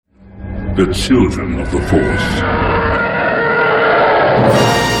the children of the Force.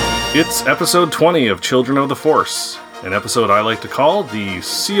 It's episode 20 of Children of the Force, an episode I like to call the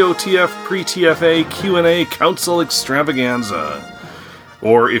COTF Pre-TFA Q&A Council Extravaganza.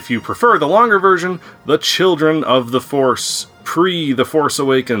 Or, if you prefer the longer version, the Children of the Force Pre-The Force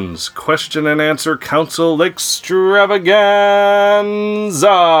Awakens Question and Answer Council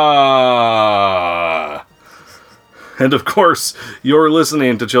Extravaganza. And of course, you're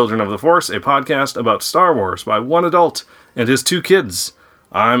listening to Children of the Force, a podcast about Star Wars by one adult and his two kids.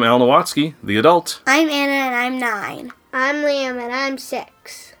 I'm Al Nowatzki, the adult. I'm Anna, and I'm 9. I'm Liam, and I'm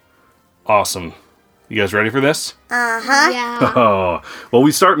 6. Awesome. You guys ready for this? Uh-huh. Yeah. Oh, well,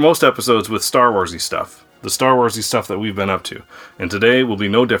 we start most episodes with Star Wars-y stuff. The Star Wars-y stuff that we've been up to. And today will be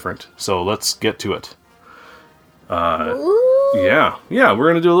no different, so let's get to it. Yeah, we're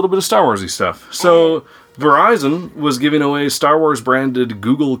going to do a little bit of Star Wars-y stuff. So, Verizon was giving away Star Wars-branded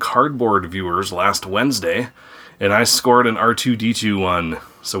Google Cardboard viewers last Wednesday, and I scored an R2-D2 one.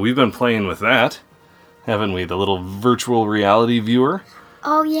 So we've been playing with that, haven't we? The little virtual reality viewer.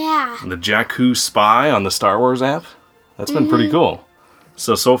 Oh, yeah. The Jakku Spy on the Star Wars app. That's been pretty cool.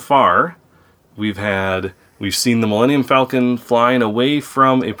 So far, we've seen the Millennium Falcon flying away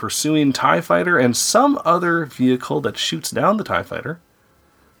from a pursuing TIE fighter and some other vehicle that shoots down the TIE fighter.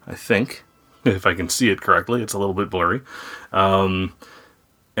 I think, if I can see it correctly. It's a little bit blurry. And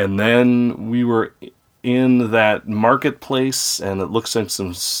then we were in that marketplace, and it looks like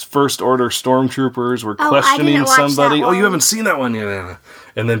some First Order stormtroopers were questioning I didn't watch somebody. that Oh, you one. haven't seen that one yet, Anna.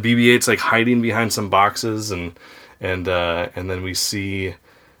 And then BB-8's like hiding behind some boxes, and then we see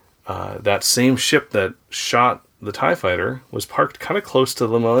that same ship that shot the TIE fighter was parked kind of close to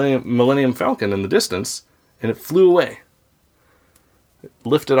the Millennium Falcon in the distance, and it flew away. It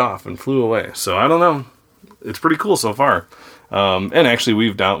lifted off and flew away. So I don't know. It's pretty cool so far. And actually, we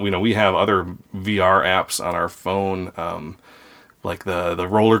have other VR apps on our phone, like the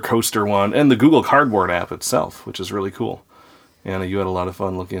roller coaster one and the Google Cardboard app itself, which is really cool. Anna, you had a lot of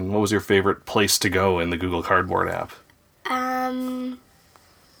fun looking. What was your favorite place to go in the Google Cardboard app?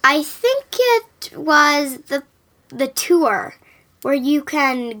 I think it was the tour, where you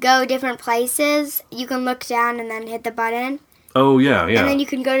can go different places. You can look down and then hit the button. Oh, yeah. And then you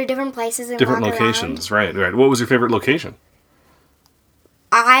can go to different places and Different walk locations, around. right. What was your favorite location?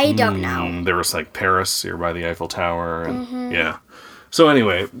 I don't know. There was like Paris, you're by the Eiffel Tower, and yeah. So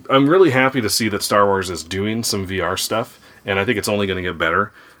anyway, I'm really happy to see that Star Wars is doing some VR stuff, and I think it's only going to get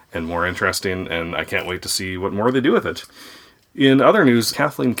better and more interesting, and I can't wait to see what more they do with it. In other news,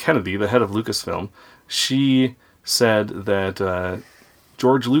 Kathleen Kennedy, the head of Lucasfilm, she said that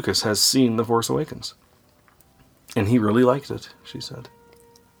George Lucas has seen The Force Awakens. And he really liked it, she said.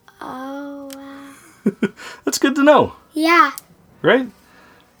 Oh, wow. That's good to know, Yeah. right?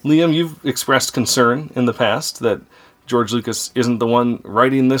 Liam, you've expressed concern in the past that George Lucas isn't the one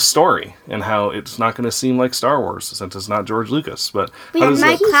writing this story, and how it's not going to seem like Star Wars since it's not George Lucas. But how does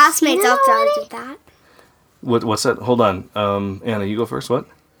my that... classmates also did that. What's that? Hold on. Anna, you go first. What?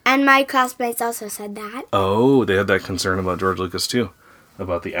 And my classmates also said that. Oh, they had that concern about George Lucas too,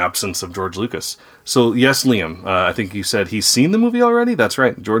 about the absence of George Lucas. So yes, Liam, I think you said he's seen the movie already. That's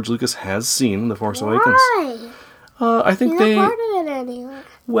right. George Lucas has seen The Force Awakens. Why? I think He's they... not part of it anyway.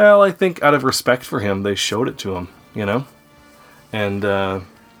 Well, I think out of respect for him, they showed it to him,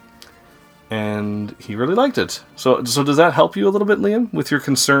 and he really liked it. So does that help you a little bit, Liam, with your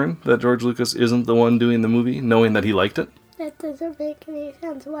concern that George Lucas isn't the one doing the movie, knowing that he liked it? That doesn't make any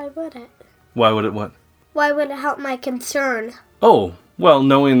sense. Why would it? Why would it what? Why would it help my concern? Oh, well,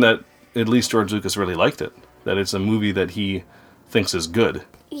 knowing that at least George Lucas really liked it. That it's a movie that he thinks is good.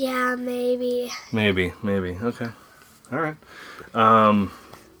 Yeah, maybe. Maybe. Okay. All right.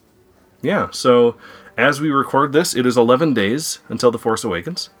 Yeah, so as we record this, it is 11 days until The Force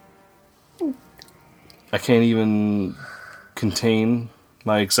Awakens. I can't even contain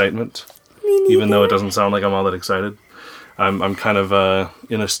my excitement, even though it doesn't sound like I'm all that excited. I'm kind of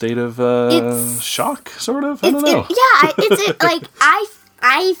in a state of shock, sort of. I don't know.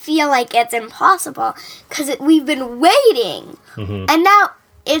 I feel like it's impossible because we've been waiting, and now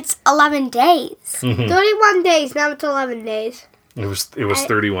it's 11 days. 31 days, now it's 11 days. It was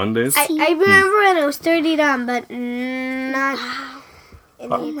 31 days. I remember when it was 39, but not...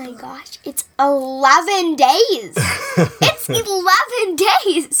 Oh my gosh, it's 11 days. It's 11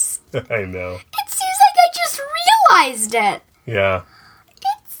 days. I know. It seems like I just realized it. Yeah.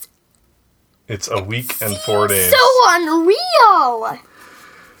 It's a week and 4 days. So unreal.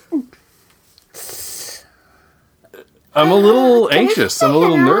 I'm a little anxious. I'm a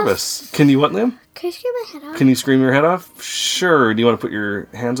little I ask? nervous. Can you what, Liam? Can I scream my head off? Can you scream your head off? Sure. Do you want to put your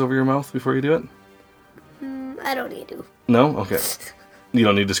hands over your mouth before you do it? I don't need to. No? Okay. You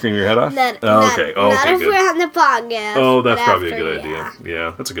don't need to scream your head off? Not, Oh, okay. Oh, not okay, if good. we're on the podcast. Oh, that's but probably a after, good idea. yeah.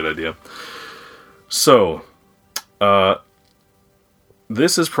 Yeah, that's a good idea. So,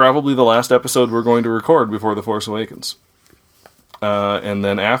 this is probably the last episode we're going to record before The Force Awakens. And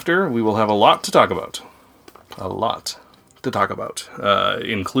then after, we will have a lot to talk about. A lot to talk about.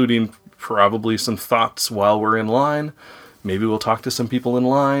 Including probably some thoughts while we're in line. Maybe we'll talk to some people in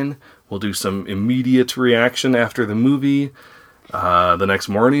line. We'll do some immediate reaction after the movie. The next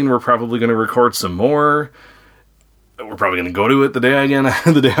morning, we're probably going to record some more. We're probably going to go to it the day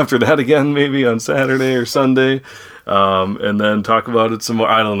after that again, maybe on Saturday or Sunday. And then talk about it some more.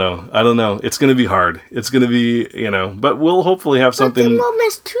 I don't know. It's going to be hard. It's going to be, but we'll hopefully have something. But then we'll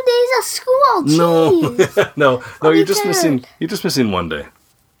miss 2 days of school. No, Jeez. no, I'll you're be just tired. missing one day.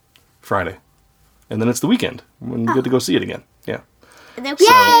 Friday. And then it's the weekend when you get to go see it again. Yeah. And then,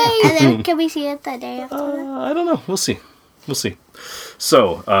 Yay! and then can we see it the day after? I don't know. We'll see.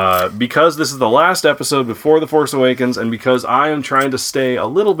 So, because this is the last episode before The Force Awakens, and because I am trying to stay a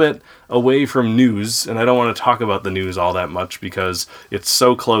little bit away from news, and I don't want to talk about the news all that much because it's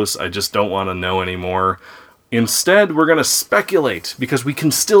so close, I just don't want to know anymore. Instead, we're going to speculate, because we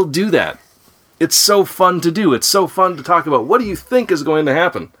can still do that. It's so fun to do. It's so fun to talk about. What do you think is going to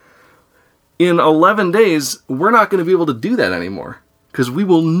happen? In 11 days, we're not going to be able to do that anymore, because we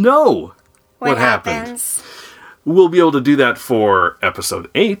will know what happened. happens? We'll be able to do that for episode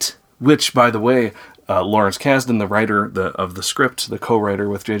 8, which, by the way, Lawrence Kasdan, the writer of the script, the co-writer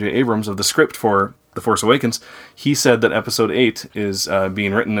with J.J. Abrams of the script for The Force Awakens, he said that episode 8 is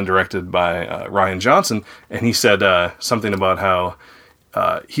being written and directed by Rian Johnson, and he said something about how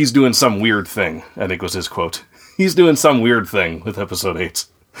he's doing some weird thing, I think was his quote. He's doing some weird thing with episode 8.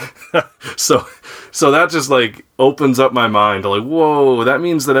 So that just opens up my mind to whoa, that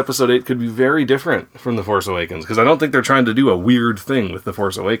means that episode 8 could be very different from The Force Awakens, because I don't think they're trying to do a weird thing with The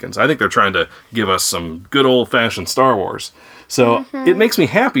Force Awakens. I think they're trying to give us some good old-fashioned Star Wars. So it makes me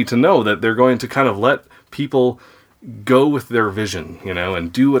happy to know that they're going to kind of let people go with their vision,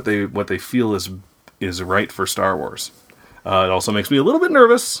 and do what they feel is right for Star Wars. It also makes me a little bit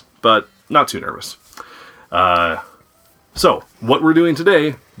nervous, but not too nervous. So, what we're doing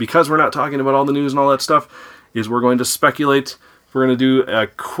today, because we're not talking about all the news and all that stuff, is we're going to speculate. We're going to do a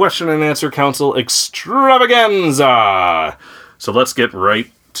question and answer council extravaganza. So let's get right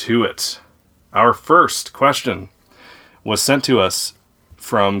to it. Our first question was sent to us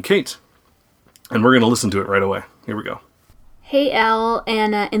from Kate, and we're going to listen to it right away. Here we go. Hey Al,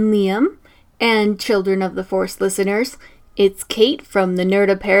 Anna, and Liam, and Children of the Force listeners. It's Kate from the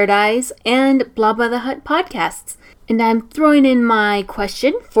Nerd of Paradise and Blah Blah the Hut podcasts. And I'm throwing in my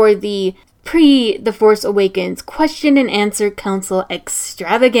question for the pre-The Force Awakens question and answer council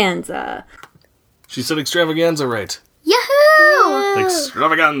extravaganza. She said extravaganza right. Yahoo!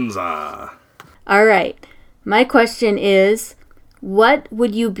 Extravaganza. Alright, my question is, what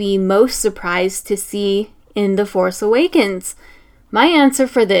would you be most surprised to see in The Force Awakens? My answer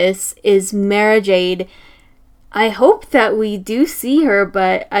for this is Mara Jade. I hope that we do see her,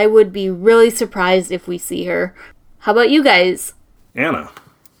 but I would be really surprised if we see her. How about you guys? Anna,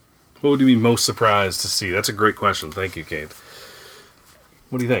 what would you be most surprised to see? That's a great question. Thank you, Kate.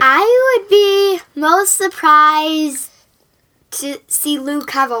 What do you think? I would be most surprised to see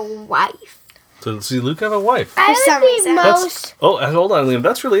Luke have a wife. To see Luke have a wife. I some would be reason. most. Hold on, Liam.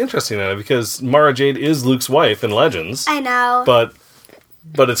 That's really interesting, Anna, because Mara Jade is Luke's wife in Legends. I know.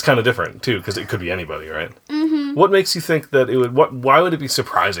 But it's kind of different, too, because it could be anybody, right? Mm-hmm. What makes you think that it would... Why would it be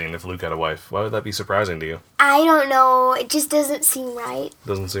surprising if Luke had a wife? Why would that be surprising to you? I don't know. It just doesn't seem right.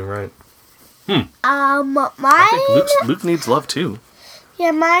 Doesn't seem right. Mine. I think Luke needs love, too.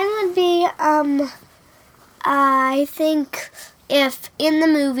 Yeah, mine would be. I think if in the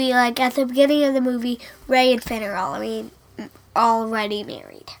movie, at the beginning of the movie, Rey and Finn are already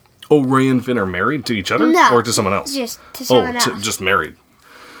married. Oh, Rey and Finn are married to each other? No, Or to someone else? Just to someone else. Just married.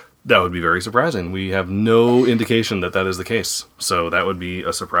 That would be very surprising. We have no indication that is the case. So that would be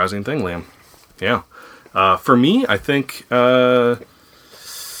a surprising thing, Liam. Yeah. For me, I think I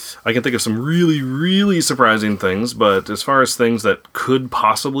can think of some really, really surprising things. But as far as things that could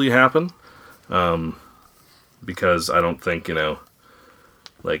possibly happen, because I don't think,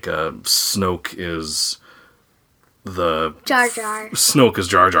 Snoke is the... Jar Jar. Snoke is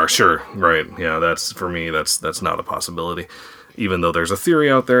Jar Jar, sure, right. Yeah, that's not a possibility. Even though there's a theory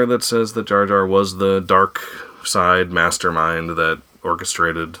out there that says that Jar Jar was the dark side mastermind that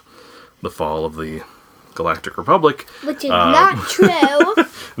orchestrated the fall of the Galactic Republic. Which is not true.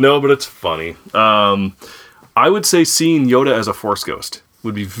 No, but it's funny. I would say seeing Yoda as a Force ghost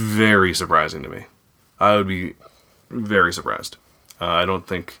would be very surprising to me. I would be very surprised. I don't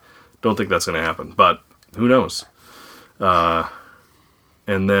think that's going to happen, but who knows?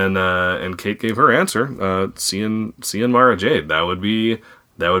 And then and Kate gave her answer. Seeing Mara Jade, that would be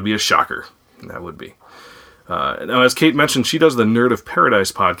a shocker. That would be. Now, as Kate mentioned, she does the Nerd of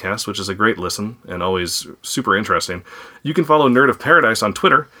Paradise podcast, which is a great listen and always super interesting. You can follow Nerd of Paradise on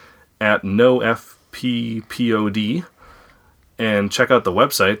Twitter at NoFPPOD and check out the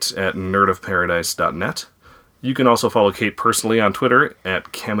website at nerdofparadise.net. You can also follow Kate personally on Twitter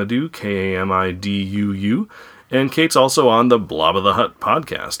at Kamiduu, Kamiduu. And Kate's also on the Blob of the Hut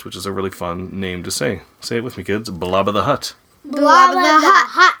podcast, which is a really fun name to say. Say it with me, kids. Blob of the Hut. Blob of the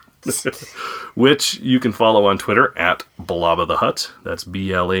Hut. Which you can follow on Twitter at Blob of the Hut. That's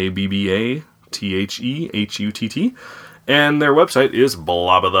BLABBATHEHUTT. And their website is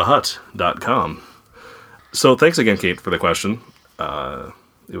blobofthehut.com. So thanks again, Kate, for the question.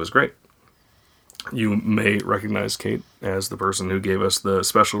 It was great. You may recognize Kate as the person who gave us the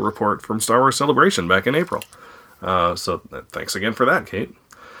special report from Star Wars Celebration back in April. So thanks again for that, Kate.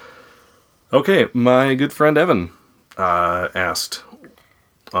 Okay, my good friend Evan asked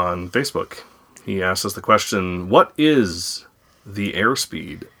on Facebook. He asked us the question, what is the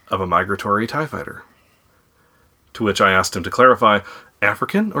airspeed of a migratory TIE fighter? To which I asked him to clarify,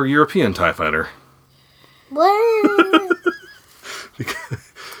 African or European TIE fighter? What?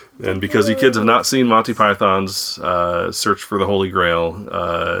 And because you kids have not seen Monty Python's Search for the Holy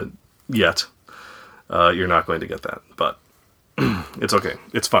Grail yet, you're not going to get that. But it's okay.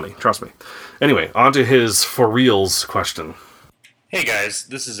 It's funny. Trust me. Anyway, on to his for reals question. Hey guys,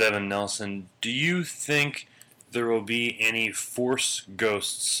 this is Evan Nelson. Do you think there will be any Force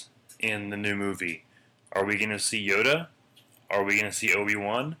ghosts in the new movie? Are we going to see Yoda? Are we going to see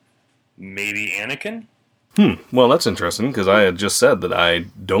Obi-Wan? Maybe Anakin? Well, that's interesting, because I had just said that I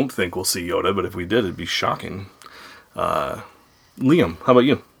don't think we'll see Yoda, but if we did, it'd be shocking. Liam, how about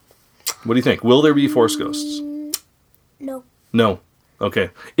you? What do you think? Will there be Force ghosts? No. No. Okay.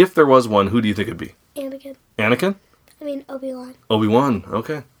 If there was one, who do you think it'd be? Anakin. Anakin? I mean, Obi-Wan. Obi-Wan.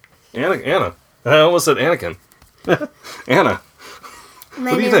 Okay. Anna. I almost said Anakin. Anna.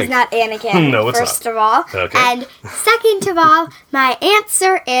 My What do you name think? is not Anakin, No, it's first not. of all. Okay. And second of all, my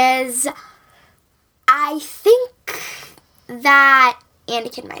answer is I think that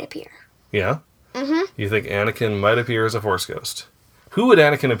Anakin might appear. Yeah? Mm-hmm. You think Anakin might appear as a Force ghost? Who would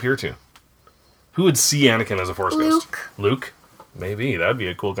Anakin appear to? Who would see Anakin as a Force ghost? Luke? Maybe. That'd be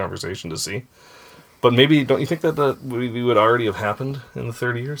a cool conversation to see. But maybe, don't you think that we would already have happened in the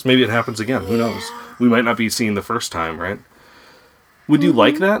 30 years? Maybe it happens again. Who knows? We might not be seeing the first time, right? Would you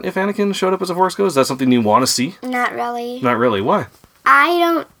like that if Anakin showed up as a Force ghost? Is that something you want to see? Not really. Not really. Why? I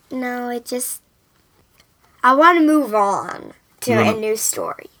don't know. It just... I want to move on to a new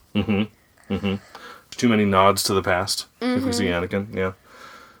story. Too many nods to the past. If we see Anakin,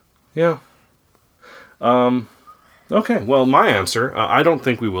 yeah. Okay, well, my answer, I don't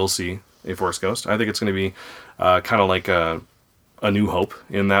think we will see a Force ghost. I think it's going to be kind of like a New Hope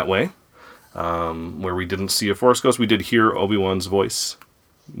in that way, where we didn't see a Force ghost. We did hear Obi-Wan's voice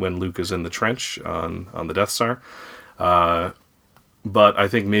when Luke is in the trench on the Death Star. But I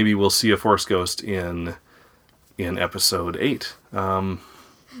think maybe we'll see a Force ghost in Episode 8.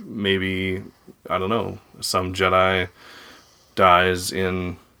 Maybe, I don't know, some Jedi dies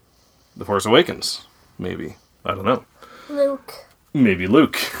in The Force Awakens. Maybe. I don't know. Luke. Maybe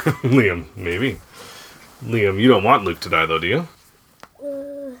Luke. Liam, maybe. Liam, you don't want Luke to die, though, do you?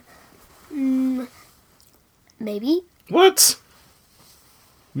 Maybe. What?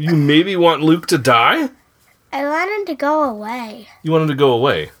 You maybe want Luke to die? I want him to go away. You want him to go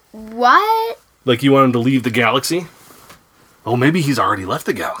away? What? Like you want him to leave the galaxy? Oh, maybe he's already left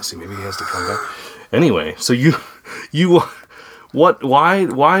the galaxy. Maybe he has to come back. Anyway, so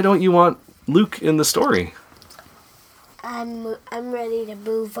why don't you want Luke in the story? I'm ready to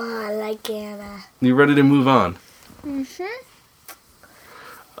move on, like Anna. You ready to move on?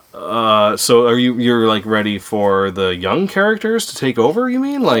 So you're like ready for the young characters to take over, you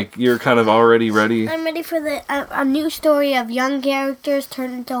mean? Like you're kind of already ready? I'm ready for a new story of young characters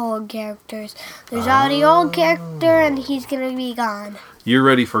turned into old characters. There's already old character and he's gonna be gone. You're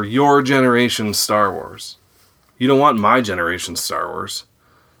ready for your generation's Star Wars. You don't want my generation's Star Wars.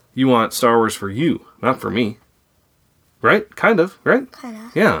 You want Star Wars for you, not for me. Right? Kind of, right? Kind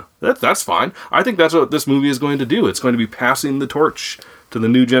of. Yeah, that's fine. I think that's what this movie is going to do. It's going to be passing the torch to the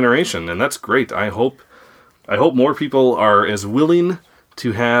new generation, and that's great. I hope more people are as willing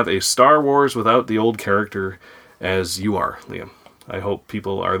to have a Star Wars without the old character as you are, Liam. I hope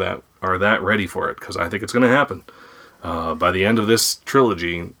people are that ready for it, because I think it's going to happen. By the end of this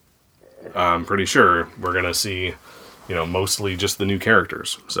trilogy, I'm pretty sure we're going to see, mostly just the new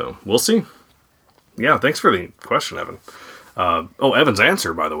characters. So we'll see. Yeah, thanks for the question, Evan. Evan's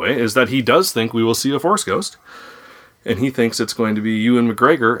answer, by the way, is that he does think we will see a Force Ghost, and he thinks it's going to be Ewan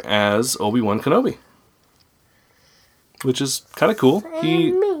McGregor as Obi-Wan Kenobi, which is kind of cool.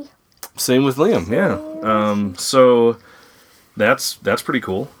 Same with Liam, yeah. So that's pretty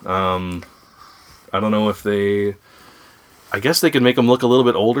cool. I don't know if I guess they could make him look a little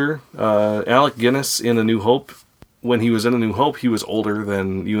bit older. Alec Guinness in A New Hope, when he was in A New Hope, he was older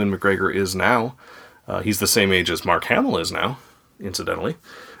than Ewan McGregor is now. He's the same age as Mark Hamill is now, incidentally.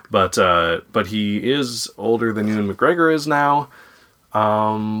 But he is older than Ewan McGregor is now.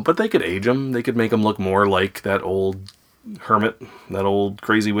 But they could age him. They could make him look more like that old hermit, that old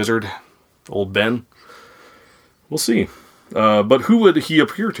crazy wizard, old Ben. We'll see. But who would he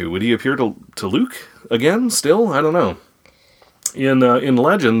appear to? Would he appear to Luke again still? I don't know. In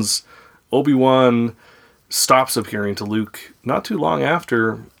Legends, Obi-Wan stops appearing to Luke not too long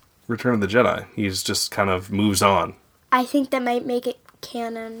after Return of the Jedi. He's just kind of moves on. I think that might make it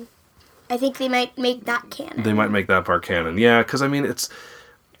canon. I think they might make that canon. They might make that part canon. Yeah, because,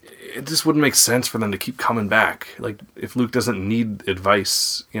 it just wouldn't make sense for them to keep coming back. Like, if Luke doesn't need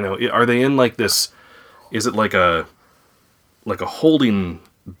advice, are they in like this, is it like a holding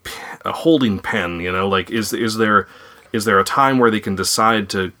pen, like is there a time where they can decide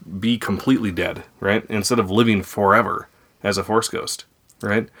to be completely dead, right? Instead of living forever as a Force ghost,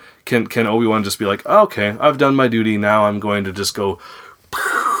 right? Can Obi-Wan just be like, oh, okay, I've done my duty, now I'm going to just go,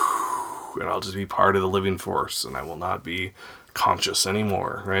 and I'll just be part of the living Force, and I will not be conscious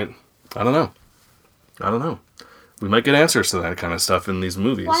anymore, right? I don't know. We might get answers to that kind of stuff in these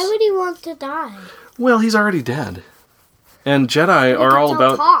movies. Why would he want to die? Well, he's already dead. And Jedi are all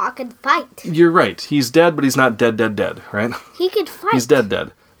about... talk and fight. You're right. He's dead, but he's not dead, right? He could fight. He's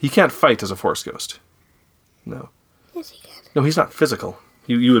dead. He can't fight as a Force ghost. No. Yes, he can. No, he's not physical.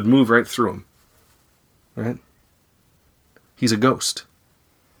 You would move right through him. Right? He's a ghost.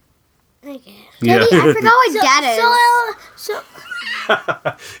 I guess. Yeah. Daddy, I forgot what dad is. So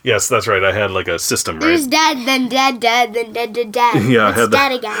Yes, that's right. I had like a system, right? There's dad, then dad, then dad. Yeah, I That's had dad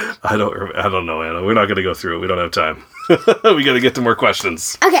that. again. I don't know, Anna. We're not going to go through it. We don't have time. We got to get to more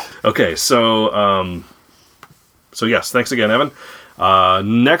questions. Okay. So yes, thanks again, Evan.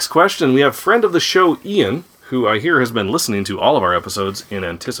 Next question. We have friend of the show, Ian, who I hear has been listening to all of our episodes in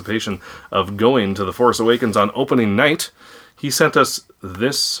anticipation of going to The Force Awakens on opening night. He sent us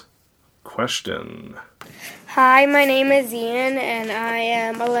this question. Hi, my name is Ian, and I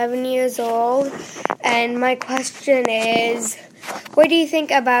am 11 years old. And my question is, what do you think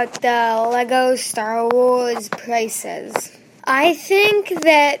about the Lego Star Wars prices? I think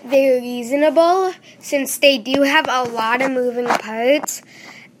that they're reasonable, since they do have a lot of moving parts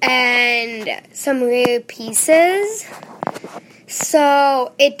and some rare pieces.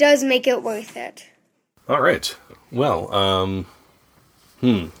 So it does make it worth it. All right. Well,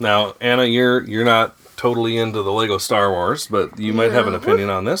 now, Anna, you're not totally into the Lego Star Wars, but you might have an opinion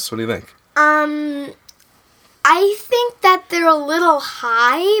on this. What do you think? I think that they're a little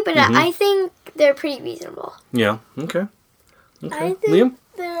high, but I think they're pretty reasonable. Yeah. Okay. I think Liam?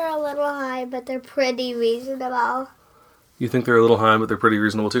 they're a little high, but they're pretty reasonable. You think they're a little high, but they're pretty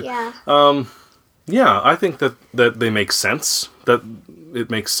reasonable too? Yeah. Yeah, I think that they make sense. That it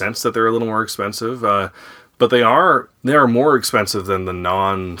makes sense that they're a little more expensive. But they are more expensive than the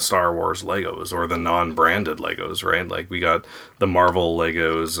non-Star Wars Legos or the non-branded Legos, right? Like we got the Marvel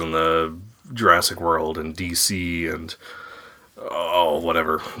Legos and the Jurassic World and DC and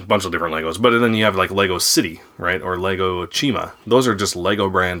whatever, a bunch of different Legos. But then you have like Lego City, right? Or Lego Chima. Those are just Lego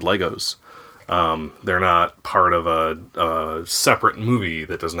brand Legos. They're not part of a separate movie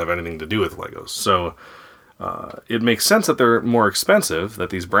that doesn't have anything to do with Legos. So it makes sense that they're more expensive, that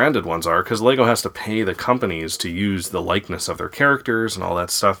these branded ones are, because Lego has to pay the companies to use the likeness of their characters and all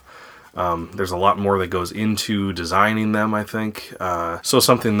that stuff. There's a lot more that goes into designing them, I think. So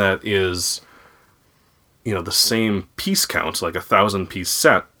something that is, the same piece count, like 1,000-piece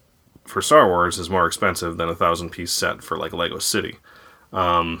set for Star Wars is more expensive than a 1,000-piece set for like Lego City.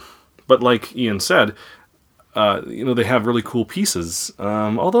 But like Ian said, they have really cool pieces.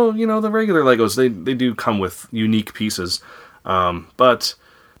 Although, the regular Legos, they do come with unique pieces. But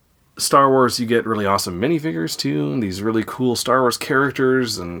Star Wars, you get really awesome minifigures too, and these really cool Star Wars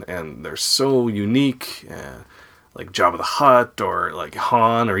characters, and they're so unique. like Jabba the Hutt or like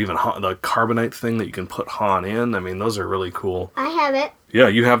Han, or even the carbonite thing that you can put Han in. I mean, those are really cool. I have it. Yeah,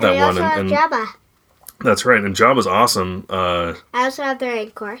 you have that I one. also have Jabba. That's right, and Jabba's awesome. I also have the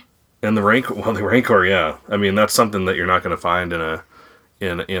Rancor. And the Rancor, yeah. I mean, that's something that you're not going to find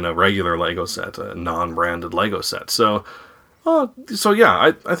in a regular Lego set, a non-branded Lego set. So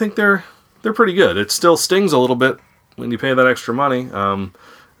yeah, I think they're pretty good. It still stings a little bit when you pay that extra money, and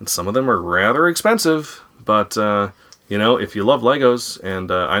some of them are rather expensive. But if you love Legos,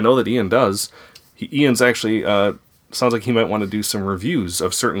 and I know that Ian does, Ian's actually sounds like he might want to do some reviews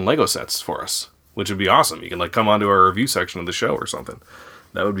of certain Lego sets for us, which would be awesome. You can come onto our review section of the show or something.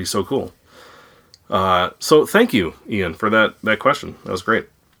 That would be so cool. So thank you, Ian, for that question. That was great.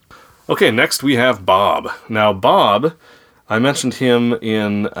 Okay, next we have Bob. Now, Bob, I mentioned him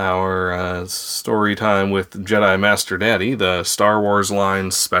in our story time with Jedi Master Daddy, the Star Wars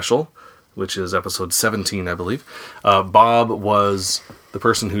Line special, which is episode 17, I believe. Bob was the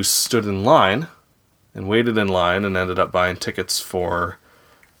person who stood in line and waited in line and ended up buying tickets for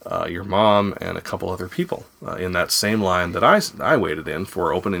your mom and a couple other people in that same line that I waited in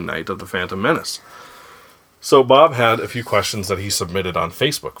for opening night of The Phantom Menace. So Bob had a few questions that he submitted on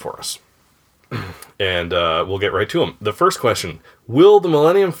Facebook for us. And we'll get right to them. The first question, will the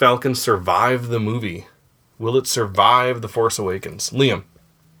Millennium Falcon survive the movie? Will it survive The Force Awakens? Liam?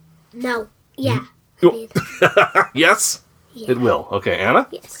 No. Yeah. Yes? Yeah. It will. Okay, Anna?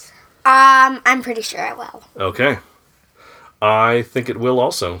 Yes. I'm pretty sure I will. Okay. I think it will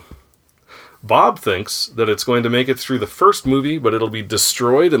also. Bob thinks that it's going to make it through the first movie, but it'll be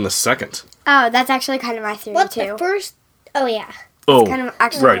destroyed in the second. Oh, that's actually kind of my theory, too. The first... Oh, yeah. Oh, kind of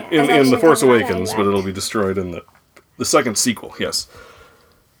actually, right. In The Force Awakens, right. but it'll be destroyed in the second sequel, yes.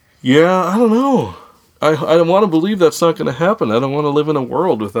 Yeah, I don't know. I don't want to believe that's not going to happen. I don't want to live in a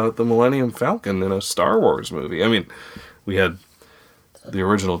world without the Millennium Falcon in a Star Wars movie. I mean, we had the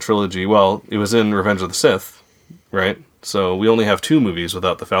original trilogy. Well, it was in Revenge of the Sith, right? So we only have 2 movies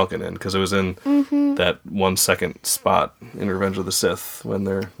without the Falcon in, because it was in that 1 second spot in Revenge of the Sith when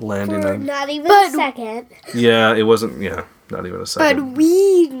they're landing on... Not even a second. Yeah, it wasn't... Yeah, not even a second. But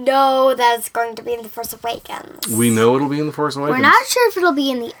we know that it's going to be in The Force Awakens. We know it'll be in The Force Awakens. We're not sure if it'll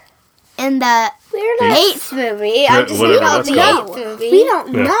be in the We're not. 8th movie. Yeah, I'm just whatever about that's the called. 8th movie. We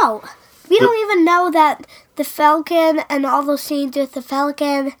don't Yeah. know. We don't even know that the Falcon and all those scenes with the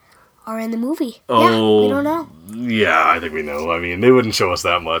Falcon are in the movie. Oh, Yeah, we don't know. Yeah, I think we know. I mean, they wouldn't show us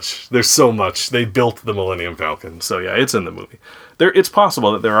that much. There's so much. They built the Millennium Falcon. So yeah, it's in the movie. It's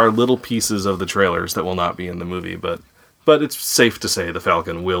possible that there are little pieces of the trailers that will not be in the movie, but it's safe to say the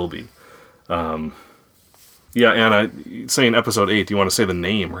Falcon will be. Yeah, Anna, saying episode 8, you want to say the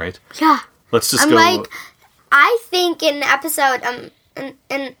name, right? Yeah. Let's just I'm go... like, I think in episode,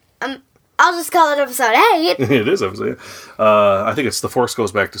 I'll just call it episode 8. It is episode 8. I think it's The Force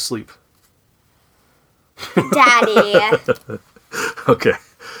Goes Back to Sleep. Daddy. Okay.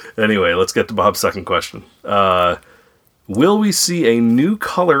 Anyway, let's get to Bob's second question. Will we see a new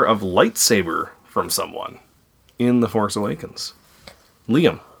color of lightsaber from someone in The Force Awakens?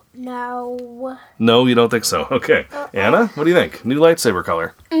 Liam? No. No, you don't think so? Okay. Anna, what do you think? New lightsaber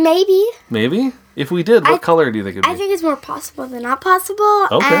color? Maybe. Maybe? If we did, what color do you think it'd be? I think it's more possible than not possible.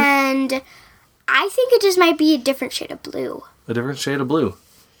 Okay. And I think it just might be a different shade of blue. A different shade of blue.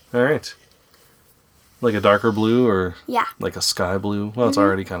 All right. Like a darker blue or Yeah. like a sky blue? Well, it's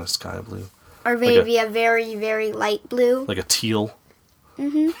already kind of sky blue. Or maybe a very, very light blue. Like a teal.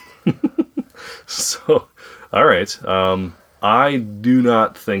 So, all right. I do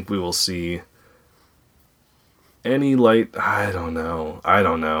not think we will see any light. I don't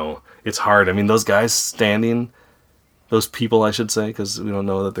know. It's hard. I mean, those guys standing, those people, I should say, because we don't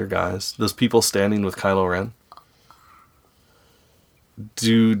know that they're guys. Those people standing with Kylo Ren.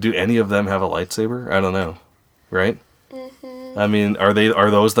 Do any of them have a lightsaber? I don't know. Right? I mean, are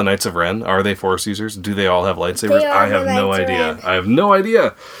those the Knights of Ren? Are they Force users? Do they all have lightsabers? They are I have the no Knights of idea. Ren. I have no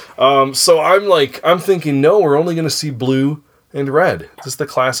idea. So I'm thinking, no, we're only going to see blue and red. Just the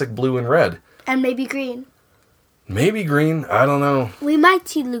classic blue and red. And maybe green. Maybe green. I don't know. We might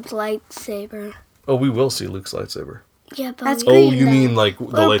see Luke's lightsaber. Oh, we will see Luke's lightsaber. Yeah, but That's Oh, green. you mean like the Or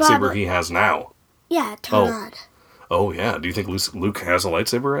lightsaber probably- he has now? Yeah, turn Oh. on. Oh, yeah. Do you think Luke has a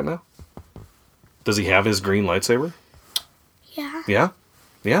lightsaber right now? Does he have his green lightsaber? Yeah. Yeah?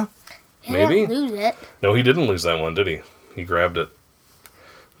 Yeah? He Maybe? didn't lose it. No, he didn't lose that one, did he? He grabbed it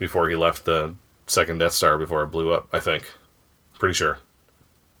before he left the second Death Star before it blew up, I think. Pretty sure.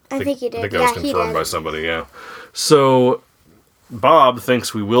 I think he I did. think that was Yeah, he confirmed did. by somebody, yeah. So, Bob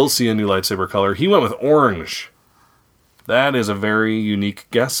thinks we will see a new lightsaber color. He went with orange. That is a very unique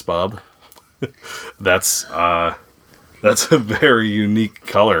guess, Bob. That's a very unique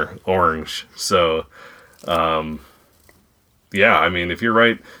color, orange. So, yeah, I mean, if you're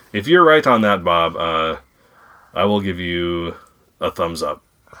right on that, Bob, I will give you a thumbs up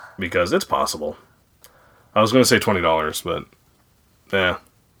because it's possible. I was going to say $20, but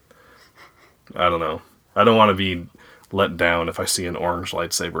I don't know. I don't want to be let down if I see an orange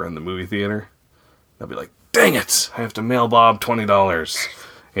lightsaber in the movie theater. I'll be like, dang it! I have to mail Bob $20.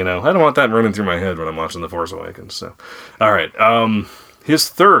 You know, I don't want that running through my head when I'm watching The Force Awakens. So, all right. His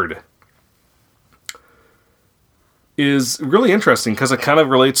third is really interesting because it kind of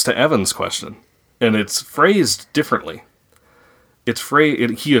relates to Evan's question, and it's phrased differently.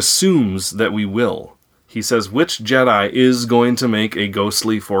 He assumes that we will. He says, which Jedi is going to make a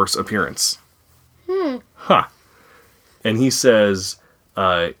ghostly Force appearance? Huh. And he says,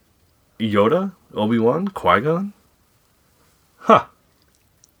 Yoda, Obi-Wan, Qui-Gon? Huh.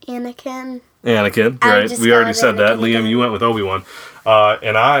 Anakin, right? We already said that. Liam, you went with Obi-Wan.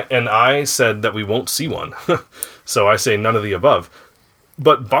 And I said that we won't see one. So I say none of the above.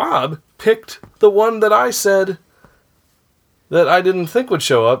 But Bob picked the one that I said that I didn't think would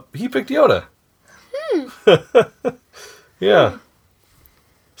show up. He picked Yoda. Yeah.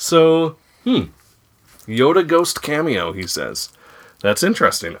 So, Yoda ghost cameo, he says. That's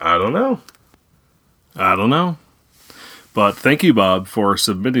interesting. I don't know. But thank you, Bob, for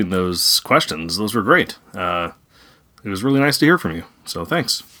submitting those questions. Those were great. It was really nice to hear from you. So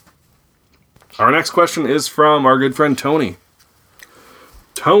thanks. Our next question is from our good friend Tony.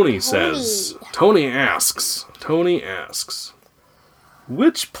 Tony asks,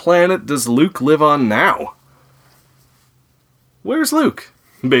 which planet does Luke live on now? Where's Luke?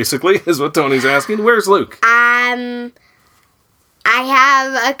 Basically, is what Tony's asking. Where's Luke? I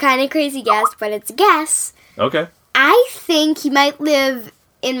have a kind of crazy guess, but it's a guess. Okay. I think he might live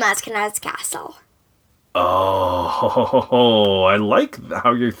in Maz Kanata's castle. Oh, I like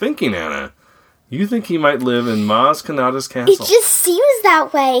how you're thinking, Anna. You think he might live in Maz Kanata's castle? It just seems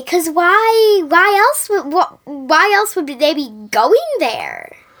that way. Cause why else would they be going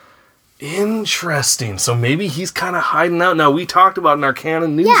there? Interesting. So maybe he's kind of hiding out. Now, we talked about in our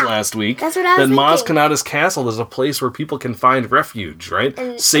canon news last week that's what I was that Maz thinking. Kanata's castle is a place where people can find refuge, right?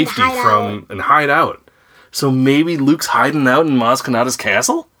 And Safety hide and hide out. So maybe Luke's hiding out in Maz Kanata's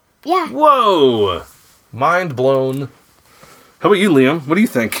castle? Yeah. Whoa! Mind blown. How about you, Liam? What do you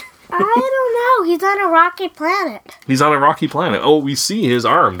think? I don't know. He's on a rocky planet. He's on a rocky planet. Oh, we see his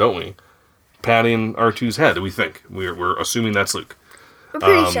arm, don't we? Patting R2's head, we think. We're assuming that's Luke. I'm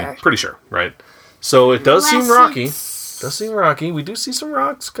pretty sure. Pretty sure, right? So it does seem Unless rocky. We do see some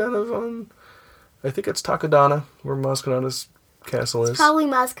rocks kind of on... I think it's Takodana, where Maz Kanata's castle is. Probably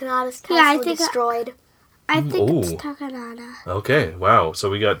Maz Kanata's castle Yeah, I think destroyed. I think it's Ooh. Takodana. Okay, wow. So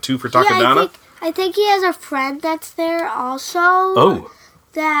we got 2 for Yeah, Takodana? I think he has a friend that's there also. Oh.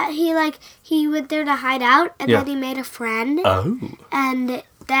 That he went there to hide out, and then he made a friend. Oh. And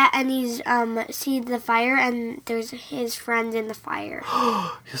he's seen the fire, and there's his friend in the fire.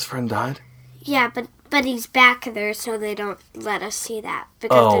 His friend died? Yeah, but he's back there, so they don't let us see that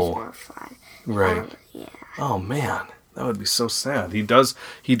because there's more fun. Right. Yeah. Oh, man. That would be so sad. It does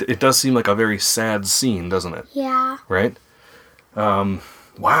seem like a very sad scene, doesn't it? Yeah. Right?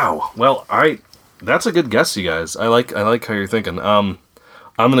 Wow. Well, that's a good guess, you guys. I like how you're thinking.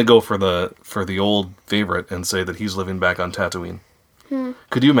 I'm gonna go for the old favorite and say that he's living back on Tatooine.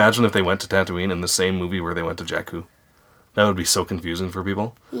 Could you imagine if they went to Tatooine in the same movie where they went to Jakku? That would be so confusing for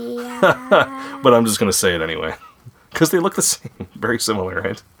people. Yeah. But I'm just gonna say it anyway, because they look the same, very similar,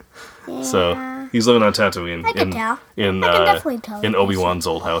 right? Yeah. So he's living on Tatooine I can tell. in I can definitely tell. in Obi-Wan's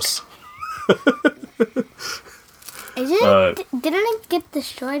old house. Didn't it get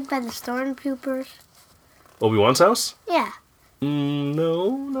destroyed by the stormtroopers? Obi-Wan's house? Yeah.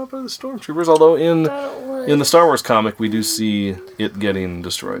 No, not by the stormtroopers. Although in the Star Wars comic, we do see it getting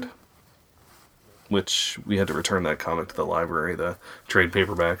destroyed. Which we had to return that comic to the library, the trade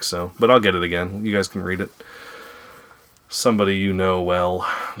paperback. So, but I'll get it again. You guys can read it. Somebody you know well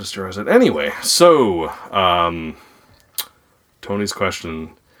destroys it. Anyway, so Tony's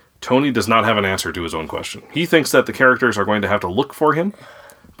question. Tony does not have an answer to his own question. He thinks that the characters are going to have to look for him,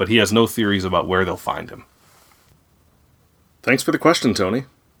 but he has no theories about where they'll find him. Thanks for the question, Tony.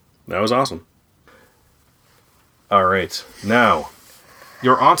 That was awesome. All right. Now,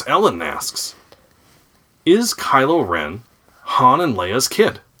 your Aunt Ellen asks, is Kylo Ren Han and Leia's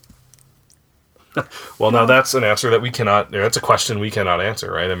kid? Well, now that's an answer that we cannot... That's a question we cannot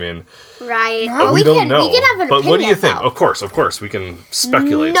answer, right? I mean... Right. But we don't know. We can have an but what do you think? though. Of course. We can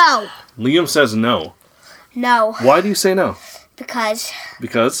speculate. No. Liam says no. No. Why do you say no? Because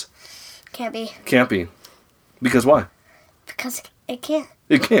Because? Can't be. Can't be. Because why? Because it can't.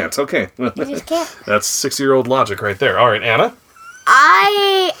 It can't. Okay. It just can't. That's 6-year-old logic right there. All right, Anna.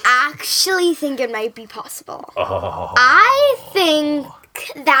 I actually think it might be possible. Oh. I think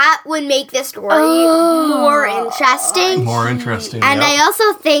that would make this story more interesting. More interesting. And yep. I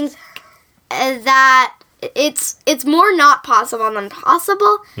also think that it's more not possible than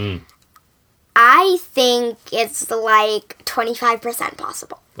possible. I think it's like 25%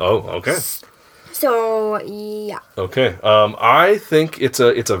 possible. Oh, okay. So, yeah. Okay. I think it's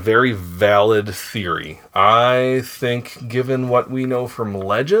a very valid theory. I think, given what we know from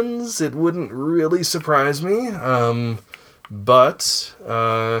Legends, it wouldn't really surprise me. But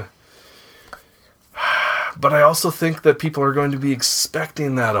I also think that people are going to be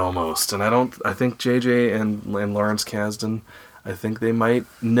expecting that almost, and I think JJ and Lawrence Kasdan, I think they might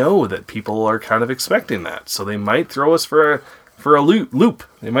know that people are kind of expecting that, so they might throw us for a loop.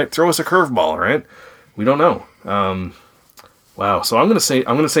 They might throw us a curveball, right? We don't know. Wow. So I'm gonna say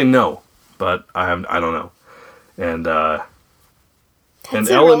no, but I don't know. And That's and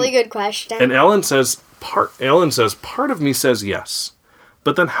a Ellen, really good question. and Ellen says part of me says yes,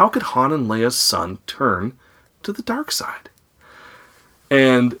 but then how could Han and Leia's son turn to the dark side?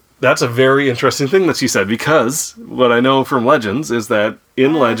 And that's a very interesting thing that she said, because what I know from Legends is that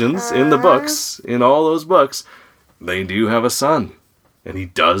in Legends, in the books, in all those books, they do have a son. And he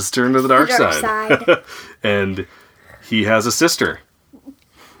does turn to the dark side. And he has a sister.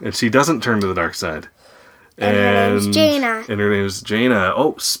 And she doesn't turn to the dark side. And her name's Jaina. And her name's Jaina.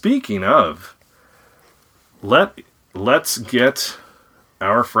 Oh, speaking of, let's get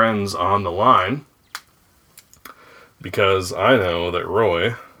our friends on the line. Because I know that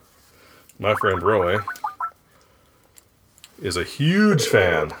Roy, my friend Roy, is a huge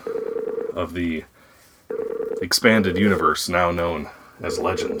fan of the expanded universe now known as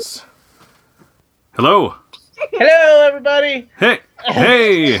Legends. Hello. Hello, everybody. Hey,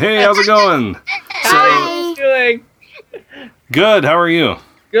 how's it going? How are you doing? Good. How are you?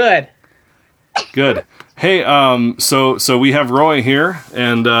 Good. Good. Hey, so we have Roy here,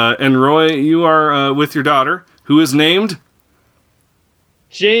 and Roy, you are with your daughter, who is named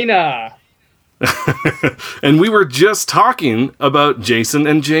Jaina. And we were just talking about Jason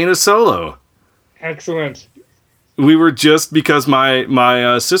and Jaina Solo. Excellent. We were just, because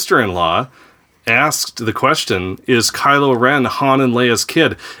my sister-in-law asked the question, is Kylo Ren Han and Leia's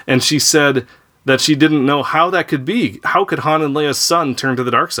kid? And she said that she didn't know how that could be. How could Han and Leia's son turn to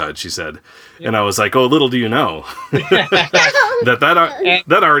the dark side, she said. Yeah. And I was like, oh, little do you know.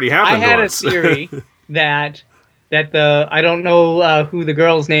 that already happened I had once. a theory that I don't know who the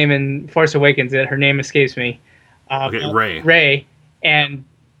girl's name in Force Awakens is. Her name escapes me. Okay, Rey. Rey and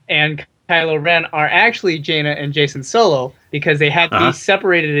Kylo Ren are actually Jaina and Jason Solo, because they had to be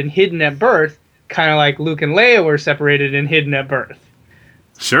separated and hidden at birth, kind of like Luke and Leia were separated and hidden at birth.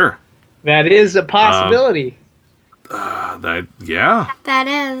 Sure. That is a possibility. That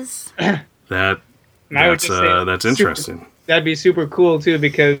is. That's interesting. That'd be super cool too,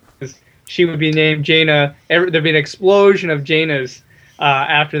 because she would be named Jaina. There'd be an explosion of Jainas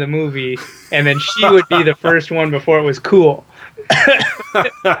after the movie, and then she would be the first one before it was cool.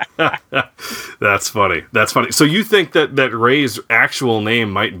 That's funny. So you think that Rey's actual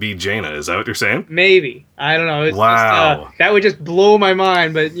name might be Jaina? Is that what you're saying? Maybe. I don't know. It's wow. Just, that would just blow my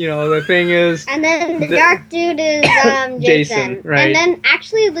mind. But the thing is, and then the dark dude is Jason. Right? And then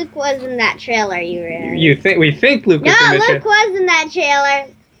actually Luke was in that trailer. We think Luke was in the trailer. Luke was in that trailer.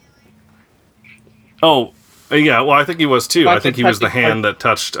 Oh, yeah. Well, I think he was too. I think he was the hand that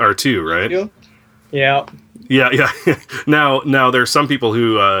touched R2, right? Yeah. Yeah. Now there's some people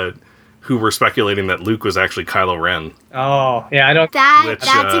who were speculating that Luke was actually Kylo Ren. Oh, yeah, I don't. That's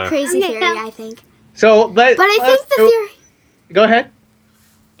a crazy theory, I think. So, but I think the theory. Go ahead.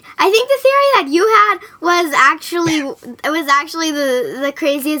 I think the theory that you had was actually the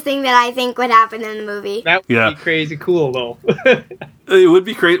craziest thing that I think would happen in the movie. That would be crazy cool, though. It would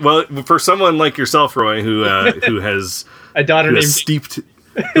be crazy. Well, for someone like yourself, Roy, who has a daughter named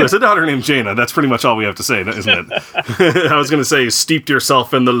who has a daughter named Jaina. That's pretty much all we have to say, isn't it? I was going to say steeped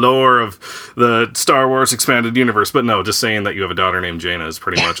yourself in the lore of the Star Wars expanded universe, but no, just saying that you have a daughter named Jaina is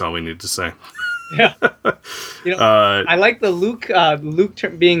pretty much all we need to say. Yeah. I like the Luke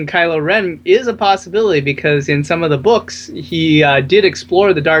being Kylo Ren is a possibility, because in some of the books he did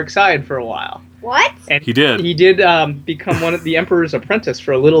explore the dark side for a while. What? And he did. He did become one of the Emperor's apprentice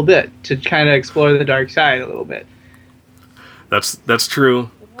for a little bit to kind of explore the dark side a little bit. That's true.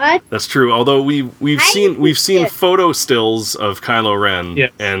 What? That's true. Although we've seen photo stills of Kylo Ren,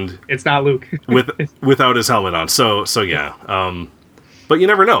 yes. And it's not Luke without his helmet on. So yeah. But you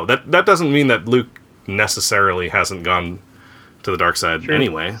never know. That doesn't mean that Luke necessarily hasn't gone to the dark side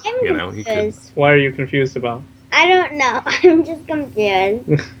anyway. You know, he could. What are you confused about? I don't know. I'm just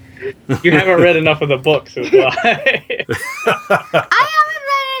confused. You haven't read enough of the books, is why. I haven't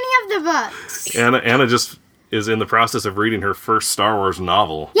read any of the books. Anna just is in the process of reading her first Star Wars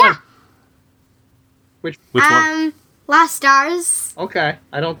novel. Yeah. Which one? Lost Stars. Okay,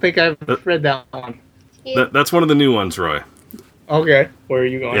 I don't think I've read that one. That's one of the new ones, Roy. Okay, where are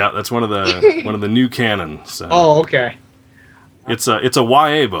you going? Yeah, that's one of the new canon. So. Oh, okay. It's a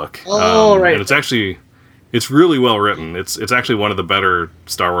YA book. Oh, right. And it's really well written. It's actually one of the better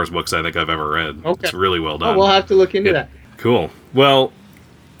Star Wars books I think I've ever read. Okay. It's really well done. Oh, we'll have to look into that. Cool. Well,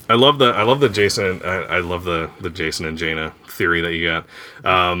 I love the Jason. I love the Jason and Jaina theory that you got.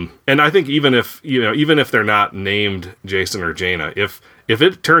 And I think even if they're not named Jason or Jaina, if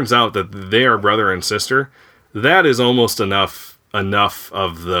it turns out that they are brother and sister, that is almost enough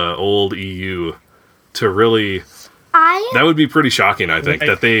of the old EU to really. That would be pretty shocking. I think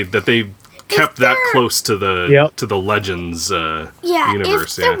that they kept that close to the Legends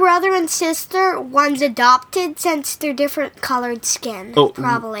universe. If the brother and sister, one's adopted since they're different colored skin.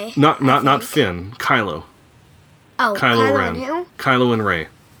 Probably. Not Finn. Kylo. Oh, Kylo Ren. And who? Kylo and Rey.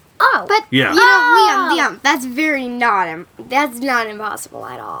 Oh, But Yeah. Liam, that's that's not impossible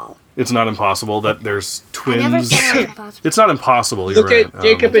at all. It's not impossible that there's twins. I never said it was impossible. It's not impossible. You're Look right. at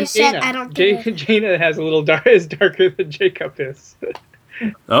Jacob and just said Jaina. I don't think Jaina has a little is darker than Jacob is.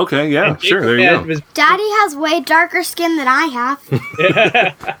 Okay, yeah, And sure. There Jacob you go. Daddy has way darker skin than I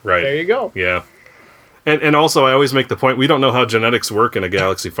have. Right. There you go. Yeah. And also, I always make the point, we don't know how genetics work in a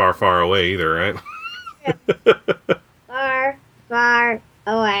galaxy far, far away either, right? Far, far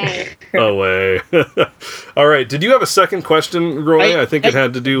away. Away. All right. Did you have a second question, Roy? I think it I-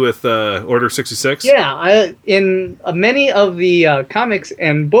 had to do with Order 66. Yeah, in many of the comics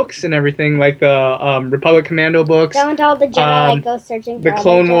and books and everything, like the Republic Commando books, Don't all the Jedi go searching for the other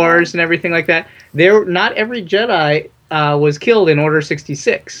Clone Jedi. Wars and everything like that, not every Jedi was killed in Order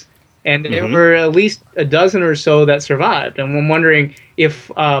 66. And there were at least a dozen or so that survived. And I'm wondering if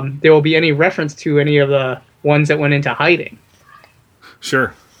there will be any reference to any of the ones that went into hiding.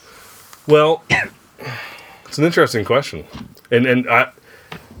 Sure. Well, it's an interesting question. And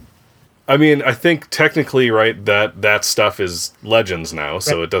I mean, I think technically, right, that stuff is Legends now,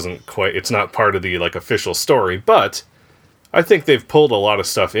 so it doesn't quite, it's not part of the, like, official story, but I think they've pulled a lot of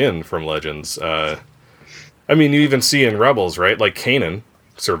stuff in from Legends. I mean, you even see in Rebels, right, like Kanan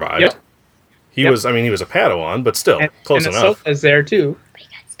survived. Yep. He was a Padawan, but still, close and enough. Ahsoka's there too.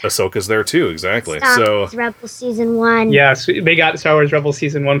 Ahsoka's there too, exactly. Stop. So, It's Rebel Season 1. Yeah, so they got Star Wars Rebels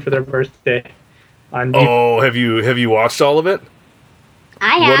Season 1 for their birthday. On have you watched all of it?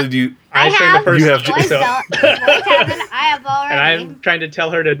 I have. What did you? I sang the have. first You have- Boys so, don't. Boys haven't. I have already. and I'm trying to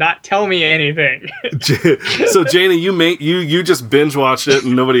tell her to not tell me anything. So, Jana, you just binge watched it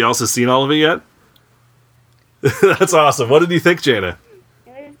and nobody else has seen all of it yet? That's awesome. What did you think, Jana?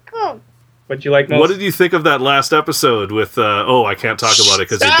 It was cool. What you like most? What did you think of that last episode with, I can't talk about it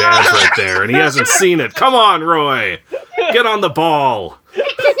because your dad's right there and he hasn't seen it. Come on, Roy. Get on the ball.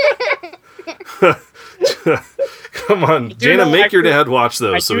 Come on. Jana, make your dad watch I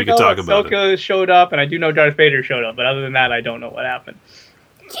those so do we can know talk about it. Ahsoka showed up, and I do know Darth Vader showed up, but other than that, I don't know what happened.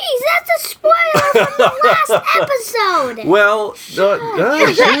 Jeez, that's a spoiler from the last episode. Well,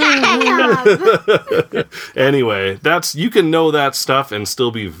 anyway, you can know that stuff and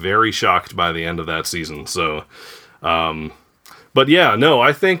still be very shocked by the end of that season. So, but yeah, no,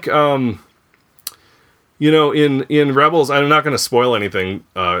 I think, in Rebels, I'm not going to spoil anything,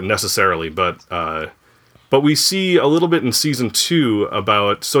 necessarily, but we see a little bit in season 2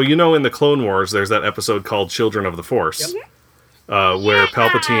 about, in the Clone Wars, there's that episode called Children of the Force, where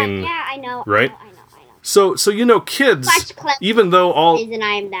Palpatine, Yeah, I know. right? I know. So kids, Watch Clem even though all, Season,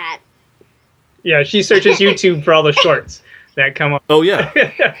 I am that. Yeah, she searches YouTube for all the shorts that come up. oh yeah,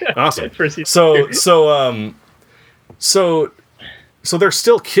 awesome. For season So there's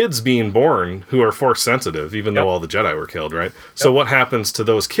still kids being born who are Force sensitive, even though all the Jedi were killed, right? So what happens to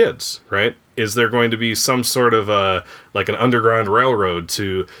those kids, right? Is there going to be some sort of like an underground railroad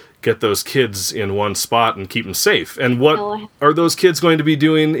to get those kids in one spot and keep them safe? And what are those kids going to be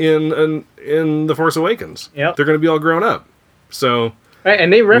doing in The Force Awakens? Yep. They're going to be all grown up. So Right,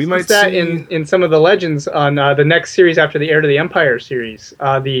 and they might reference that see- in some of the legends on the next series after the Heir to the Empire series,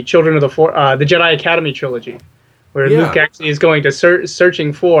 the Children of the the Jedi Academy trilogy, where Yeah. Luke actually is going to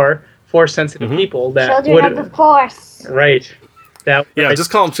searching for Force-sensitive people that Children of the Force. right. That yeah,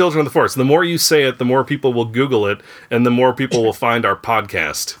 just call them Children of the Force. The more you say it, the more people will Google it, and the more people will find our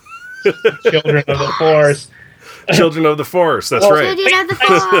podcast. Children of the Force. Children of the Force. That's right. Children of the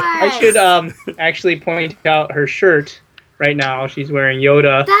Force. I should actually point out her shirt right now. She's wearing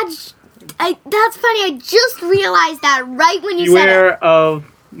Yoda. That's funny. I just realized that right when you said it. Beware of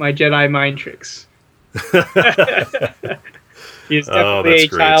my Jedi mind tricks. He's definitely that's a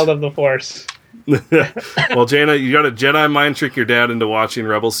great. child of the Force. Well, Jana, you got to Jedi mind trick your dad into watching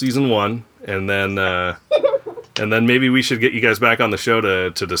Rebels season 1, and then maybe we should get you guys back on the show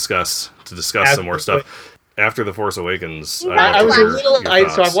to discuss some more stuff after The Force Awakens. I was a little. So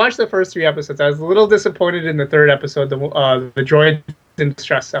thoughts. I've watched the first 3 episodes. I was a little disappointed in the 3rd episode, the droid in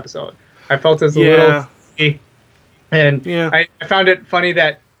distress episode. I felt as a little, and I found it funny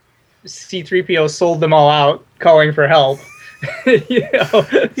that C-3PO sold them all out, calling for help.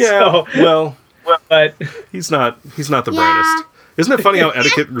 But he's not the brightest. Isn't it funny how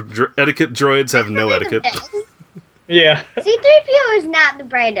etiquette droids have no etiquette? Yeah. C-3PO is not the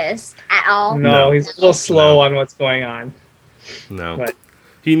brightest at all. No, he's a little slow on what's going on. No. But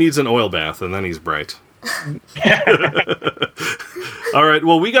he needs an oil bath, and then he's bright. All right,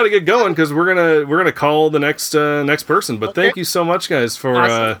 well, we got to get going because we're gonna call the next person. But thank you so much, guys,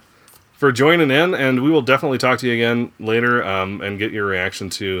 for joining in, and we will definitely talk to you again later and get your reaction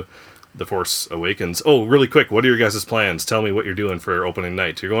to The Force Awakens. Oh, really quick, what are your guys' plans? Tell me what you're doing for opening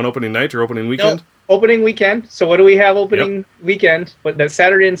night. You're going opening night or opening weekend? No, opening weekend. So what do we have opening weekend? But that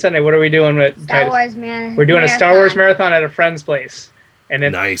Saturday and Sunday, what are we doing with Star Wars marathon. We're doing a Star Wars marathon at a friend's place. And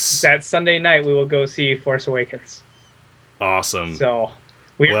then nice. That Sunday night, we will go see Force Awakens. Awesome. So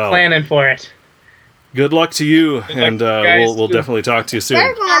we're planning for it. Good luck to you, and we'll definitely talk to you soon.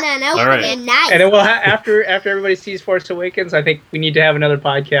 They're going on opening night. And then we'll after everybody sees Force Awakens, I think we need to have another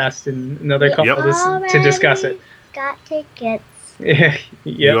podcast and another couple to discuss it. Got tickets. Yeah,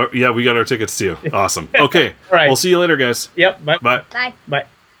 we got our tickets too. Awesome. Okay, all right. We'll see you later, guys. Yep. Bye. Bye. Bye. Bye.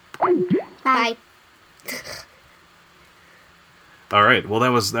 Bye. All right. Well,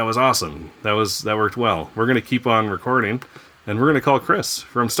 that was awesome. That worked well. We're gonna keep on recording, and we're gonna call Chris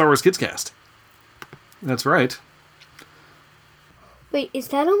from Star Wars Kids Cast. That's right. Wait, is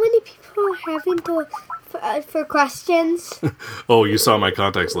that how many people are having for questions? Oh, you saw my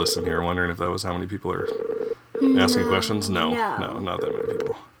contacts list in here. Wondering if that was how many people are asking questions. No, not that many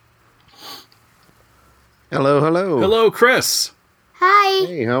people. Hello, Chris. Hi.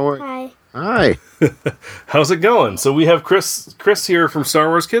 Hey, how are Hi. Hi. How's it going? So we have Chris here from Star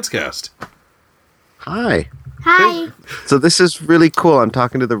Wars Kids Cast. Hi. Hi. So this is really cool. I'm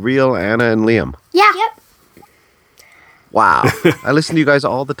talking to the real Anna and Liam. Yeah. Yep. Wow. I listen to you guys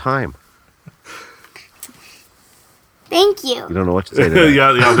all the time. Thank you. You don't know what to say to that.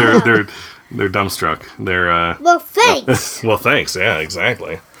 yeah, they're dumbstruck. They're Well, thanks. well, thanks. Yeah,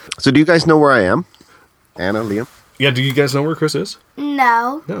 exactly. So do you guys know where I am? Anna, Liam? Yeah, do you guys know where Chris is?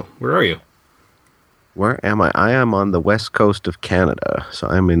 No. No. Where are you? Where am I? I am on the west coast of Canada. So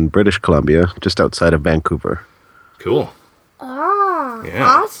I'm in British Columbia, just outside of Vancouver. Cool. Oh, Yeah.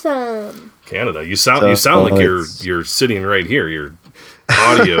 awesome. Canada. You sound like you're sitting right here. Your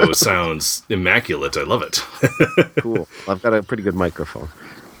audio sounds immaculate. I love it. Cool. I've got a pretty good microphone.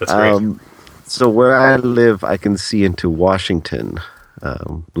 That's great. So where I live, I can see into Washington.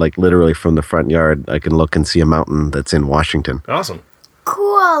 Like literally from the front yard, I can look and see a mountain that's in Washington. Awesome.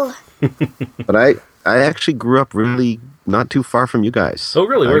 Cool. But I actually grew up really not too far from you guys. Oh,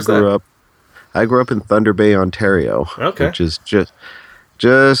 really? Where's that? I grew up in Thunder Bay, Ontario. Okay. Which is just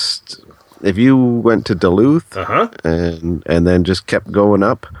if you went to Duluth and then just kept going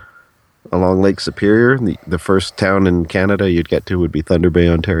up along Lake Superior, the first town in Canada you'd get to would be Thunder Bay,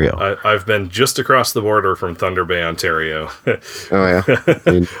 Ontario. I've been just across the border from Thunder Bay, Ontario. Oh yeah.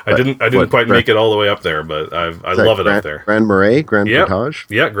 I didn't quite make it all the way up there, but I love it up there. Grand Marais, Grand Portage?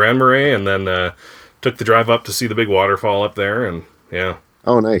 Yeah, Grand Marais, and then took the drive up to see the big waterfall up there, and yeah.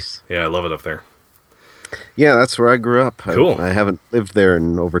 Oh, nice. Yeah, I love it up there. Yeah, that's where I grew up. Cool. I haven't lived there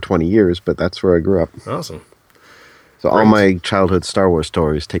in over 20 years, but that's where I grew up. Awesome. So all my childhood Star Wars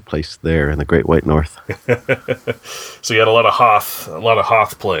stories take place there in the Great White North. So you had a lot of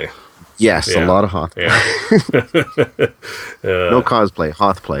Hoth play. Yes, Yeah. a lot of Hoth. Yeah. No cosplay,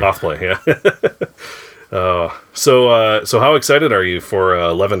 Hoth play. Hoth play, yeah. So how excited are you for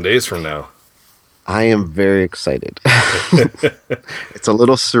 11 days from now? I am very excited. It's a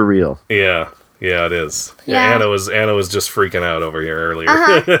little surreal. Yeah, it is. Yeah. Anna was just freaking out over here earlier.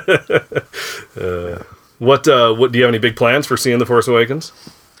 What do you have any big plans for seeing The Force Awakens?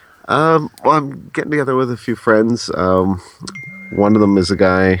 Well, I'm getting together with a few friends. One of them is a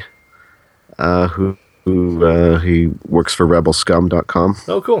guy who he works for rebelscum.com.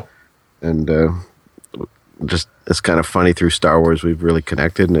 Oh, cool. And just it's kind of funny, through Star Wars we've really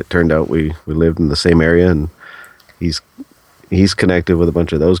connected, and it turned out we lived in the same area, and he's connected with a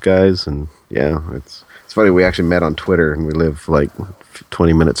bunch of those guys, and yeah, it's funny. We actually met on Twitter, and we live like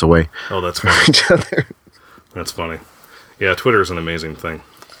 20 minutes away. Oh, that's from funny. each other. That's funny. Yeah, Twitter is an amazing thing.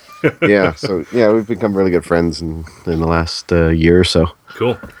 Yeah, so yeah, we've become really good friends in the last year or so.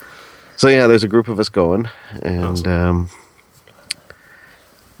 Cool. So yeah, there's a group of us going, and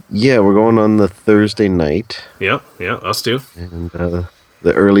yeah, we're going on the Thursday night. Yeah, us too. And the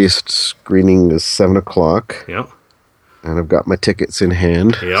earliest screening is 7:00. Yeah. And I've got my tickets in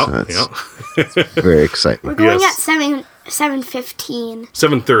hand. Yeah, It's very exciting. We're going at 7:15.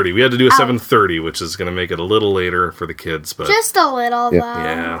 7:30. We had to do a 7:30, which is going to make it a little later for the kids, but Just a little, though.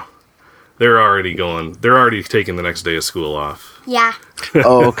 yeah. They're already taking the next day of school off. Yeah.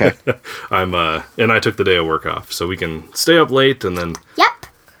 Oh, okay. And I took the day of work off, so we can stay up late and then Yep.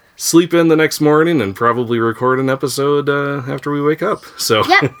 sleep in the next morning and probably record an episode after we wake up. So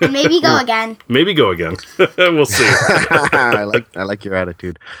Yep. And maybe go again. Maybe go again. We'll see. I like your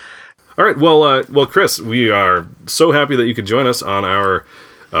attitude. All right. Well, Chris, we are so happy that you could join us on our.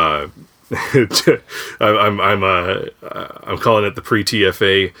 I'm calling it the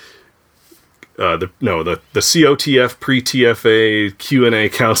pre-TFA. The COTF pre-TFA Q&A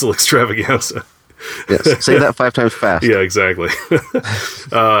Council Extravaganza. Yes, say that 5 times fast. Yeah, exactly. So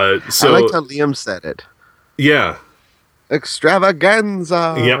I liked how Liam said it. Yeah.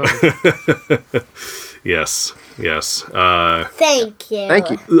 Extravaganza. Yep. Yes. Thank you. Thank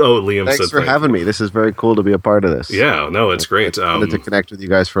you. Oh, Liam Thanks said for having me. This is very cool to be a part of this. Yeah, no, it's great. I wanted to connect with you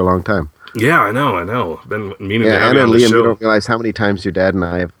guys for a long time. Yeah, I know. Been meaning to have Anna you on and the Liam, show. you don't realize how many times your dad and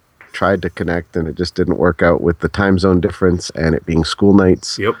I have tried to connect, and it just didn't work out with the time zone difference and it being school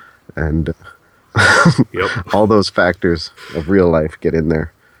nights. Yep. And yep. all those factors of real life get in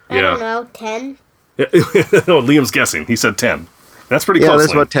there. I don't know, 10? No, Liam's guessing. He said 10. That's pretty close. Yeah,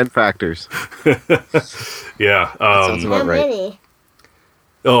 there's Liam. about 10 factors. Yeah. Sounds about right. Many?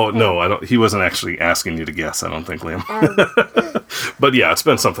 Oh, no, I don't. He wasn't actually asking you to guess, I don't think, Liam. But yeah, it's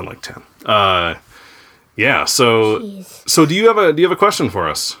been something like 10. Yeah, so do you have a question for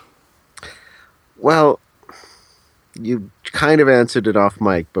us? Well, you kind of answered it off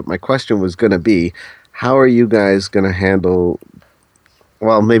mic, but my question was going to be, how are you guys going to handle...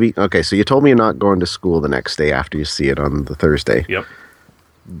 Well, maybe... Okay, so you told me you're not going to school the next day after you see it on the Thursday. Yep.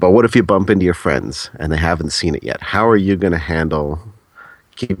 But what if you bump into your friends and they haven't seen it yet? How are you going to handle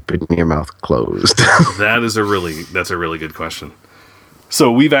keeping your mouth closed? That's a really good question.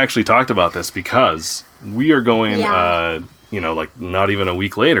 So we've actually talked about this because we are going, like not even a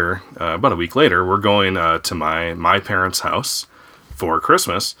week later, about a week later, we're going to my parents' house for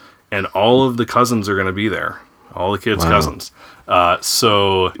Christmas, and all of the cousins are going to be there. All the kids' cousins.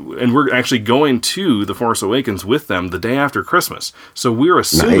 And we're actually going to The Force Awakens with them the day after Christmas. So we're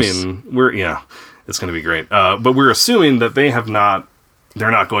assuming it's going to be great. But we're assuming that they're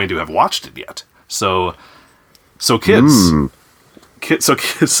not going to have watched it yet. So kids,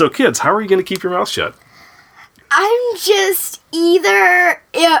 kids, how are you going to keep your mouth shut? I'm just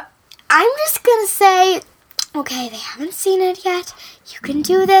gonna say, okay, they haven't seen it yet. You can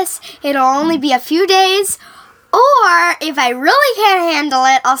do this. It'll only be a few days. Or, if I really can't handle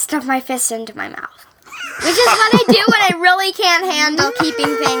it, I'll stuff my fist into my mouth. Which is what I do when I really can't handle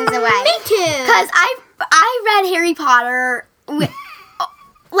keeping things away. Me too. Because I read Harry Potter,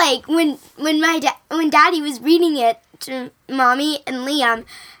 like, when Daddy was reading it to Mommy and Liam,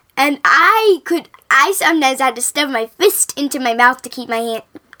 and I sometimes had to stuff my fist into my mouth to keep my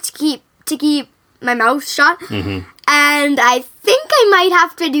my mouth shut. Mm-hmm. And I think I might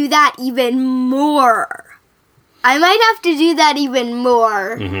have to do that even more.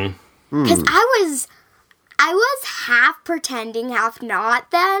 Mm-hmm. Because I was half pretending, half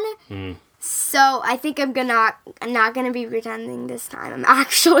not then. Mm. So I think I'm not gonna be pretending this time. I'm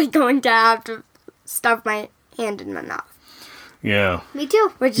actually going to have to stuff my hand in my mouth. Yeah. Me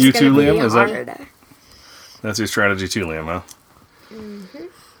too. Which you is too, gonna be Liam? Is harder. That's your strategy too, Liam, huh? Mm-hmm.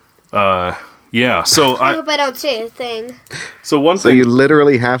 Yeah, so I hope I don't say a thing. So So you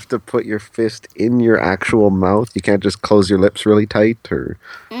literally have to put your fist in your actual mouth? You can't just close your lips really tight? Or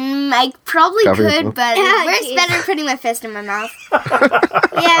I probably cover your could, mouth? but Yeah, it's geez. better putting my fist in my mouth.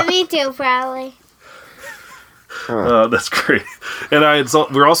 Yeah, me too, probably. That's great. And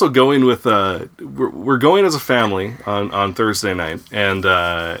we're also going with we're going as a family on Thursday night, and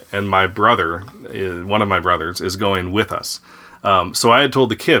my brother, one of my brothers, is going with us. So I had told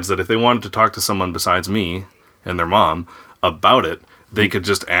the kids that if they wanted to talk to someone besides me and their mom about it, they could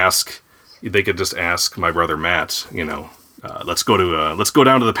just ask my brother Matt. Let's go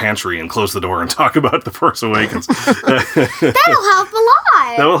down to the pantry and close the door and talk about The Force Awakens. That'll help a lot.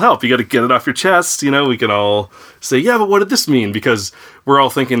 that will help. You got to get it off your chest. We can all say, yeah, but what did this mean? Because we're all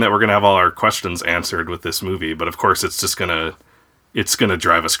thinking that we're going to have all our questions answered with this movie. But of course, it's just going to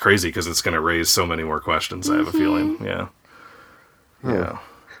drive us crazy because it's going to raise so many more questions, I have a feeling. Yeah. Yeah.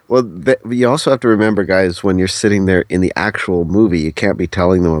 Well, you also have to remember, guys, when you're sitting there in the actual movie, you can't be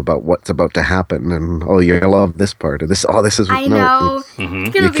telling them about what's about to happen and, you love this part or this. Oh, this is. I know. Mm-hmm.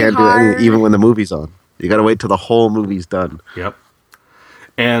 It's gonna you can't be hard. do anything even when the movie's on. You got to wait till the whole movie's done. Yep.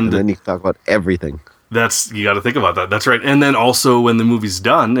 And then you can talk about everything. You got to think about that. That's right. And then also when the movie's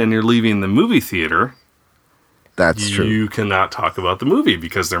done and you're leaving the movie theater. That's true. You cannot talk about the movie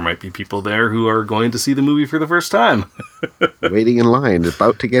because there might be people there who are going to see the movie for the first time. Waiting in line,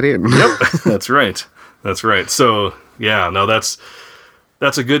 about to get in. Yep, that's right. That's right. So, yeah, no, that's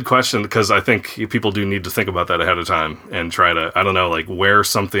a good question because I think people do need to think about that ahead of time and try to, I don't know, like wear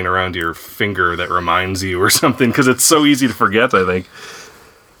something around your finger that reminds you or something because it's so easy to forget, I think.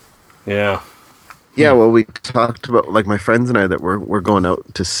 Yeah. Yeah, well, we talked about, like, my friends and I that we're going out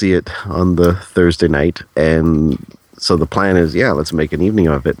to see it on the Thursday night, and so the plan is, let's make an evening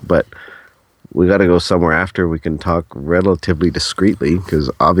of it, but we got to go somewhere after we can talk relatively discreetly,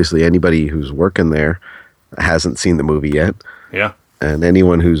 because obviously anybody who's working there hasn't seen the movie yet. Yeah. And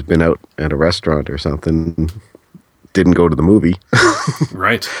anyone who's been out at a restaurant or something didn't go to the movie.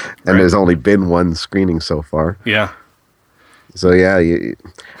 Right. And there's only been one screening so far. Yeah. So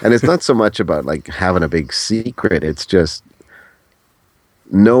and it's not so much about like having a big secret. It's just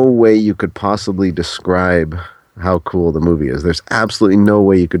no way you could possibly describe how cool the movie is. There's absolutely no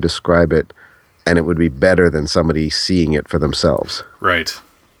way you could describe it, and it would be better than somebody seeing it for themselves. Right.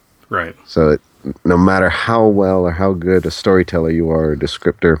 Right. So no matter how well or how good a storyteller you are, a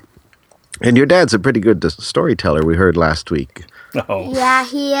descriptor, and your dad's a pretty good storyteller. We heard last week. Oh. Yeah,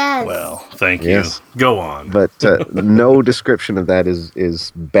 he is. Well, thank you. Yes. Go on. But no description of that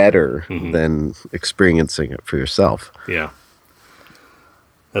is better than experiencing it for yourself. Yeah.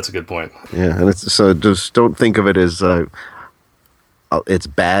 That's a good point. Yeah, and so just don't think of it as it's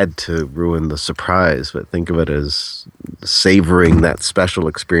bad to ruin the surprise, but think of it as savoring that special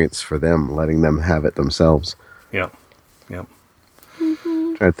experience for them, letting them have it themselves. Yeah. Yeah.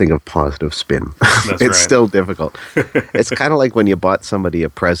 Trying to think of positive spin. That's It's right. still difficult. It's kind of like when you bought somebody a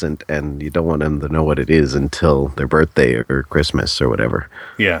present and you don't want them to know what it is until their birthday or Christmas or whatever.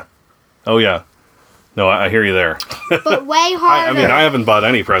 Yeah. Oh, yeah. No, I hear you there. But way I harder. mean, I haven't bought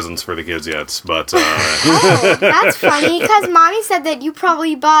any presents for the kids yet, but Oh, that's funny because Mommy said that you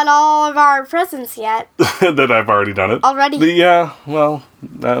probably bought all of our presents yet. that I've already done it. Already? Yeah, well,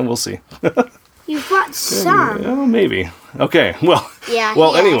 we'll see. You bought some. Oh, maybe. Okay, well. Yeah,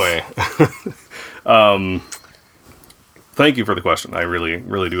 Well, yes. anyway. Thank you for the question. I really,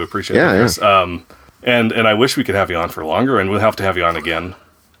 really do appreciate it. Yeah. Chris. And I wish we could have you on for longer, and we'll have to have you on again.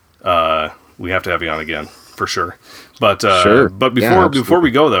 We have to have you on again for sure. But Sure. But Yeah, before we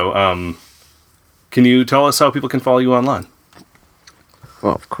go though, can you tell us how people can follow you online?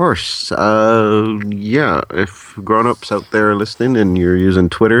 Well, of course. If grown-ups out there are listening and you're using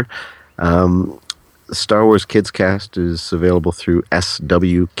Twitter, Star Wars Kids Cast is available through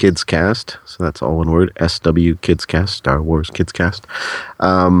SW Kids Cast. So that's all one word, SW Kids Cast, Star Wars Kids Cast.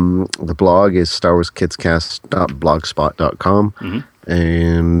 The blog is starwarskidscast.blogspot.com. Mm-hmm.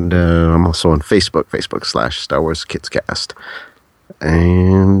 And I'm also on Facebook, Facebook/Star Wars Kids Cast.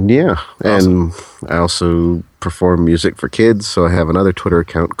 And and I also perform music for kids. So I have another Twitter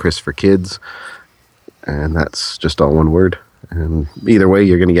account, Chris for Kids. And that's just all one word. And either way,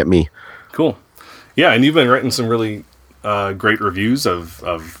 you're going to get me. Cool. Yeah, and you've been writing some really great reviews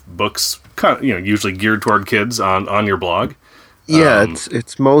of books, kind of, usually geared toward kids on your blog. Yeah,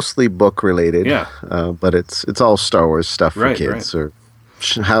 it's mostly book related. Yeah. But it's all Star Wars stuff for Right, kids, or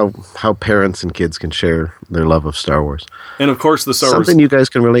how parents and kids can share their love of Star Wars. And of course, the Star Wars. Something you guys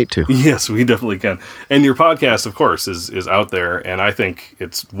can relate to. Yes, we definitely can. And your podcast, of course, is out there, and I think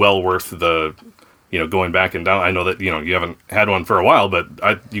it's well worth the going back and down. I know that you haven't had one for a while, but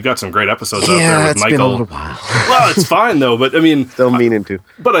you got some great episodes out there with it's Michael. been a little while. Well, it's fine though, but I mean, Still meaning to.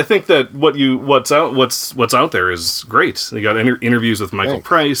 but I think that what's out there is great. You got interviews with Michael Thanks.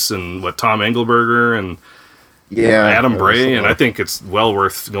 Price and Tom Engelberger and Adam Bray, and I think it's well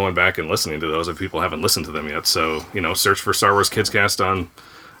worth going back and listening to those if people haven't listened to them yet. So search for Star Wars Kids Cast on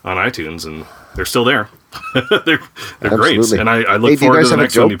iTunes, and they're still there. they're great, Absolutely. and I Hey, look do you forward guys to the have a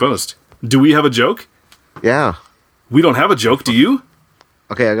next one joke? you post. Do we have a joke? Yeah. We don't have a joke. Do you?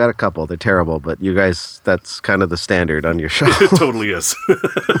 Okay, I got a couple. They're terrible, but you guys, that's kind of the standard on your show. It totally is.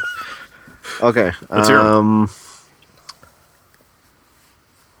 Okay. Let's hear 'em.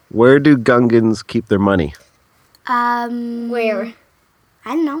 Where do Gungans keep their money? Where?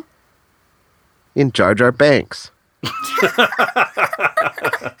 I don't know. In Jar Jar Banks.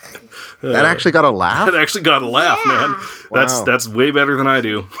 That actually got a laugh? That actually got a laugh, man. Wow. That's way better than I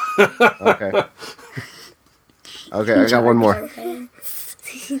do. Okay. Okay, I got one more.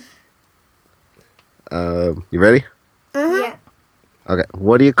 You ready? Yeah. Okay.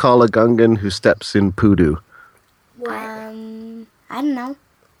 What do you call a Gungan who steps in poodoo? I don't know.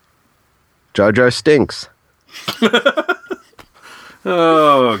 Jar Jar stinks.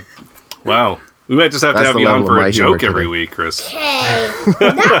 Oh, wow. We might just have to That's have the you on level for of my a humor joke every today. week, Chris. Hey,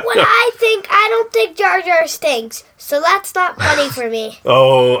 not what I think. I don't think Jar Jar stinks, so that's not funny for me.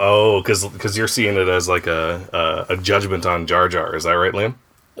 Because you're seeing it as like a judgment on Jar Jar. Is that right, Liam?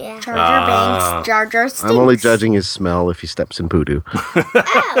 Yeah. Jar Jar Banks. Jar Jar stinks. I'm only judging his smell if he steps in poodoo.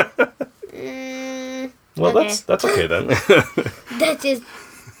 Well, Okay. that's okay then. That just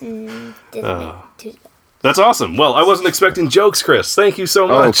doesn't make too. That's awesome. Well, I wasn't expecting jokes, Chris. Thank you so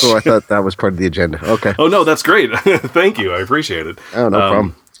Oh, much. cool. I thought that was part of the agenda. Okay. Oh no, that's great. Thank you. I appreciate it. Oh, no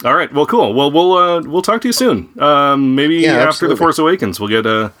problem. All right. Well, cool. Well, we'll talk to you soon. Maybe Yeah, after absolutely. The Force Awakens,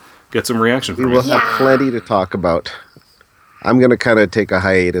 we'll get some reaction We from will you. have plenty to talk about. I'm going to kind of take a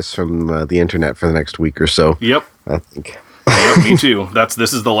hiatus from the internet for the next week or so. Yep. I think. Yep. Me too.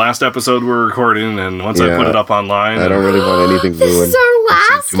 This is the last episode we're recording, and once I Yeah. put it up online, I don't really want anything This ruined. is our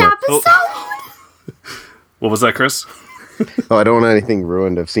last too much. episode. What was that, Chris? Oh, I don't want anything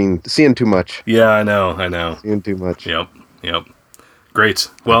ruined. I've seen too much. Yeah, I know. Seen too much. Yep. Great.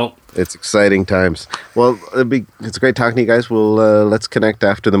 Well, It's exciting times. Well, it's great talking to you guys. We'll let's connect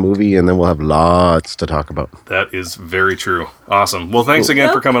after the movie, and then we'll have lots to talk about. that is very true. Awesome. Well, thanks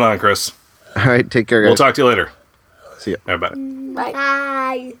again for coming on, Chris. All right, take care, guys. We'll talk to you later. See ya. All right, bye.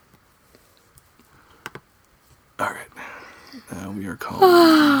 Bye. All right. Now we are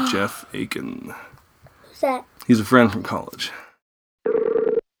calling Jeff Aiken. Who's that? He's a friend from college.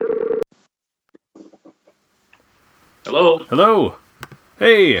 Hello. Hello.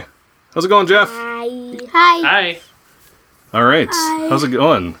 Hey. How's it going, Jeff? Hi. Hi. All right. How's it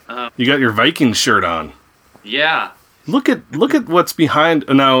going? You got your Viking shirt on. Yeah. Look at what's behind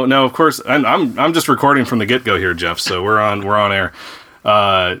now. Of course, I'm just recording from the get go here, Jeff. So we're on air.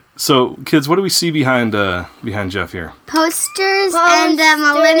 So kids, what do we see behind Jeff here? Posters and a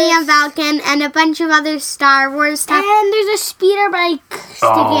Millennium Falcon and a bunch of other Star Wars stuff. And there's a speeder bike sticking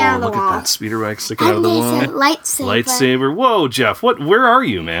out of the Look wall. at that speeder bike sticking out of And the there's a wall. lightsaber. Lightsaber. Whoa, Jeff. Where are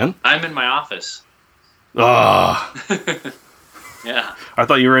you, man? I'm in my office. Ah, Yeah. I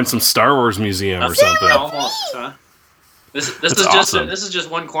thought you were in some Star Wars museum or something. Almost, huh? This That's is awesome. this is just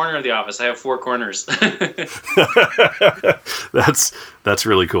one corner of the office. I have 4 corners. That's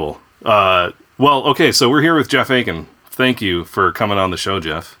really cool. Well, okay, so we're here with Jeff Aiken. Thank you for coming on the show,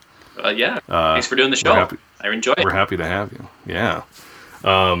 Jeff. Yeah. Thanks for doing the show. I enjoy it. We're happy to have you. Yeah.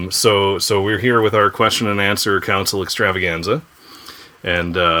 So we're here with our question and answer council extravaganza,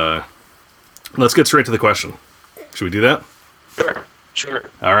 and let's get straight to the question. Should we do that? Sure.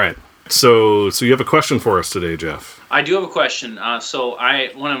 All right. So you have a question for us today, Jeff. I do have a question.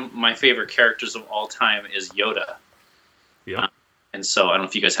 One of my favorite characters of all time is Yoda. Yeah. And so I don't know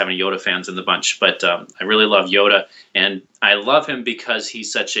if you guys have any Yoda fans in the bunch, but I really love Yoda. And I love him because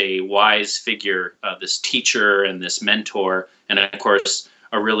he's such a wise figure, this teacher and this mentor, and of course,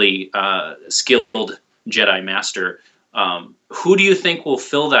 a really skilled Jedi master. Who do you think will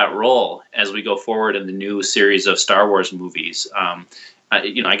fill that role as we go forward in the new series of Star Wars movies?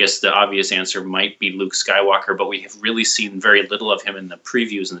 I guess the obvious answer might be Luke Skywalker, but we have really seen very little of him in the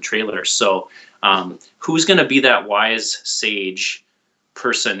previews and the trailers. So who's going to be that wise sage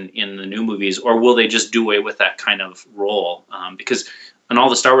person in the new movies, or will they just do away with that kind of role? Because in all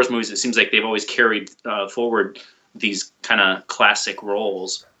the Star Wars movies, it seems like they've always carried forward these kind of classic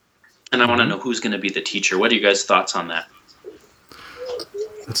roles. And I want to know who's going to be the teacher. What are you guys' thoughts on that?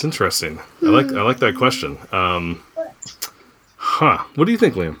 That's interesting. I like that question. What do you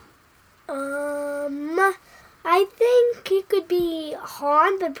think, Liam? I think it could be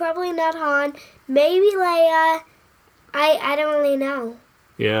Han, but probably not Han. Maybe Leia. I don't really know.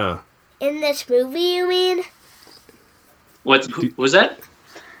 Yeah. In this movie, you mean? Who was that?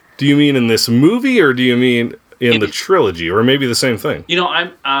 Do you mean in this movie, or do you mean in the trilogy, or maybe the same thing?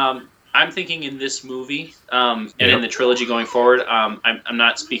 I'm thinking in this movie and in the trilogy going forward. I'm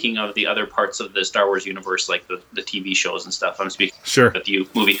not speaking of the other parts of the Star Wars universe, like the TV shows and stuff. I'm speaking of the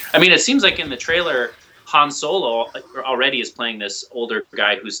movie. I mean, it seems like in the trailer, Han Solo already is playing this older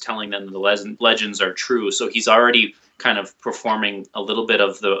guy who's telling them the legends are true. So he's already kind of performing a little bit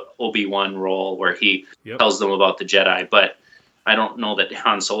of the Obi-Wan role where he tells them about the Jedi. But I don't know that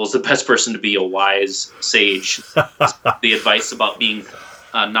Han Solo is the best person to be a wise sage. The advice about being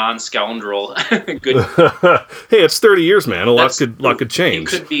non-scoundrel. Good. Hey, it's 30 years, man. A lot could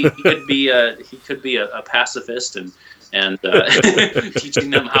change. He could be a pacifist and teaching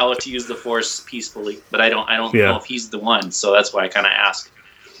them how to use the Force peacefully. But I don't know if he's the one. So that's why I kind of ask.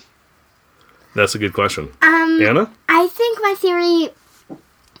 That's a good question. Anna? I think my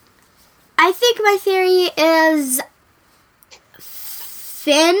theory is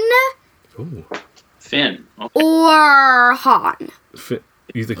Finn. Ooh. Finn. Okay. Or Han.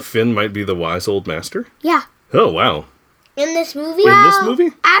 You think Finn might be the wise old master? Yeah. Oh, wow. In this movie? In this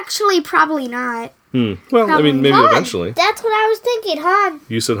movie? Actually, probably not. Well, Probably I mean, maybe Han. eventually. That's what I was thinking, Han.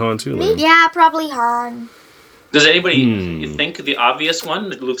 You said Han too, Liam. Yeah, probably Han. Does anybody think the obvious one,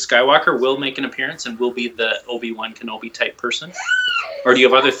 that Luke Skywalker, will make an appearance and will be the Obi-Wan Kenobi type person? Or do you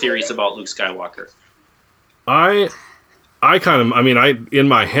have other theories about Luke Skywalker? In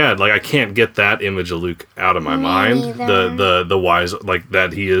my head, like, I can't get that image of Luke out of my mind. Neither. The wise, like,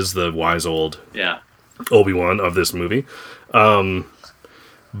 that he is the wise old Yeah. Obi-Wan of this movie. But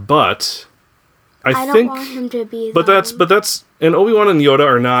I don't think, want him to be. but that's, and Obi-Wan and Yoda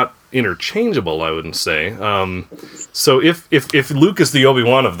are not interchangeable, I wouldn't say. So if Luke is the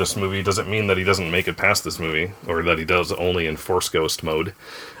Obi-Wan of this movie, does it mean that he doesn't make it past this movie, or that he does only in Force Ghost mode?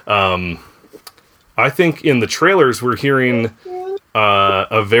 I think in the trailers we're hearing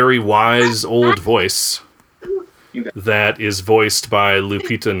a very wise old voice that is voiced by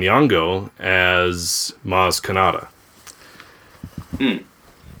Lupita Nyong'o as Maz Kanata.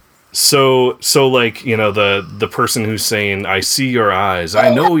 So like, you know, the person who's saying, "I see your eyes,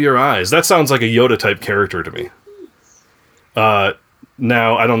 I know your eyes," that sounds like a Yoda type character to me.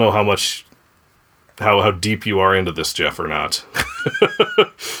 Now I don't know how deep you are into this, Jeff, or not.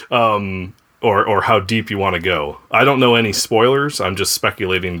 Or how deep you want to go. I don't know any spoilers. I'm just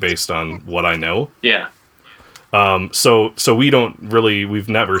speculating based on what I know. Yeah. So we've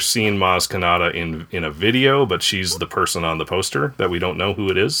never seen Maz Kanata in a video, but she's the person on the poster that we don't know who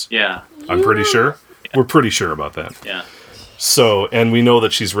it is. Yeah. I'm pretty sure. Yeah. We're pretty sure about that. Yeah. So, and we know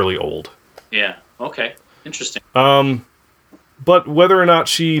that she's really old. Yeah. Okay. Interesting. But whether or not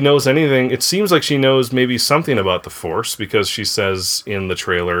she knows anything, it seems like she knows maybe something about the Force, because she says in the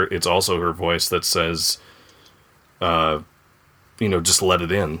trailer, it's also her voice that says, just let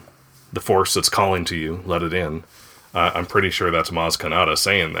it in. The Force that's calling to you, let it in. I'm pretty sure that's Maz Kanata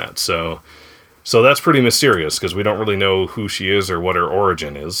saying that. So that's pretty mysterious, because we don't really know who she is or what her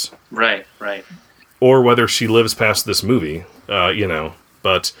origin is. Right. Or whether she lives past this movie,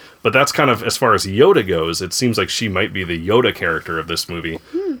 But that's kind of, as far as Yoda goes, it seems like she might be the Yoda character of this movie,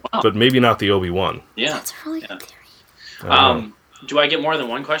 but maybe not the Obi-Wan. Yeah. That's a really good theory. Do I get more than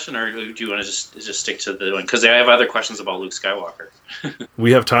one question, or do you want to just stick to the one? Because I have other questions about Luke Skywalker.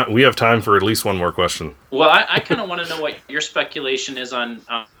 We have time for at least one more question. Well, I kind of want to know what your speculation is on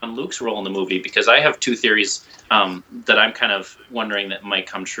Luke's role in the movie, because I have two theories that I'm kind of wondering that might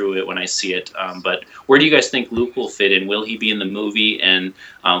come true when I see it. But where do you guys think Luke will fit in? Will he be in the movie? And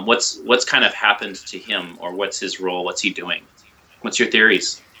what's kind of happened to him, or what's his role? What's he doing? What's your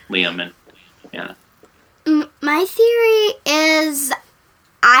theories, Liam and Anna? My theory is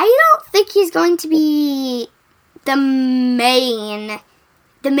I don't think he's going to be the main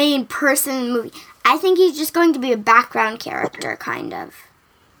person in the movie. I think he's just going to be a background character, kind of.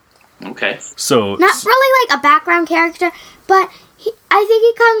 Okay. So not really like a background character, but I think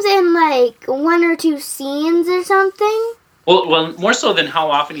he comes in like one or two scenes or something. Well, more so than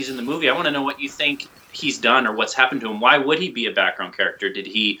how often he's in the movie, I want to know what you think he's done or what's happened to him. Why would he be a background character? Did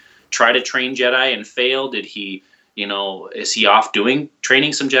he try to train Jedi and fail? Did he, is he off training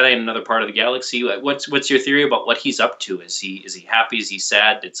some Jedi in another part of the galaxy? What's your theory about what he's up to? Is he happy? Is he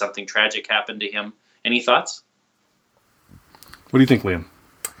sad? Did something tragic happen to him? Any thoughts? What do you think, Liam?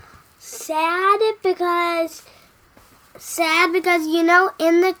 Sad because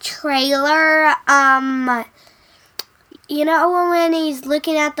in the trailer, when he's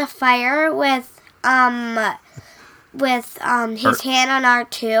looking at the fire with his hand on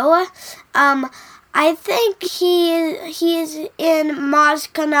R2, I think he's in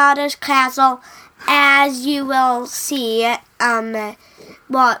Maz Kanata's castle, as you will see.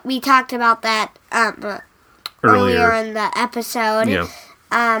 We talked about that earlier in the episode. Yeah.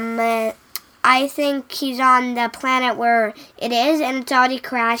 I think he's on the planet where it is, and it's already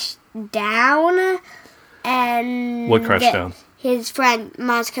crashed down. And what crashed down? His friend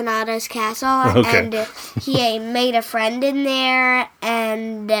Maz Kanata's castle, Okay. and he made a friend in there,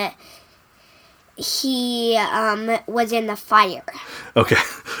 and he was in the fire. Okay,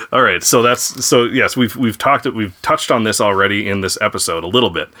 all right. So yes, we've touched on this already in this episode a little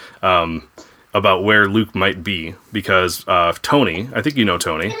bit, about where Luke might be because Tony, I think you know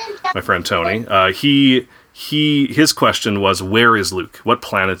Tony, my friend Tony, his question was, where is Luke? What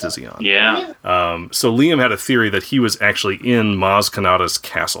planet is he on? Yeah. So Liam had a theory that he was actually in Maz Kanata's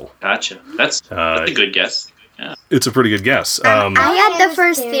castle. Gotcha. That's a good guess. Yeah. It's a pretty good guess. I had the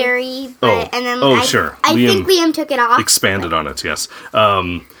first theory, but, and then sure. I think Liam took it off. Expanded on it, yes.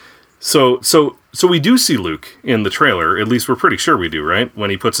 So we do see Luke in the trailer. At least we're pretty sure we do, right? When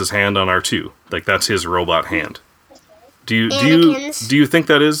he puts his hand on R2, like that's his robot hand. Do you think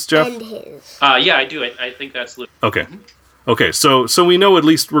that is, Jeff? And his. Yeah, I do. I think that's Luke. Okay. Okay, so we know at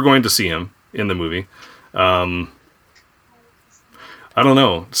least we're going to see him in the movie. I don't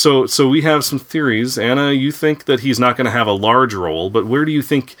know. So we have some theories. Anna, you think that he's not going to have a large role, but what do you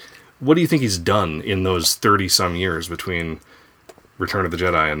think he's done in those 30-some years between Return of the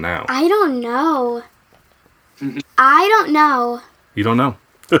Jedi and now? I don't know. I don't know. You don't know?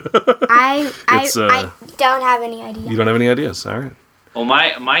 I don't have any idea. You don't have any ideas? All right. Well,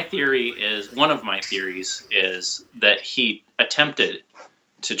 my theory is, one of my theories is that he attempted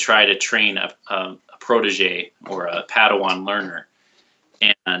to try to train a protege or a Padawan learner,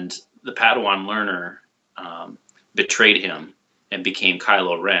 and the Padawan learner betrayed him and became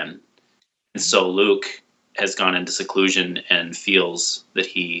Kylo Ren. And so Luke has gone into seclusion and feels that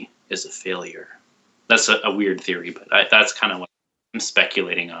he is a failure. That's a weird theory, but that's kind of what I'm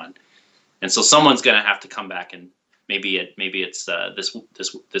speculating on. And so someone's going to have to come back, and maybe it's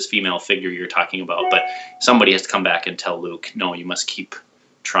this female figure you're talking about, but somebody has to come back and tell Luke, no, you must keep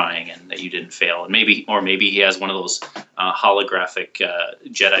trying and that you didn't fail. And maybe he has one of those holographic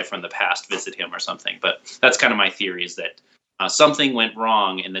Jedi from the past visit him or something. But that's kind of my theory, is that something went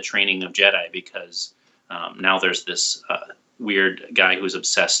wrong in the training of Jedi, because now there's this weird guy who's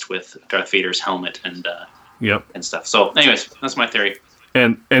obsessed with Darth Vader's helmet and stuff. So anyways, that's my theory.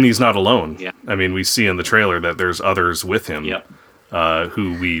 And he's not alone. Yeah. I mean, we see in the trailer that there's others with him, Yep.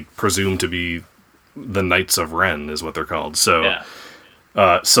 Who we presume to be the Knights of Ren, is what they're called. So, Yeah.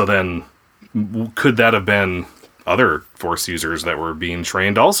 So then, could that have been other Force users that were being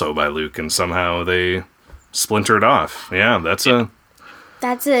trained also by Luke, and somehow they splintered off? Yeah, that's a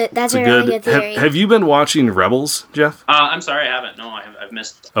really good theory. Have you been watching Rebels, Jeff? I'm sorry, I haven't. No, I've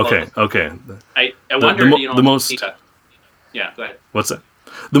missed. Okay. I wondered, the most. Yeah, go ahead. What's that?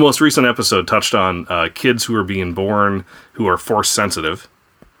 The most recent episode touched on kids who are being born who are Force sensitive.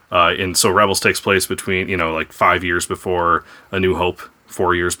 And so Rebels takes place between, like 5 years before A New Hope,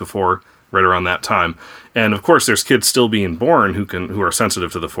 4 years before, right around that time. And of course, there's kids still being born who are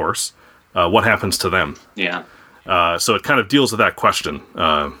sensitive to the Force. What happens to them? Yeah. So it kind of deals with that question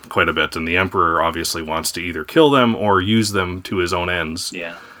quite a bit. And the Emperor obviously wants to either kill them or use them to his own ends.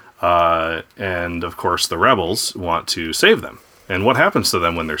 Yeah. And of course, the Rebels want to save them. And what happens to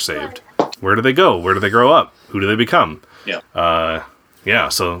them when they're saved? Where do they go? Where do they grow up? Who do they become? Yeah. Yeah,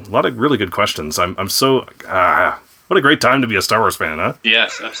 so a lot of really good questions. I'm so... what a great time to be a Star Wars fan, huh?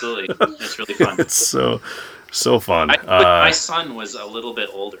 Yes, absolutely. It's really fun. It's so fun. My son was a little bit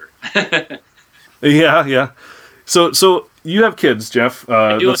older. Yeah. So you have kids, Jeff.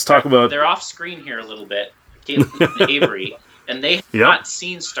 Let's talk about... They're off screen here a little bit, Caitlin and Avery, and they have not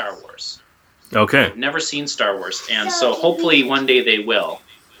seen Star Wars. Okay. They've never seen Star Wars, and so hopefully one day they will.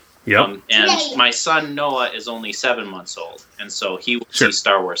 Yep. And my son Noah is only 7 months old, and so he will see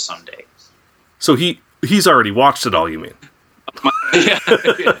Star Wars someday. So he's already watched it all, you mean?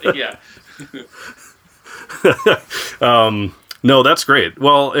 Yeah. No, that's great.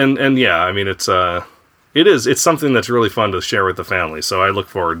 Well, and yeah, I mean, it's something that's really fun to share with the family. So I look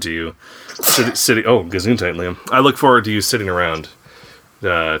forward to you sitting. Oh, Gesundheit, Liam. I look forward to you sitting around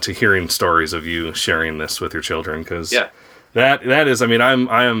to hearing stories of you sharing this with your children, because that is. I mean,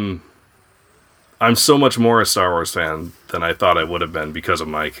 I'm so much more a Star Wars fan than I thought I would have been because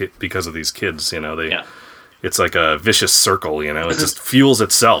of these kids. It's like a vicious circle. It just fuels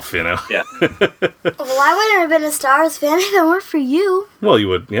itself. Yeah. Well, I wouldn't have been a Star Wars fan if it weren't for you. Well, you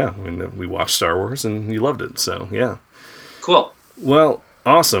would. Yeah. I mean, we watched Star Wars and you loved it. So yeah. Cool. Well,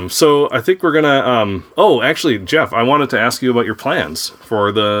 awesome. So I think we're gonna. Actually, Jeff, I wanted to ask you about your plans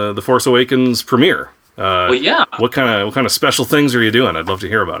for the Force Awakens premiere. Well, yeah. What kind of special things are you doing? I'd love to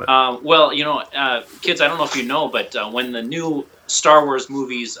hear about it. Well, kids, I don't know if you know, but when the new Star Wars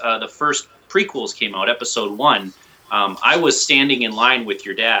movies, the first prequels came out, Episode 1, I was standing in line with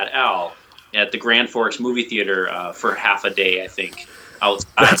your dad, Al, at the Grand Forks movie theater for half a day, I think.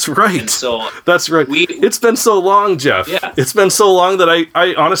 Outside. That's right. And so that's right. It's been so long, Jeff. Yeah. It's been so long that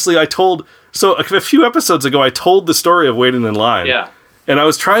I honestly, I told... So a few episodes ago, I told the story of waiting in line. Yeah. And I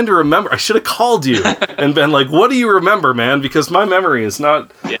was trying to remember. I should have called you and been like, "What do you remember, man?" Because my memory is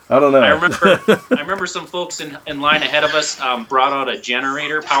not. Yeah. I don't know. I remember some folks in line ahead of us brought out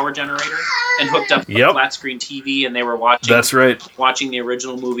a power generator, and hooked up a flat screen TV, and they were watching. That's right. Watching the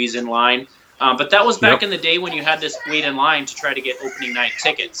original movies in line. But that was back in the day when you had to wait in line to try to get opening night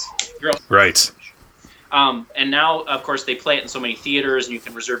tickets. Right. And now, of course, they play it in so many theaters, and you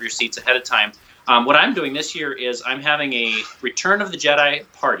can reserve your seats ahead of time. What I'm doing this year is I'm having a Return of the Jedi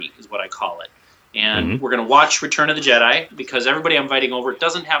party, is what I call it. And we're going to watch Return of the Jedi, because everybody I'm inviting over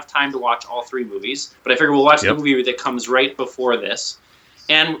doesn't have time to watch all 3 movies. But I figure we'll watch the movie that comes right before this.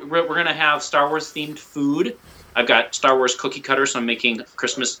 And we're going to have Star Wars-themed food. I've got Star Wars cookie cutters, so I'm making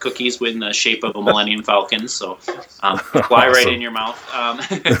Christmas cookies in the shape of a Millennium Falcon. So fly right in your mouth.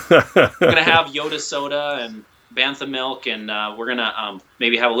 We're going to have Yoda soda and Bantha milk, and we're gonna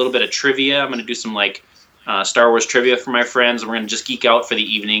maybe have a little bit of trivia. I'm gonna do some Star Wars trivia for my friends, and we're gonna just geek out for the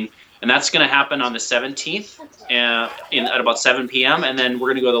evening. And that's gonna happen on the 17th at about 7 p.m. And then we're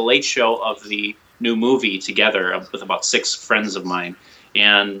gonna go to the late show of the new movie together with about 6 friends of mine,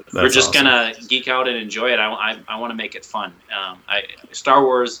 and we're just gonna geek out and enjoy it. I want to make it fun. Star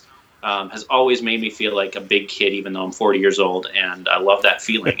Wars has always made me feel like a big kid, even though I'm 40 years old, and I love that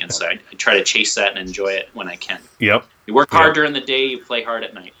feeling. And so I try to chase that and enjoy it when I can. Yep. You work hard during the day, you play hard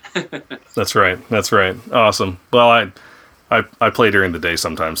at night. That's right. Awesome. Well, I play during the day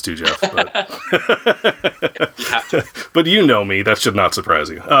sometimes too, Jeff. But, you have to. But you know me. That should not surprise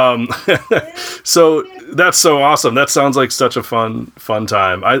you. So that's so awesome. That sounds like such a fun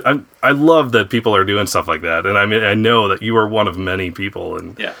time. I love that people are doing stuff like that. And I mean, I know that you are one of many people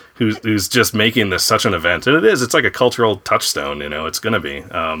who's just making this such an event. And it's like a cultural touchstone, it's going to be.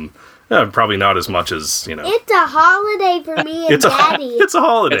 Probably not as much as, It's a holiday for me and Daddy. It's a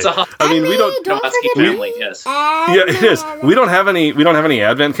holiday. I mean, we don't forget family, yes. Yeah, it is. We don't have any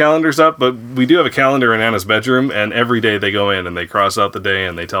Advent calendars up, but we do have a calendar in Anna's bedroom, and every day they go in and they cross out the day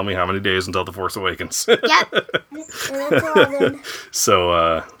and they tell me how many days until The Force Awakens. Yep.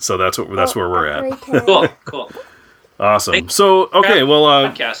 So that's where we're at. Cool. Awesome. So, okay, well...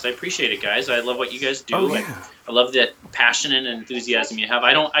 podcast. I appreciate it, guys. I love what you guys do. Oh, yeah. I love that passion and enthusiasm you have.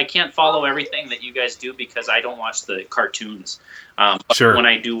 I can't follow everything that you guys do because I don't watch the cartoons. Sure. When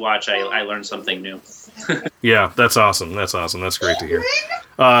I do watch, I learn something new. Yeah, that's awesome. That's great to hear.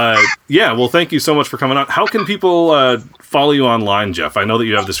 Well, thank you so much for coming on. How can people follow you online, Jeff? I know that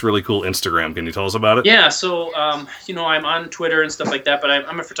you have this really cool Instagram. Can you tell us about it? Yeah, so, I'm on Twitter and stuff like that, but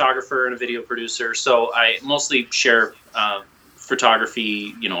I'm a photographer and a video producer, so I mostly share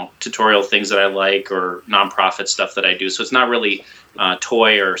photography, tutorial things that I like or nonprofit stuff that I do. So it's not really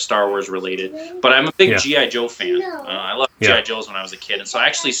toy or Star Wars related, but I'm a big G.I. Joe fan. I loved G.I. Joes when I was a kid. And so I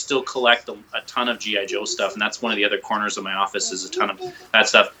actually still collect a ton of G.I. Joe stuff. And that's one of the other corners of my office is a ton of that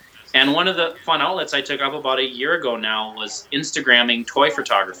stuff. And one of the fun outlets I took up about a year ago now was Instagramming toy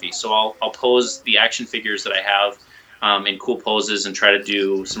photography. So I'll pose the action figures that I have in cool poses and try to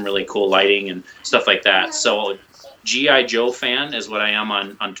do some really cool lighting and stuff like that. So G.I. Joe fan is what I am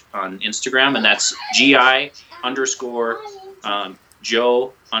on Instagram, and that's GI _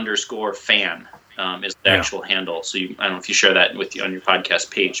 Joe _ fan is the actual handle. So I don't know if you share that with you on your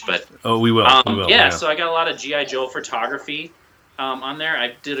podcast page, but we will. So I got a lot of G.I. Joe photography on there.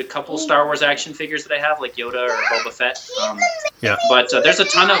 I did a couple Star Wars action figures that I have, like Yoda or Boba Fett. But there's a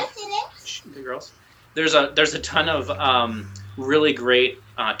ton of girls. There's a ton of really great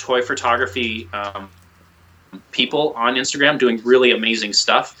toy photography people on Instagram doing really amazing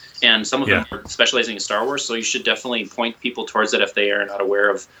stuff, and some of them are specializing in Star Wars, so you should definitely point people towards it if they are not aware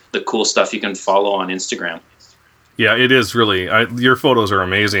of the cool stuff you can follow on Instagram. Yeah, it is really. Your photos are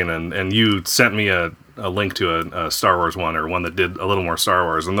amazing, and you sent me a link to a Star Wars one, or one that did a little more Star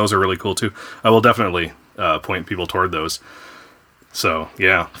Wars, and those are really cool too. I will definitely point people toward those. So,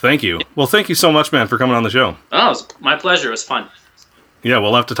 yeah, thank you. Well, thank you so much, man, for coming on the show. Oh, it was my pleasure. It was fun. Yeah,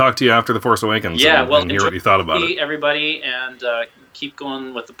 we'll have to talk to you after The Force Awakens and hear what you thought about it. Everybody, and keep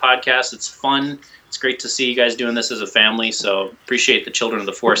going with the podcast. It's fun. It's great to see you guys doing this as a family, so appreciate the Children of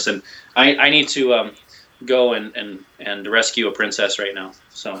the Force. And I need to go and rescue a princess right now.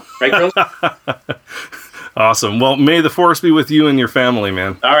 So, right, girls? Awesome. Well, may the Force be with you and your family,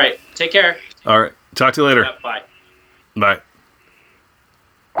 man. All right. Take care. All right. Talk to you later. Yeah, bye. Bye.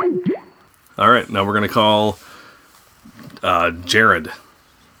 All right. Now we're going to call Jared,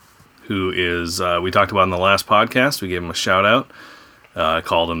 who is, we talked about in the last podcast. We gave him a shout out.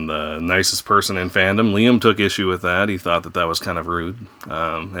 Called him the nicest person in fandom. Liam took issue with that. He thought that was kind of rude,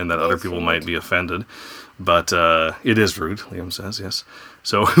 and that other people might be offended. But it is rude, Liam says, yes.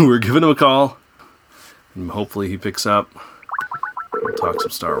 So we're giving him a call, and hopefully he picks up. We'll talk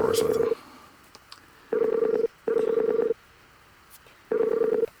some Star Wars with him.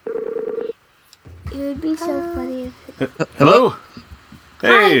 It would be so funny if Hello?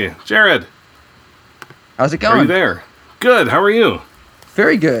 Hey, Jared. How's it Are you going? there? Good. How are you?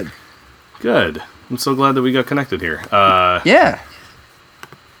 Very good. Good. I'm so glad that we got connected here. Yeah.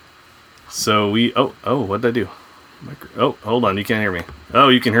 So we... Oh, what did I do? Oh, hold on. You can't hear me. Oh,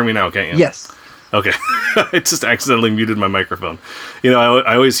 you can hear me now, can't you? Yes. Okay. I just accidentally muted my microphone. You know,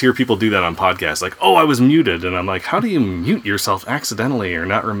 I always hear people do that on podcasts. Like, oh, I was muted. And I'm like, how do you mute yourself accidentally or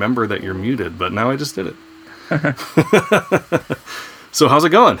not remember that you're muted? But now I just did it. So how's it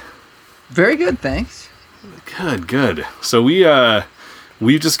going? Very good, thanks. Good. So we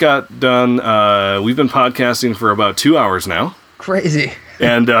just got done. We've been podcasting for about 2 hours now. Crazy.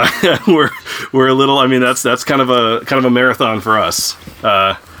 And we're a little. I mean, that's kind of a marathon for us.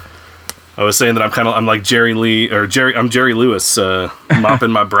 I was saying that I'm like Jerry Lee or Jerry. I'm Jerry Lewis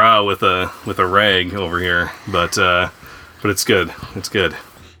mopping my brow with a rag over here. But it's good. It's good.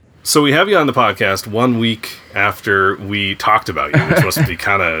 So we have you on the podcast 1 week after we talked about you, which must be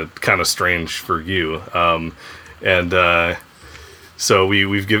kind of strange for you. So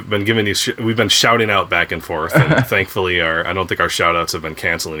we've been giving you we've been shouting out back and forth, and thankfully I don't think our shout outs have been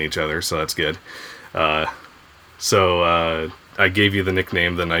canceling each other, so that's good. So I gave you the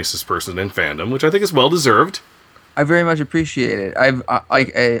nickname the nicest person in fandom, which I think is well deserved. I very much appreciate it. I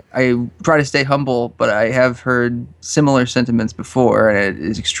try to stay humble, but I have heard similar sentiments before, and it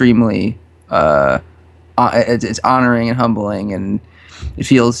is extremely it's honoring and humbling, and it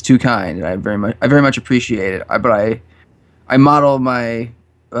feels too kind. And I very much appreciate it. But I model my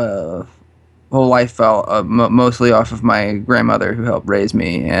whole life mostly off of my grandmother, who helped raise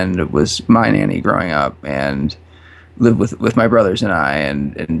me and was my nanny growing up, and lived with my brothers and I,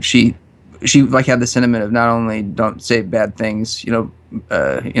 and she like had the sentiment of not only don't say bad things,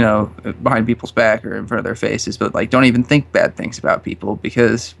 behind people's back or in front of their faces, but like don't even think bad things about people,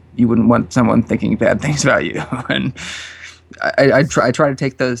 because you wouldn't want someone thinking bad things about you. And I try to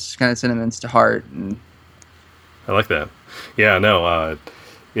take those kind of sentiments to heart. And I like that. Yeah, no,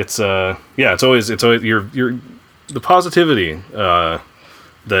 it's always you're the positivity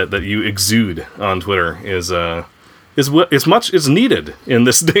that you exude on Twitter is needed in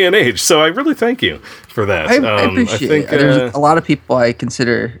this day and age. So I really thank you for that. I appreciate it. There's a lot of people I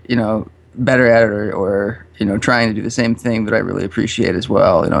consider, better at it or trying to do the same thing that I really appreciate as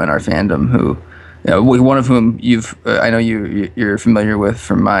well, in our fandom, who, one of whom I know you're familiar with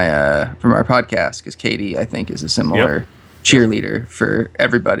from our podcast, because Katie, I think, is a similar cheerleader for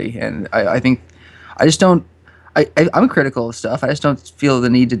everybody. And I think I just don't, I'm critical of stuff. I just don't feel the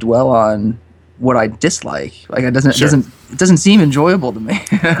need to dwell on what I dislike. Like it doesn't seem enjoyable to me.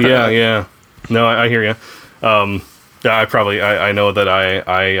 Yeah. No, I hear you. I know that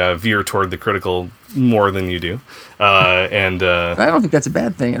I veer toward the critical more than you do. And I don't think that's a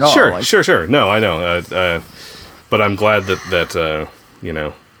bad thing at all. Sure. No, I know. But I'm glad that you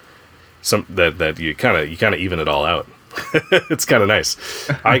kind of even it all out. It's kind of nice.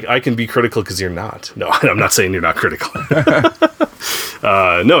 I can be critical because you're not. No, I'm not saying you're not critical.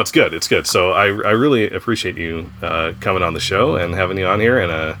 No, it's good. It's good. So I really appreciate you coming on the show and having you on here.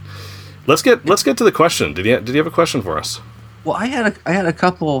 And let's get to the question. Did you have a question for us? Well, I had a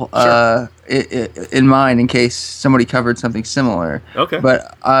couple in mind in case somebody covered something similar. Okay.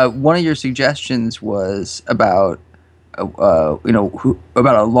 But one of your suggestions was about about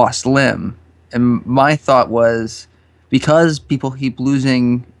a lost limb, and my thought was, because people keep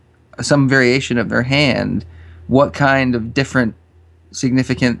losing some variation of their hand, what kind of different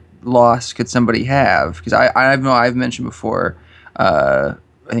significant loss could somebody have? Because I know I've mentioned before, I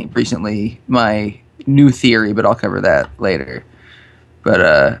think recently, my new theory, but I'll cover that later. But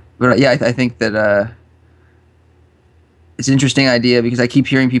yeah, I think that it's an interesting idea, because I keep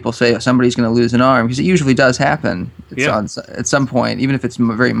hearing people say somebody's going to lose an arm, because it usually does happen at some point, even if it's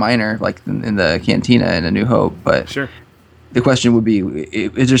very minor, like in the cantina in A New Hope. But sure. The question would be,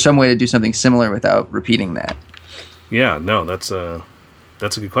 is there some way to do something similar without repeating that? Yeah, no, that's a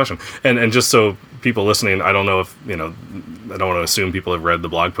good question. And just so people listening, I don't know if, I don't want to assume people have read the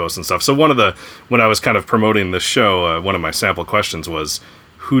blog posts and stuff. So when I was kind of promoting the show, one of my sample questions was,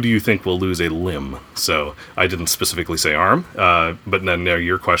 who do you think will lose a limb? So I didn't specifically say arm, but then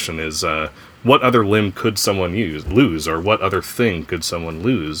your question is, what other limb could someone lose, or what other thing could someone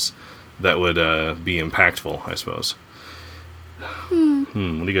lose that would be impactful, I suppose? What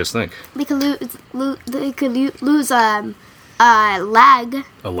do you guys think? They could lose a leg.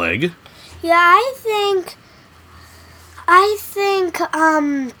 A leg? Yeah, I think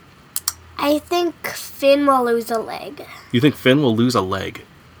Finn will lose a leg. You think Finn will lose a leg?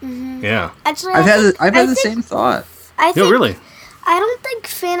 Mm-hmm. Yeah. Actually, I've had the same thought. Really? I don't think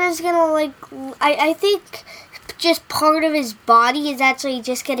Finn is gonna like. I think just part of his body is actually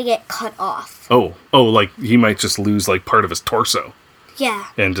just gonna get cut off. Oh, like he might just lose like part of his torso. Yeah.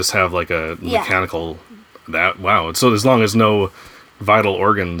 And just have like a mechanical wow. So as long as no vital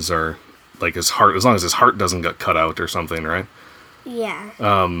organs are like his heart, as long as his heart doesn't get cut out or something, right? Yeah.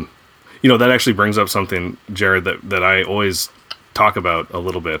 That actually brings up something, Jared, that I always talk about a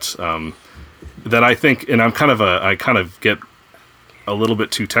little bit. That I think, and I kind of get a little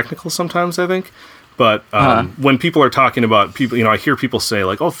bit too technical sometimes, I think. But when people are talking about people, I hear people say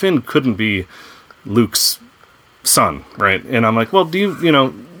like, "Oh, Finn couldn't be Luke's son," right? And I'm like, well,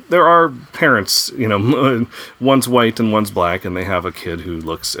 there are parents, one's white and one's black, and they have a kid who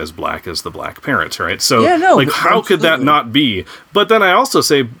looks as black as the black parent, right? So, how could that not be? But then I also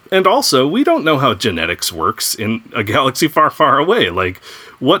say, and also, we don't know how genetics works in a galaxy far, far away. Like,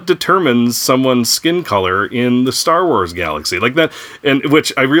 what determines someone's skin color in the Star Wars galaxy? Like that, and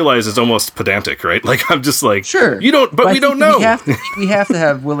which I realize is almost pedantic, right? Like, I'm just like, sure, you don't, but we don't know. We have to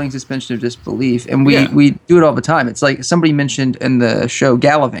have willing suspension of disbelief, and we do it all the time. It's like somebody mentioned in the show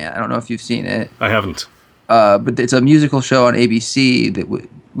Gallivant. I don't know if you've seen it. I haven't. But it's a musical show on ABC that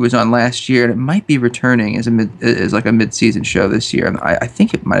was on last year, and it might be returning as like a mid-season show this year. I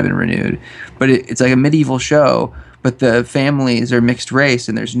think it might have been renewed, but it's like a medieval show. But the families are mixed race,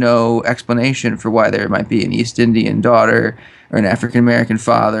 and there's no explanation for why there might be an East Indian daughter or an African American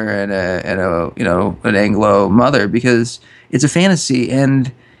father and an Anglo mother, because it's a fantasy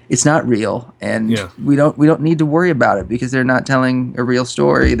and it's not real, and we don't need to worry about it because they're not telling a real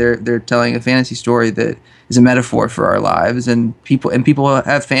story. They're telling a fantasy story that is a metaphor for our lives, and people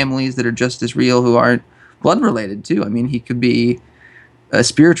have families that are just as real who aren't blood related too. I mean, he could be a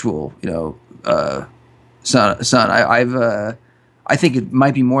spiritual, son. I think it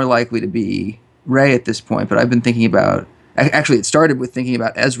might be more likely to be Rey at this point, but I've been thinking about. Actually, it started with thinking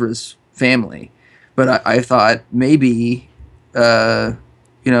about Ezra's family, but I thought maybe.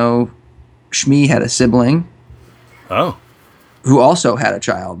 Shmi had a sibling. Oh. Who also had a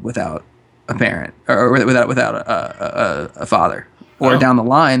child without a parent or without a father. Or down the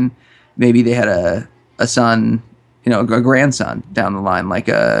line, maybe they had a son, a grandson down the line, like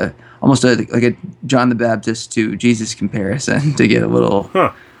almost like a John the Baptist to Jesus comparison to get a little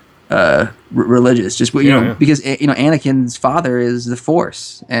religious. Just because Anakin's father is the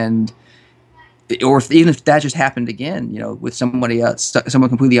Force, and. Or even if that just happened again, with somebody else, someone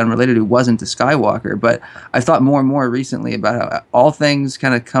completely unrelated who wasn't a Skywalker. But I've thought more and more recently about how all things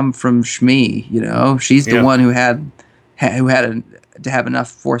kind of come from Shmi. She's the one who had to have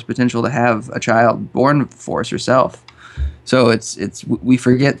enough Force potential to have a child born with the Force herself. So we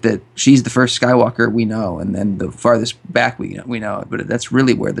forget that she's the first Skywalker we know, and then the farthest back we know it. But that's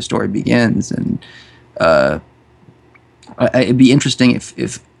really where the story begins, and it'd be interesting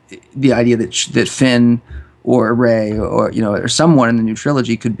if the idea that Finn or Rey or someone in the new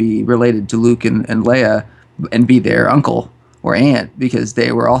trilogy could be related to Luke and Leia and be their uncle or aunt because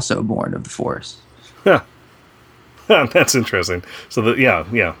they were also born of the Force. Yeah, that's interesting. So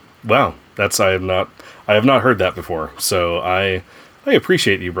wow, I have not heard that before. So I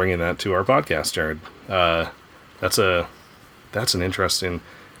appreciate you bringing that to our podcast, Jared. That's an interesting.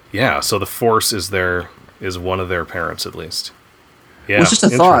 Yeah, so the Force is one of their parents at least. Yeah, well, it's just a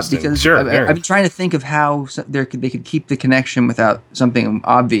thought because I've been trying to think of how they could keep the connection without something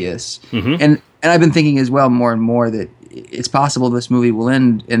obvious, and I've been thinking as well more and more that it's possible this movie will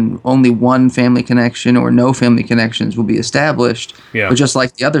end and only one family connection or no family connections will be established. Yeah. But just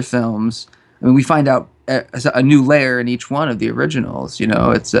like the other films, I mean, we find out a new layer in each one of the originals.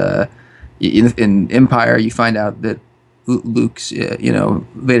 It's in Empire you find out that Luke's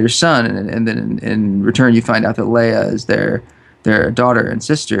Vader's son, and then in Return you find out that Leia is their daughter and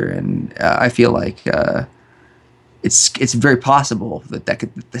sister, and I feel like it's very possible that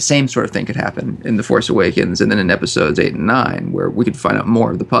the same sort of thing could happen in The Force Awakens, and then in episodes 8 and 9, where we could find out more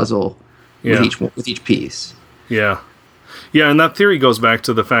of the puzzle with each piece. Yeah, and that theory goes back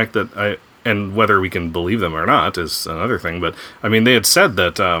to the fact that and whether we can believe them or not is another thing. But I mean, they had said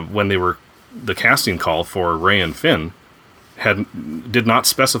that when they were the casting call for Rey and Finn did not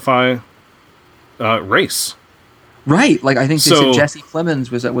specify race. Right, like I think they said Jesse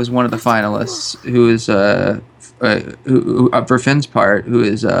Plemons was one of the finalists, who is who for Finn's part, who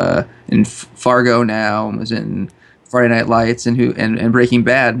is in Fargo now and was in Friday Night Lights and Breaking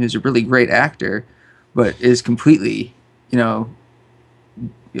Bad, and who's a really great actor, but is completely a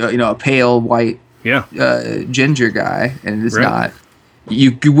pale white ginger guy, and is not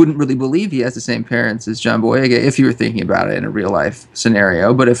you wouldn't really believe he has the same parents as John Boyega if you were thinking about it in a real life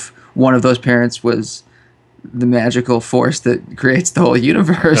scenario. But if one of those parents was the magical force that creates the whole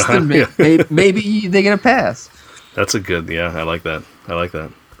universe, then maybe they get a pass. That's a good, I like that.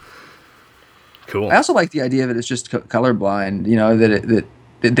 Cool. I also like the idea of it as just colorblind,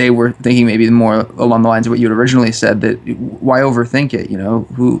 that they were thinking maybe more along the lines of what you had originally said, that why overthink it,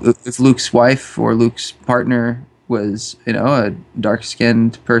 if Luke's wife or Luke's partner was, a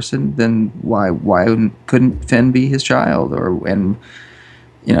dark-skinned person, then why couldn't Finn be his child?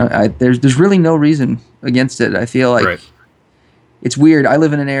 There's really no reason against it. I feel like it's weird. I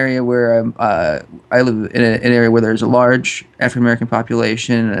live in an area where there's a large African American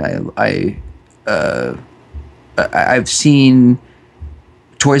population, and I've seen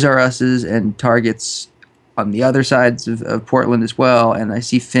Toys R Us's and Targets on the other sides of Portland as well, and I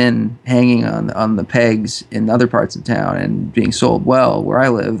see Finn hanging on the pegs in other parts of town and being sold well where I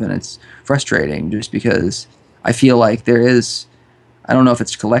live, and it's frustrating just because I feel like there is, I don't know if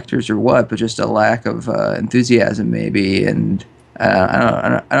it's collectors or what, but just a lack of enthusiasm maybe, and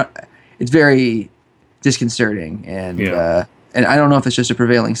I don't. It's very disconcerting, and I don't know if it's just a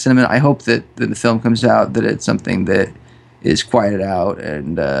prevailing sentiment. I hope that the film comes out that it's something that is quieted out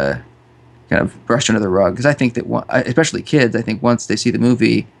and kind of brushed under the rug. Because I think that, especially kids, I think once they see the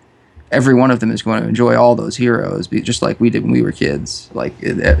movie, every one of them is going to enjoy all those heroes, just like we did when we were kids. Like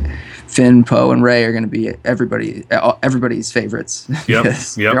Finn, Poe, and Rey are going to be everybody's favorites. Yep.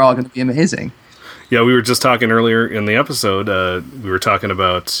 They're all going to be amazing. Yeah, we were just talking earlier in the episode. We were talking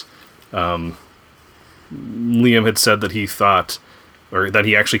about Liam had said that he thought, or that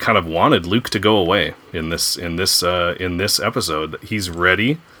he actually kind of wanted Luke to go away in this episode. He's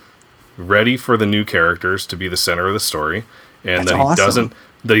ready for the new characters to be the center of the story, and that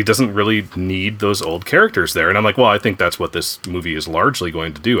he doesn't really need those old characters there. And I'm like, well, I think that's what this movie is largely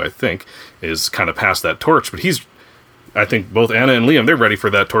going to do. I think is kind of pass that torch, but I think both Anna and Liam, they're ready for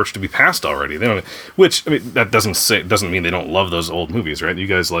that torch to be passed already. They don't, which, I mean, that doesn't mean they don't love those old movies, right? You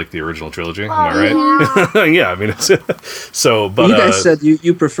guys like the original trilogy, am I right? Yeah, I mean, it's so. But you guys said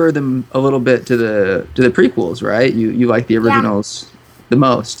you prefer them a little bit to the prequels, right? You like the originals the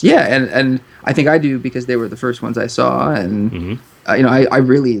most, and I think I do because they were the first ones I saw, and I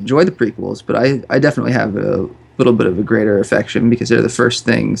really enjoy the prequels, but I definitely have a little bit of a greater affection because they're the first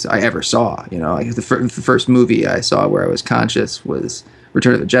things I ever saw. Like the first movie I saw where I was conscious was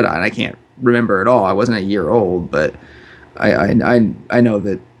Return of the Jedi, and I can't remember it all. I wasn't a year old, but I know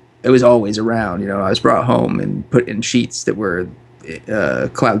that it was always around. I was brought home and put in sheets that were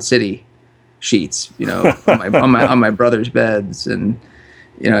Cloud City sheets. On my brother's beds, and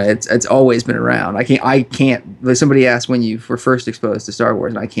it's always been around. I can't. Like somebody asked when you were first exposed to Star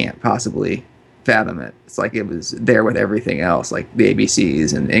Wars, and I can't possibly fathom it. It's like it was there with everything else, like the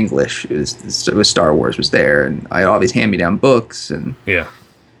ABCs and English. It was Star Wars was there, and I had all these hand-me-down books, and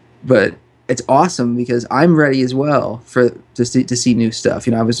but it's awesome because I'm ready as well to see new stuff.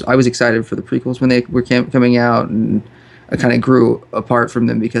 I was excited for the prequels when they were coming out, and I kind of grew apart from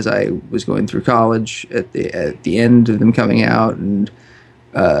them because I was going through college at the end of them coming out, and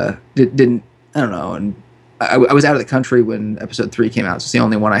didn't I don't know, and I was out of the country when Episode 3 came out, so it's the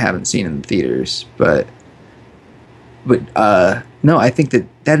only one I haven't seen in the theaters. But no, I think that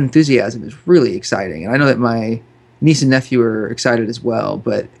enthusiasm is really exciting, and I know that my niece and nephew are excited as well.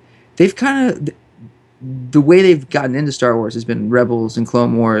 But they've kind of the way they've gotten into Star Wars has been Rebels and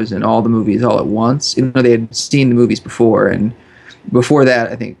Clone Wars and all the movies all at once. They had seen the movies before, and before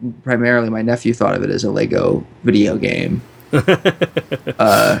that, I think primarily my nephew thought of it as a Lego video game. It's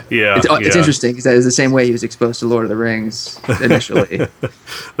interesting because that is the same way he was exposed to Lord of the Rings initially.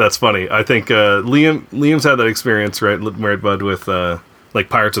 That's funny. I think Liam's had that experience, right, Bud, with like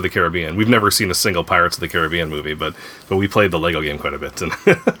Pirates of the Caribbean. We've never seen a single Pirates of the Caribbean movie, but we played the Lego game quite a bit. And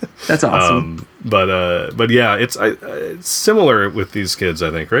that's awesome. But yeah, it's similar with these kids,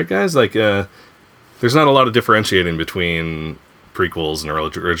 I think, right, guys? Like, there's not a lot of differentiating between prequels and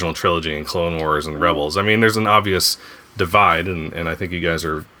original trilogy and Clone Wars and Rebels. I mean, there's an obvious divide, and I think you guys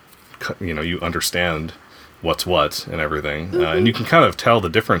are, you understand what's what and everything, and you can kind of tell the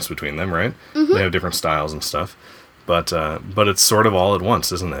difference between them, right? They have different styles and stuff, but it's sort of all at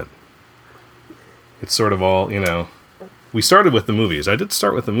once, isn't it? It's sort of all, we started with the movies. I did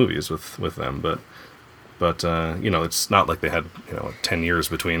start with the movies with them, but it's not like they had 10 years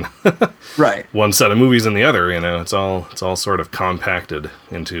between right one set of movies and the other. It's all sort of compacted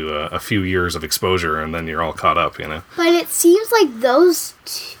into a few years of exposure, and then you're all caught up. But it seems like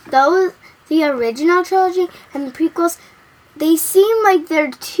the original trilogy and the prequels, they seem like they're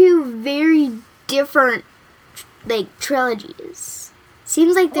two very different trilogies.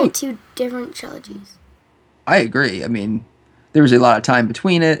 Seems like they're two different trilogies. I agree. I mean, there was a lot of time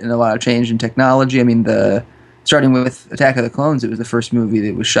between it and a lot of change in technology. I mean, starting with Attack of the Clones, it was the first movie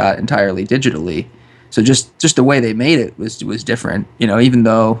that was shot entirely digitally. So just the way they made it was different. You know, even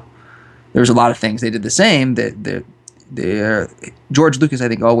though there was a lot of things they did the same, George Lucas, I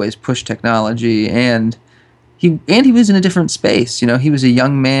think, always pushed technology, and he was in a different space. You know, he was a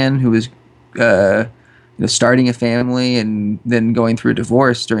young man who was starting a family and then going through a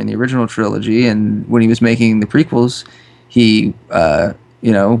divorce during the original trilogy. And when he was making the prequels, he, I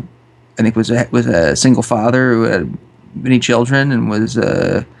think was a single father who had many children and was,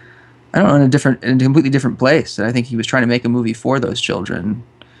 in a completely different place. And I think he was trying to make a movie for those children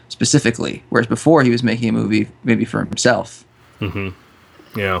specifically, whereas before he was making a movie maybe for himself.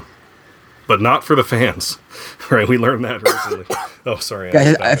 Mm-hmm. Yeah. But not for the fans, right? We learned that recently. Oh, sorry.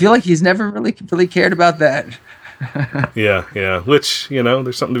 Yeah, I feel like he's never really cared about that. Yeah. Which,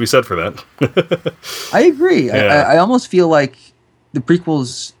 there's something to be said for that. I agree. Yeah. I almost feel like the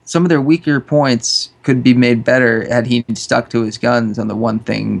prequels, some of their weaker points could be made better had he stuck to his guns on the one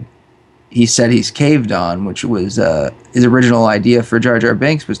thing he said he's caved on, which was his original idea for Jar Jar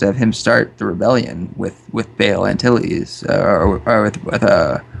Binks was to have him start the rebellion with Bail Antilles or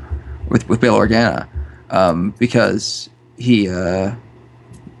with Bail Organa, because he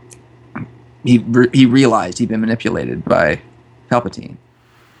realized he'd been manipulated by Palpatine.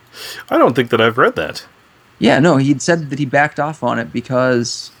 I don't think that I've read that. Yeah, no, he'd said that he backed off on it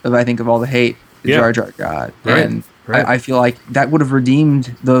because of, I think, of all the hate that Jar Jar got. Right. And I feel like that would have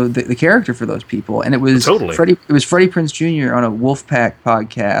redeemed the character for those people. And it was Totally. It was Freddie Prinze Jr. on a Wolfpack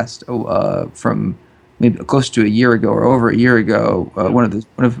podcast from maybe close to a year ago or over a year ago, one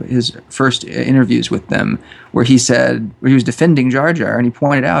of his first interviews with them, where he was defending Jar Jar, and he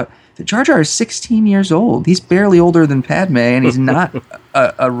pointed out that Jar Jar is 16 years old. He's barely older than Padme, and he's not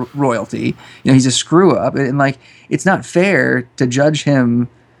a royalty. He's a screw up, and like it's not fair to judge him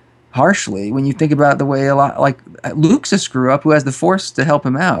harshly when you think about the way Luke's a screw up who has the Force to help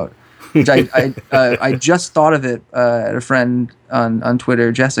him out. Which I just thought of it at a friend on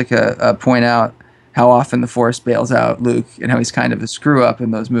Twitter, Jessica, point out how often the Force bails out Luke and how he's kind of a screw up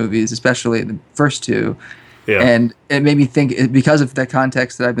in those movies, especially the first two. Yeah. And it made me think, because of the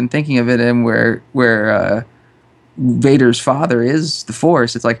context that I've been thinking of it in, where Vader's father is the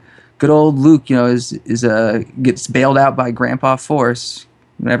Force. It's like good old Luke, gets bailed out by Grandpa Force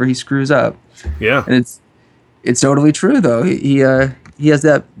whenever he screws up. Yeah. And it's totally true though. He has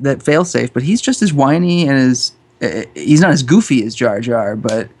that failsafe, but he's just as whiny and he's not as goofy as Jar Jar,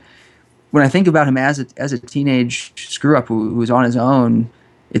 but when I think about him as a teenage screw up who was on his own,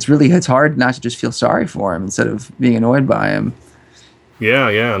 it's hard not to just feel sorry for him instead of being annoyed by him.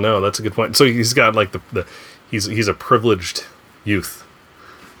 Yeah, no, that's a good point. So he's got like he's a privileged youth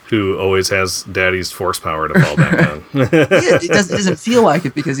who always has daddy's Force power to fall back on. It doesn't feel like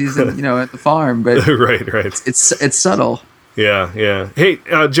it because he's at the farm, but right. It's subtle. Yeah. Hey,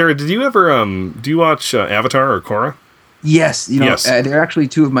 Jared, did you ever do you watch Avatar or Korra? Yes, they're actually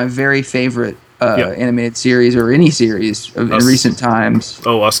two of my very favorite animated series or any series in recent times.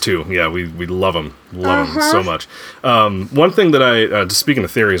 Oh, us too. Yeah, we love them. Love them so much. One thing that just speaking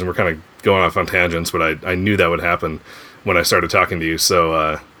of theories, and we're kind of going off on tangents, but I knew that would happen when I started talking to you,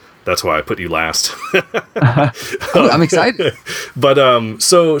 so that's why I put you last. I'm excited. But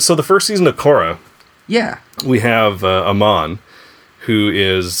so the first season of Korra, we have Amon, who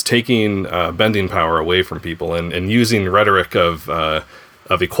is taking bending power away from people and using rhetoric of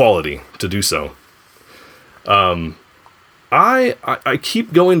equality to do so. I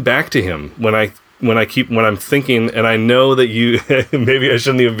keep going back to him when I'm thinking, and I know that you maybe I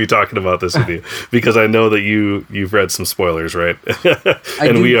shouldn't even be talking about this with you because I know that you've read some spoilers, right?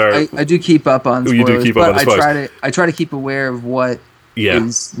 I do keep up on spoilers, you do keep up on the spoilers. I try to keep aware of what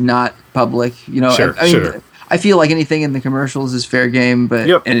is not public. Sure. I feel like anything in the commercials is fair game,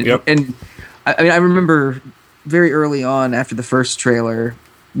 but and I remember very early on after the first trailer,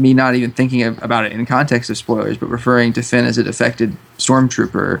 me not even thinking about it in context of spoilers, but referring to Finn as a defected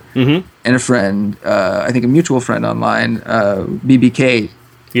stormtrooper, and a friend, I think a mutual friend online, BBK.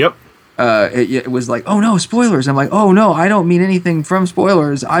 Yep. It was like, oh no, spoilers. I'm like, oh no, I don't mean anything from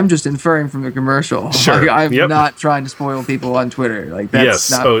spoilers. I'm just inferring from the commercial. Sure. I'm not trying to spoil people on Twitter. Like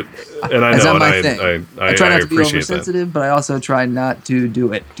that's not. And I know, not my and thing. I try not to be oversensitive, but I also try not to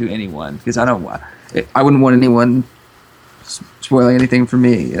do it to anyone because I wouldn't want anyone spoiling anything for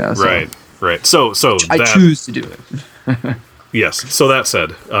me. Right. So I choose to do it. Yes. So that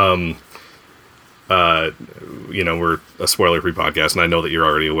said, we're a spoiler-free podcast, and I know that you're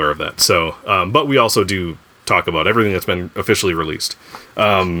already aware of that. So, but we also do talk about, everything that's been officially released.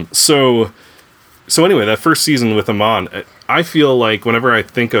 So anyway, that first season with Amon, I feel like whenever I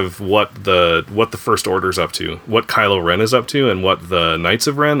think of what the First Order's up to, what Kylo Ren is up to, and what the Knights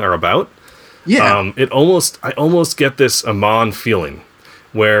of Ren are about, I almost get this Amon feeling,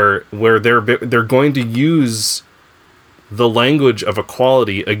 where they're going to use the language of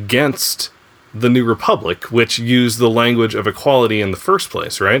equality against the New Republic, which used the language of equality in the first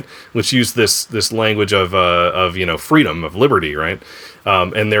place, right? Which used this language of freedom, of liberty, right?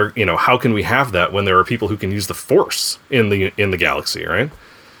 And they're, how can we have that when there are people who can use the Force in the galaxy, right?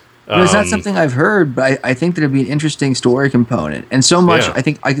 It's not something I've heard, but I think that it'd be an interesting story component. And so much, I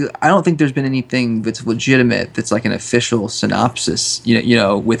think I don't think there's been anything that's legitimate that's like an official synopsis,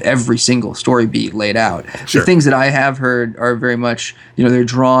 with every single story beat laid out. Sure. The things that I have heard are very much, they're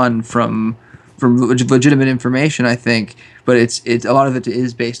drawn from legitimate information, I think, but it's a lot of it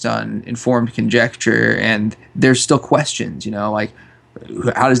is based on informed conjecture, and there's still questions, like,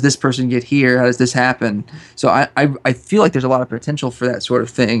 how does this person get here? How does this happen? So I feel like there's a lot of potential for that sort of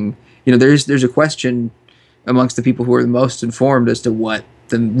thing. There's a question amongst the people who are the most informed as to what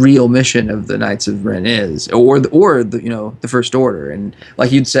the real mission of the Knights of Ren is, or the First Order. And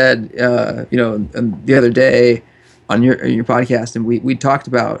like you'd said, the other day on your podcast, and we talked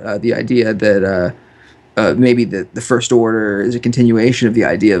about the idea that maybe the First Order is a continuation of the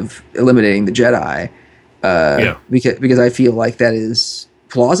idea of eliminating the Jedi. Because I feel like that is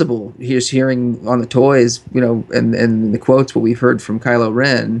plausible. Just hearing on the toys, and the quotes, what we've heard from Kylo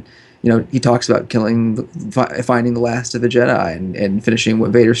Ren, he talks about finding the last of the Jedi and finishing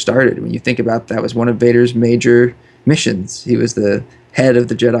what Vader started. When you think about that, was one of Vader's major missions. He was the head of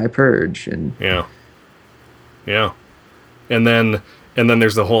the Jedi Purge, and and then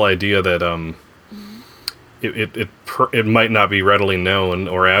there's the whole idea that it might not be readily known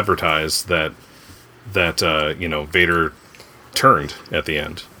or advertised that Vader turned at the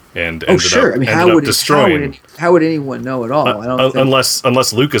end and ended up destroying. How would anyone know at all? I don't think.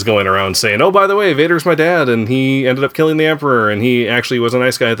 Unless Luke is going around saying, "Oh, by the way, Vader's my dad, and he ended up killing the Emperor, and he actually was a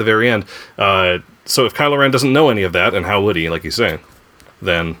nice guy at the very end." So if Kylo Ren doesn't know any of that, and how would he, like you say,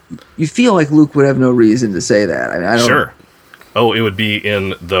 then you feel like Luke would have no reason to say that. I don't. Sure. Oh, it would be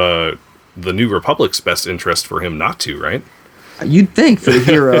in the New Republic's best interest for him not to, right? You'd think, for the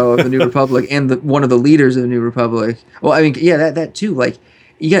hero of the New Republic and one of the leaders of the New Republic. Well, I mean, that too. Like,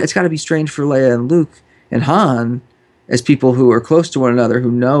 it's got to be strange for Leia and Luke and Han as people who are close to one another, who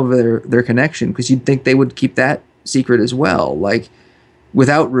know their connection, because you'd think they would keep that secret as well. Like,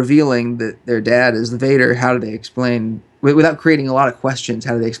 without revealing that their dad is the Vader, how do they explain? Without creating a lot of questions,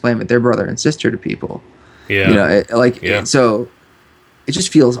 how do they explain that they're brother and sister to people? Yeah. So. It just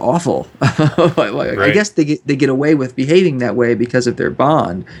feels awful. Right. I guess they get away with behaving that way because of their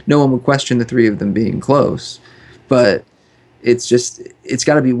bond. No one would question the three of them being close, but it's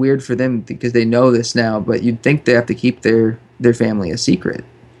got to be weird for them because they know this now. But you'd think they have to keep their family a secret.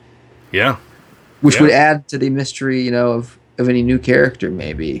 Yeah, which would add to the mystery, of any new character.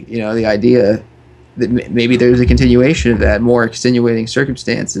 Maybe the idea that maybe there's a continuation of that, more extenuating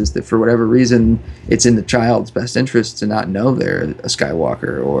circumstances that for whatever reason it's in the child's best interest to not know they're a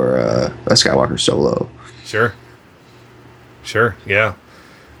Skywalker or a Skywalker Solo. Sure, yeah.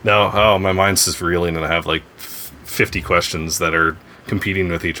 No, my mind's just reeling, and I have like 50 questions that are competing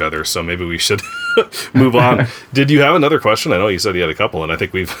with each other, so maybe we should move on. Did you have another question? I know you said you had a couple, and I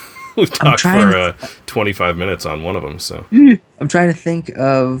think we've talked for 25 minutes on one of them. So I'm trying to think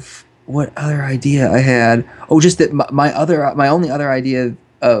of what other idea I had. Oh, just that my only other idea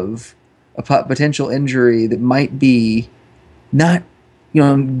of a potential injury that might be not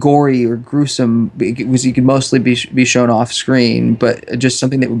gory or gruesome, because you could mostly be shown off screen, but just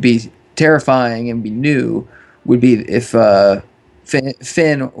something that would be terrifying and be new would be if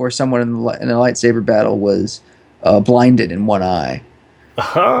Finn or someone in a lightsaber battle was blinded in one eye.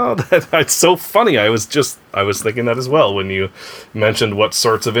 Oh, that's so funny. I was thinking that as well when you mentioned what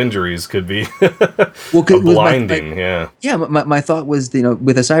sorts of injuries could be blinding. My thought was,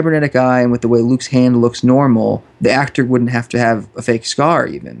 with a cybernetic eye and with the way Luke's hand looks normal, the actor wouldn't have to have a fake scar.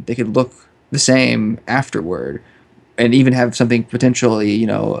 Even they could look the same afterward, and even have something potentially,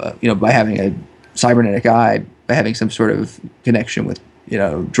 by having a cybernetic eye, by having some sort of connection with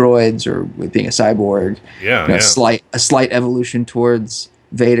droids, or with being a cyborg. A slight evolution towards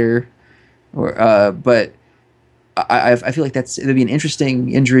Vader, but I feel like it'd be an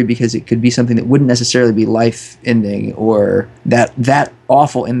interesting injury because it could be something that wouldn't necessarily be life ending or that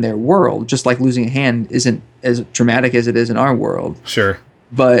awful in their world. Just like losing a hand isn't as traumatic as it is in our world. Sure,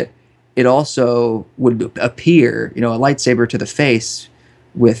 but it also would appear, a lightsaber to the face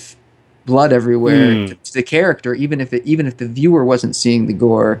with blood everywhere to the character, even if the viewer wasn't seeing the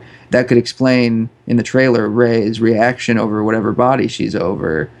gore, that could explain in the trailer Rey's reaction over whatever body she's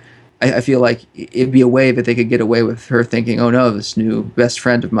over. I feel like it'd be a way that they could get away with her thinking, oh no, this new best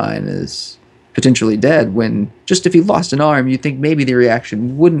friend of mine is potentially dead, when just if he lost an arm, you'd think maybe the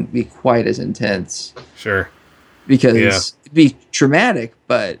reaction wouldn't be quite as intense. Sure. Because it'd be traumatic,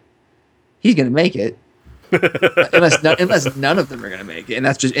 but he's going to make it. unless none of them are going to make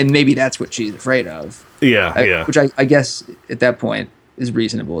it, and maybe that's what she's afraid of. Which I guess at that point is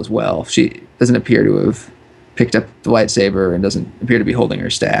reasonable as well. She doesn't appear to have picked up the lightsaber and doesn't appear to be holding her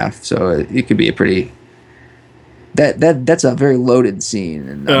staff, so it could be a pretty that's a very loaded scene.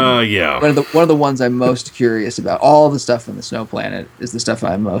 And one of the ones I'm most curious about. All the stuff on the Snow Planet is the stuff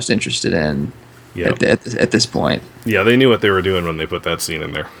I'm most interested in. Yep. At this point. Yeah, they knew what they were doing when they put that scene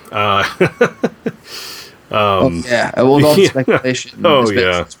in there. All the speculation.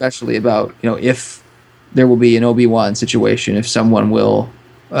 Especially about, if there will be an Obi-Wan situation, if someone will,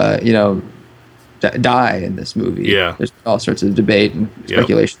 die in this movie. Yeah. There's all sorts of debate and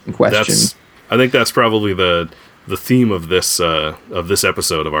speculation and question. I think that's probably the theme of this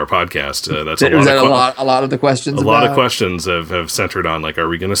episode of our podcast. That's a lot of the questions. A lot of questions have centered on, like, are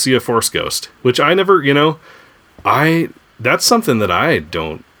we going to see a Force ghost? Which I never, that's something that I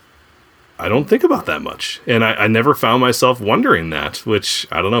don't think about that much, and I never found myself wondering that. Which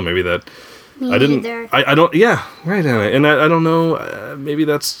I don't know, maybe that Me neither. I don't. Yeah, right. And I don't know. Maybe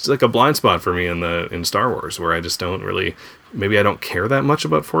that's like a blind spot for me in Star Wars, where I just don't really. Maybe I don't care that much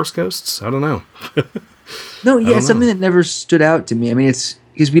about Force ghosts. I don't know. No, yeah, it's something that never stood out to me. I mean, it's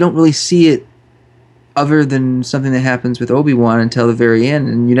because we don't really see it other than something that happens with Obi-Wan until the very end,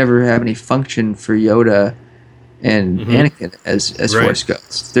 and you never have any function for Yoda and Anakin as Force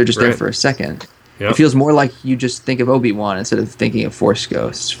ghosts. They're just there for a second. Yep. It feels more like you just think of Obi-Wan instead of thinking of Force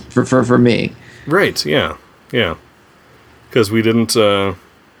ghosts for me. Right, yeah. Because we didn't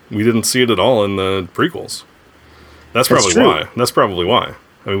see it at all in the prequels. That's probably why.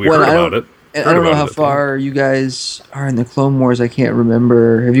 I mean, we heard about it. I don't know how far you guys are in the Clone Wars. I can't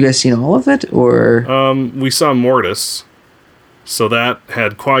remember. Have you guys seen all of it, or? We saw Mortis, so that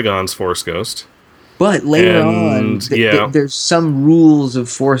had Qui-Gon's Force Ghost. But later on, there's some rules of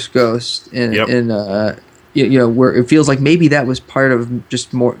Force Ghost in where it feels like maybe that was part of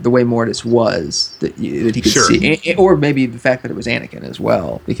just more the way Mortis was that he could see, or maybe the fact that it was Anakin as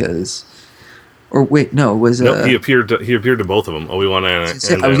well, because. Or wait, no, it was... No, he appeared to both of them, Obi-Wan and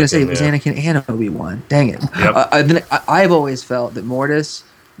Anakin. I was going to say it was Anakin and Obi-Wan. Dang it. Yep. I've always felt that Mortis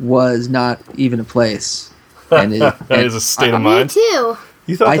was not even a place. And that is a state of mind. Me too.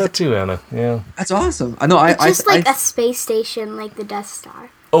 You thought that too, Anna. Yeah. That's awesome. I know. It's just like a space station, like the Death Star.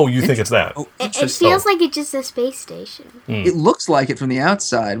 Oh, you think it's that? It feels like it's just a space station. It looks like it from the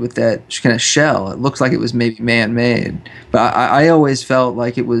outside with that kind of shell. It looks like it was maybe man-made. But I always felt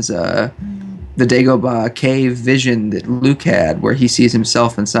like it was... the Dagobah cave vision that Luke had, where he sees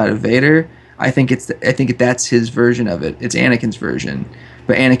himself inside of Vader. I think that's his version of it. It's Anakin's version,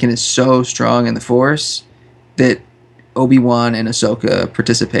 but Anakin is so strong in the Force that Obi-Wan and Ahsoka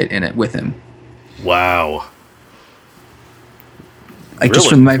participate in it with him. Wow! Like just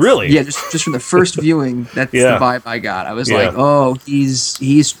from the first viewing, that's the vibe I got. I was like, oh,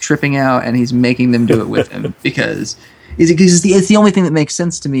 he's tripping out and he's making them do it with him because. It's the only thing that makes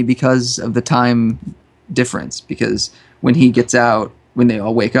sense to me because of the time difference. Because when he gets out, when they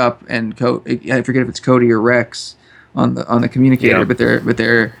all wake up, and I forget if it's Cody or Rex on the communicator, but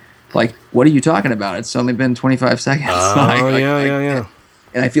they're like, "What are you talking about? It's only been 25 seconds." Yeah.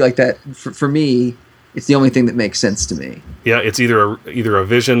 And I feel like that for me, it's the only thing that makes sense to me. Yeah, it's either a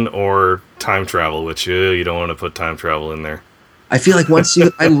vision or time travel, which you don't want to put time travel in there. I feel like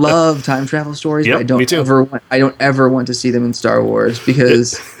I love time travel stories, but I don't ever want to see them in Star Wars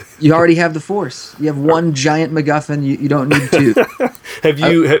because you already have the Force. You have one giant MacGuffin. You don't need two. Have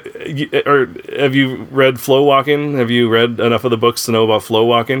you read Flow Walking? Have you read enough of the books to know about Flow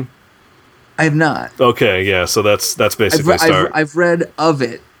Walking? I have not. Okay, yeah. So that's basically I've read of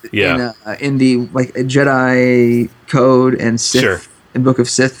it. Yeah. In the like Jedi Code and Sith and Book of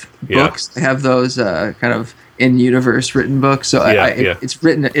Sith books. I have those kind of in-universe written books, so it's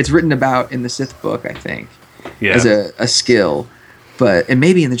written about in the Sith book, I think, as a skill, and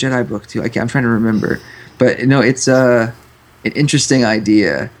maybe in the Jedi book too. I'm trying to remember, but no, it's an interesting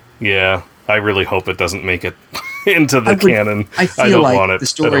idea. Yeah, I really hope it doesn't make it into the canon. I don't want it. The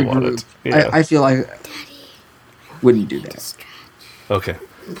story group. I feel like wouldn't do that. Okay,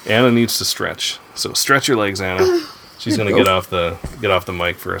 Anna needs to stretch. So stretch your legs, Anna. She's gonna get off the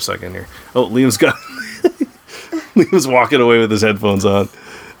mic for a second here. Oh, Liam's walking away with his headphones on.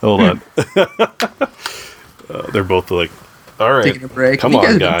 Hold on. They're both like, all right, Taking a break. come You on,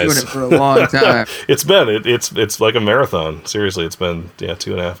 guys have guys. been doing it for a long time. It's like a marathon. Seriously, it's been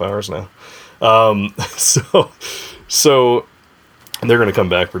 2.5 hours now. So they're gonna come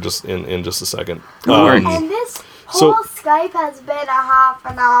back for just in just a second. And this whole Skype has been a half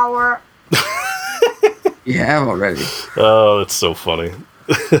an hour. You have already. Oh, that's so funny.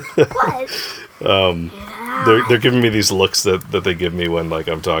 What? They're giving me these looks that they give me when like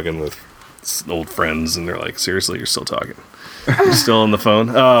I'm talking with old friends, and they're like, "Seriously, you're still talking? You're still on the phone?"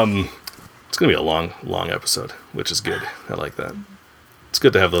 It's gonna be a long episode, which is good. I like that. It's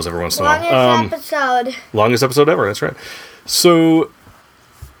good to have those every once in a while. Longest episode. Longest episode ever. That's right. So,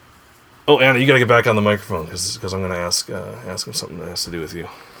 Anna, you gotta get back on the microphone because I'm gonna ask him something that has to do with you.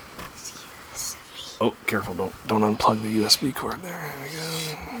 Oh, careful! Don't unplug the USB cord there.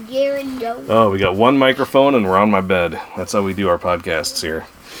 There we go. Oh, we got one microphone and we're on my bed. That's how we do our podcasts here.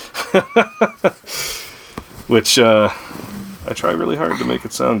 Which I try really hard to make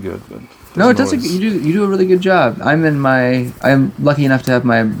it sound good, but no, it doesn't. You do a really good job. I'm lucky enough to have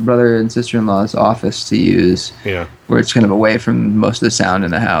my brother and sister-in-law's office to use. Yeah. Where it's kind of away from most of the sound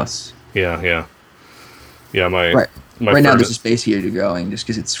in the house. Yeah. Right now, there's a space heater going just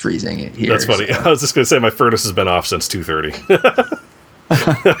because it's freezing here. That's funny. So. I was just going to say my furnace has been off since 2:30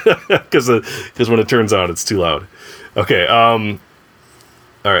 because when it turns on, it's too loud. Okay. All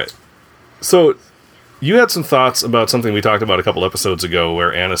right. So you had some thoughts about something we talked about a couple episodes ago,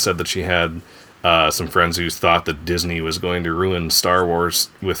 where Anna said that she had some friends who thought that Disney was going to ruin Star Wars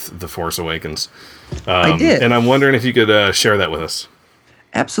with The Force Awakens. I did, and I'm wondering if you could share that with us.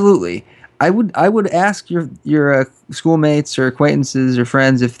 Absolutely. I would ask your schoolmates or acquaintances or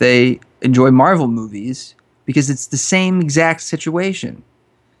friends if they enjoy Marvel movies, because it's the same exact situation.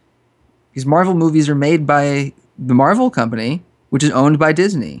 Because Marvel movies are made by the Marvel Company, which is owned by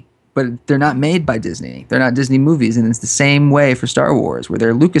Disney, but they're not made by Disney. They're not Disney movies, and it's the same way for Star Wars, where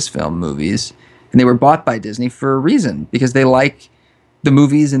they're Lucasfilm movies, and they were bought by Disney for a reason, because they like the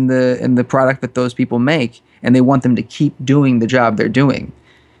movies and the product that those people make, and they want them to keep doing the job they're doing.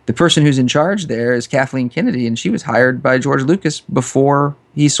 The person who's in charge there is Kathleen Kennedy, and she was hired by George Lucas before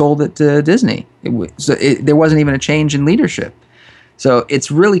he sold it to Disney. There wasn't even a change in leadership. So it's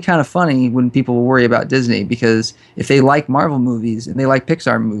really kind of funny when people worry about Disney, because if they like Marvel movies and they like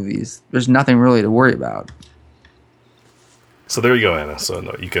Pixar movies, there's nothing really to worry about. So there you go, Anna. So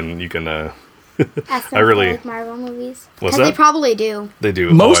no, you can. I really like Marvel movies. What's that? They probably do. They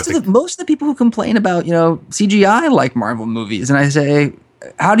do. Most of the people who complain about CGI like Marvel movies, and I say,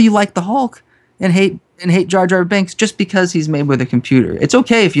 how do you like the Hulk and hate Jar Jar Binks just because he's made with a computer? It's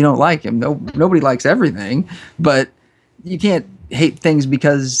okay if you don't like him. Nobody likes everything, but you can't hate things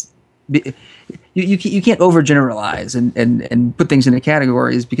because you can't overgeneralize and put things into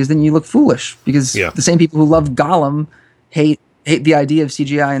categories, because then you look foolish. Because the same people who love Gollum hate the idea of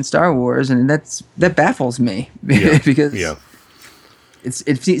CGI in Star Wars, and that baffles me because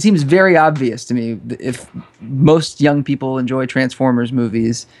it seems very obvious to me that if most young people enjoy Transformers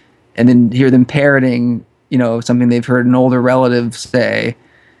movies and then hear them parroting, something they've heard an older relative say,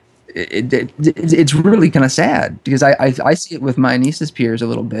 it's really kind of sad, because I see it with my niece's peers a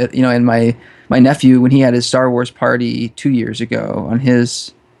little bit, and my nephew, when he had his Star Wars party 2 years ago on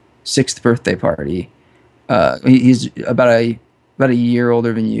his 6th birthday party, he's about a year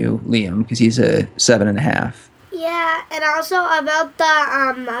older than you, Liam, because he's a 7.5. Yeah, and also about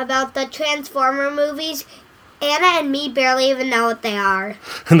the Transformer movies, Anna and me barely even know what they are.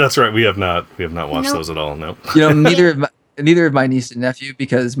 That's right. We have not watched those at all. No. Neither of my niece and nephew,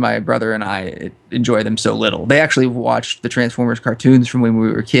 because my brother and I enjoy them so little. They actually watched the Transformers cartoons from when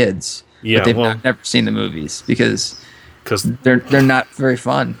we were kids. Yeah, but they've never seen the movies because they're not very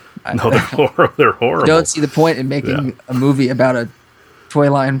fun. No, they're horrible. I don't see the point in making a movie about a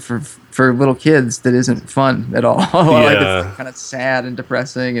toy line for little kids that isn't fun at all. It's kind of sad and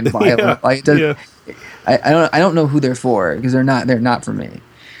depressing and violent. I don't know who they're for, because they're not for me.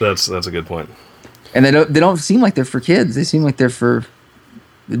 That's a good point. And they don't seem like they're for kids. They seem like they're for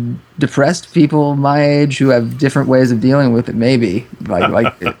depressed people my age who have different ways of dealing with it. Maybe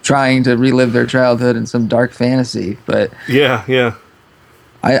like trying to relive their childhood in some dark fantasy. But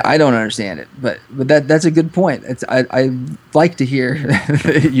I don't understand it, but that's a good point. I like to hear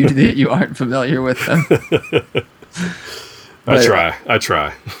that you aren't familiar with them. I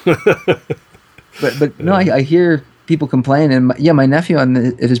try. but no, I hear people complain, and my nephew at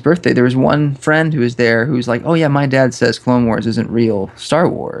his birthday, there was one friend who was there who was like, "Oh yeah, my dad says Clone Wars isn't real Star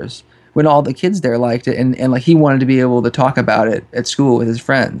Wars," when all the kids there liked it, and like he wanted to be able to talk about it at school with his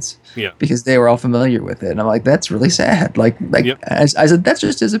friends. Yeah. Because they were all familiar with it. And I'm like, that's really sad. Like Yep. as I said, that's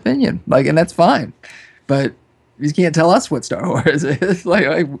just his opinion. Like, and that's fine. But you can't tell us what Star Wars is.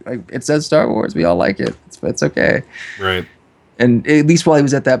 like it says Star Wars. We all like it. It's okay. Right. And at least while he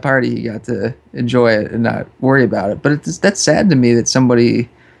was at that party, he got to enjoy it and not worry about it. But that's sad to me that somebody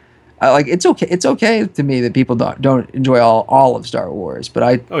like it's okay. It's okay to me that people don't enjoy all of Star Wars. But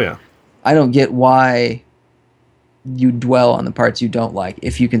I don't get why you dwell on the parts you don't like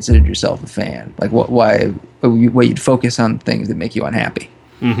if you considered yourself a fan. Like why you'd focus on things that make you unhappy.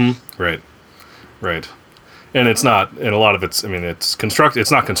 Mm-hmm. Right. And it's not, and a lot of it's, I mean, it's constructive.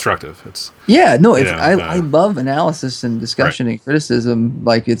 It's not constructive. It's I love analysis and discussion and criticism.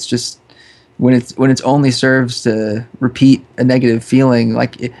 Like it's just when it's only serves to repeat a negative feeling.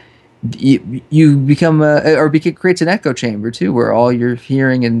 Like you become it creates an echo chamber too, where all you're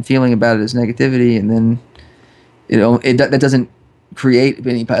hearing and feeling about it is negativity, and then that doesn't create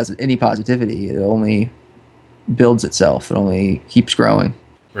any positivity. It only builds itself. It only keeps growing.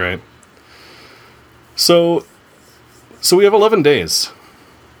 Right. So we have 11 days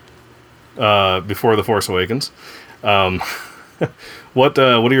before The Force Awakens. What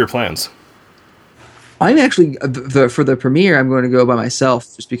are your plans? I'm actually for the premiere. I'm going to go by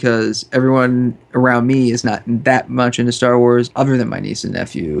myself, just because everyone around me is not that much into Star Wars, other than my niece and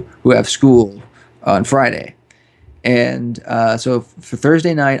nephew who have school on Friday. And so for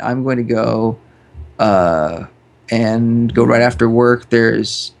Thursday night, I'm going to go and go right after work.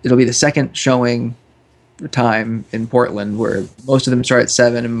 It'll be the second showing time in Portland, where most of them start at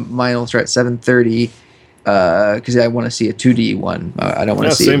 7 and mine will start at 7:30 because I want to see a 2D one. I don't want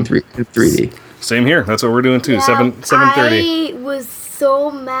to see it in 3D. Same here. That's what we're doing too. 7:30. I was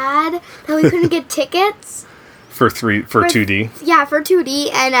so mad that we couldn't get tickets for 2D. Yeah, for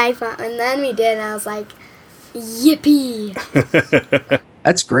 2D, and then we did, and I was like, yippee!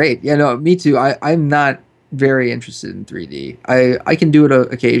 That's great. Yeah, no, me too. I'm not very interested in 3D. I can do it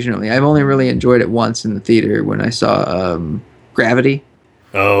occasionally. I've only really enjoyed it once in the theater when I saw Gravity.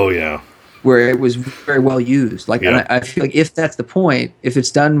 Oh yeah, where it was very well used. Like, and I feel like if that's the point, if it's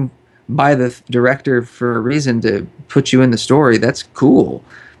done by the director for a reason to put you in the story, that's cool.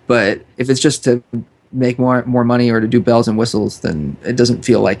 But if it's just to make more money or to do bells and whistles, then it doesn't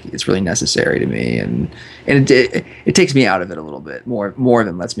feel like it's really necessary to me, and it takes me out of it a little bit more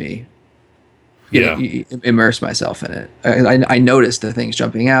than lets me immerse myself in it. I notice the things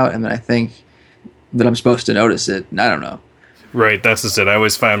jumping out, and then I think that I'm supposed to notice it, and I don't know. Right, that's just it. I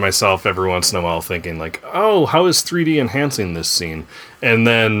always find myself every once in a while thinking like, oh, how is 3D enhancing this scene? And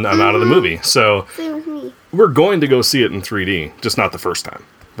then I'm out of the movie. So same with me. We're going to go see it in 3D, just not the first time.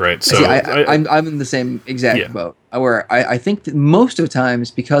 Right. So see, I'm in the same exact boat, where I think that most of the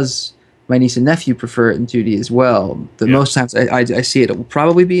times, because my niece and nephew prefer it in 2D as well, most times I see it will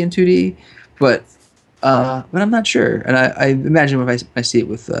probably be in 2D, but I'm not sure. And I imagine if I see it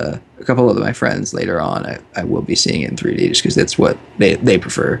with a couple of my friends later on, I will be seeing it in 3D just because that's what they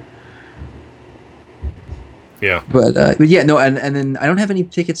prefer. Yeah. But yeah, no, and then I don't have any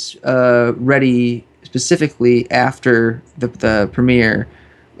tickets ready specifically after the premiere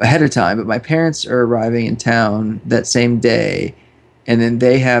ahead of time, but my parents are arriving in town that same day, and then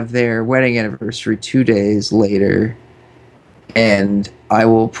they have their wedding anniversary 2 days later, and I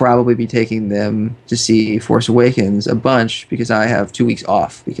will probably be taking them to see Force Awakens a bunch because I have 2 weeks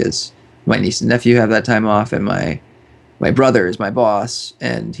off, because my niece and nephew have that time off, and my brother is my boss,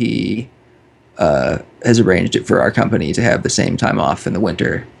 and he has arranged it for our company to have the same time off in the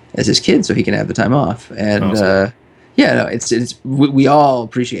winter as his kids, so he can have the time off. And awesome. Yeah, no, it's we all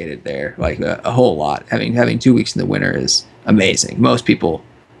appreciate it there, like a whole lot. Having 2 weeks in the winter is amazing. Most people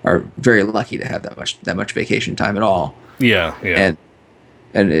are very lucky to have that much vacation time at all. Yeah.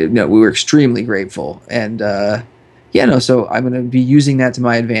 And we were extremely grateful. And so I'm going to be using that to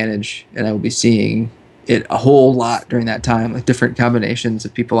my advantage, and I will be seeing it a whole lot during that time, with different combinations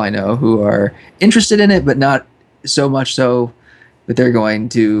of people I know who are interested in it, but not so much so that they're going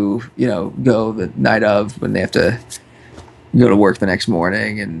to, go the night of when they have to go to work the next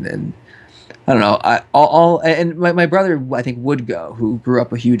morning. And I don't know. And my brother, I think, would go, who grew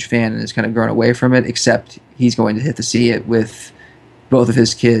up a huge fan and has kind of grown away from it, except he's going to hit to see it with both of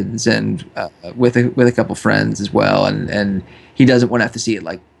his kids and with a couple friends as well. And he doesn't want to have to see it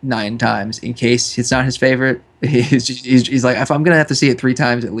like 9 times in case it's not his favorite. He's like, if I'm going to have to see it 3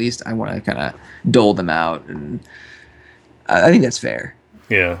 times at least, I want to kind of dole them out. And I think that's fair.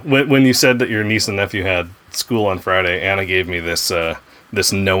 Yeah. When you said that your niece and nephew had school on Friday, Anna gave me this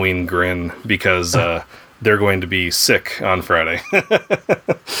knowing grin, because they're going to be sick on Friday.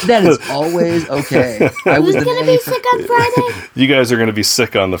 That is always okay. Who's going to be sick on Friday? You guys are going to be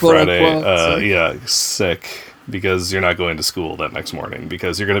sick on the Quote, Friday. unquote, Sick because you're not going to school that next morning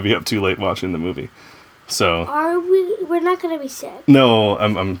because you're going to be up too late watching the movie. So Are we? We're not going to be sick. no,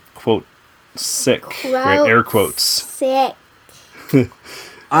 I'm quote sick. Right, air quotes. Sick. Because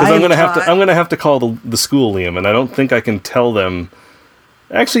I'm gonna have to call the school, Liam, and I don't think I can tell them.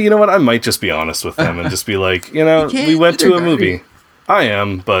 Actually, you know what? I might just be honest with them and just be like, we went to a movie. I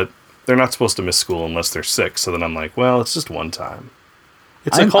am, but they're not supposed to miss school unless they're sick. So then I'm like, well, it's just one time.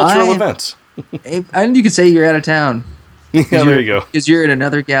 It's a cultural event. And you could say you're out of town. Yeah, there you go. Because you're in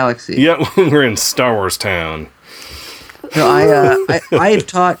another galaxy. Yeah, we're in Star Wars town. No, I have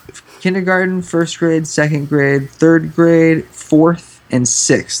taught kindergarten, first grade, second grade, third grade, fourth, and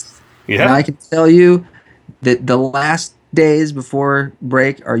sixth. Yeah. And I can tell you that the last days before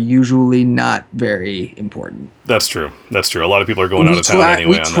break are usually not very important. That's true. A lot of people are going out of town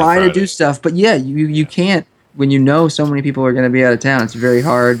anyway. We try to do stuff, but yeah, you can't when you know so many people are going to be out of town. It's very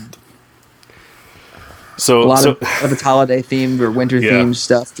hard. So a lot of it's holiday themed or winter themed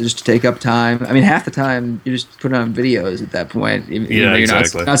stuff just to take up time. I mean, half the time you just put on videos at that point. Even though you're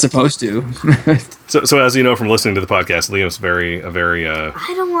exactly. not supposed to. So as you know from listening to the podcast, Liam's very. I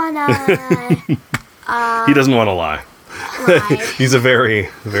don't want to. He doesn't want to lie. He's a very,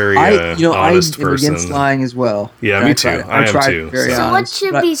 very honest person. I'm against lying as well. Yeah, me too. I am too. So what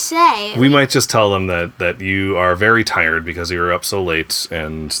should we say? We might just tell them that you are very tired because you were up so late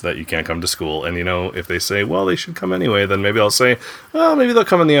and that you can't come to school. And if they say, well, they should come anyway, then maybe I'll say, well, maybe they'll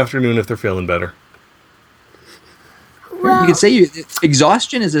come in the afternoon if they're feeling better. Well, you could say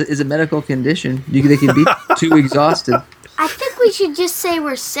exhaustion is a medical condition. They can be too exhausted. I think we should just say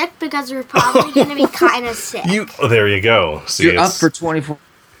we're sick because we're probably going to be kind of sick. There you go. See, you're up for 24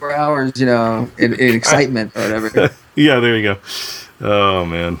 hours, in excitement or whatever. Yeah, there you go. Oh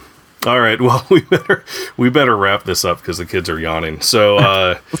man. All right. Well, we better wrap this up because the kids are yawning. So,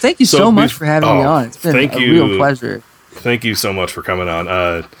 well, thank you so much for having me on. It's been a real pleasure. Thank you so much for coming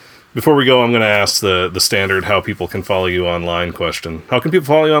on. Before we go, I'm going to ask the standard how people can follow you online question. How can people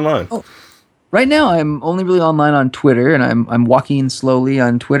follow you online? Oh. Right now, I'm only really online on Twitter, and I'm walking slowly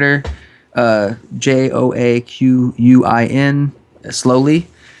on Twitter, JOAQUIN, slowly,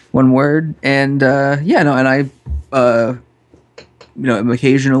 one word, and I'm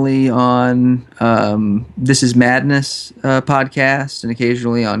occasionally on This Is Madness podcast, and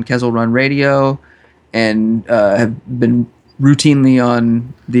occasionally on Kessel Run Radio, and have been routinely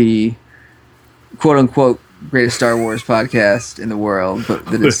on the quote unquote greatest Star Wars podcast in the world, but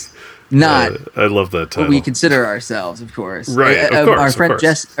that is. Not. I love that title. What we consider ourselves, of course. Right, of course.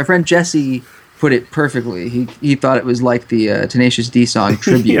 Our friend Jesse put it perfectly. He thought it was like the Tenacious D song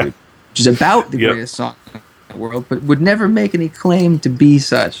Tribute, which is about the greatest song in the world, but would never make any claim to be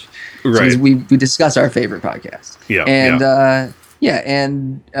such. Right. So we discuss our favorite podcast. Yeah. And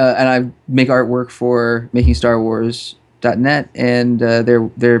and I make artwork for MakingStarWars.net and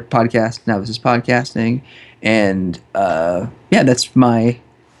their podcast. Now this is podcasting, and that's my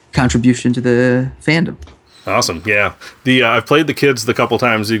contribution to the fandom. Awesome. Yeah. I've played the kids the couple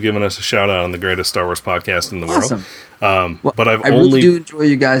times you've given us a shout out on the greatest Star Wars podcast in the world. But I really do enjoy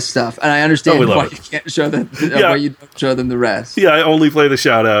you guys' stuff, and I understand why you can't show them. Why you don't show them the rest. Yeah, I only play the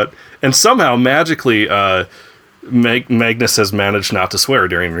shout out, and somehow magically, Magnus has managed not to swear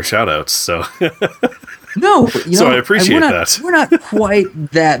during your shout outs. So no, so I appreciate that. We're not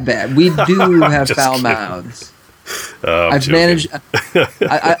quite that bad. We do have foul mouths. I've managed.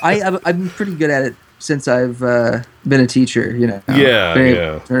 I've been pretty good at it since I've been a teacher.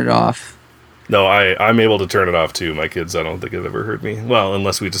 Turn it off. No, I'm able to turn it off too. My kids, I don't think have ever heard me. Well,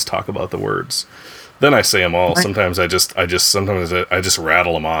 unless we just talk about the words, then I say them all. Sometimes I just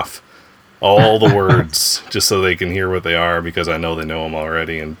rattle them off, all the words, just so they can hear what they are because I know they know them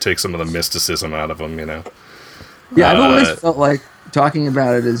already, and take some of the mysticism out of them. Yeah, I've always felt like talking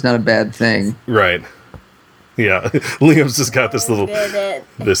about it is not a bad thing. Right. Yeah, Liam's just got this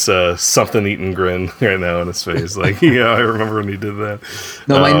something eating grin right now on his face. Like, yeah, I remember when he did that.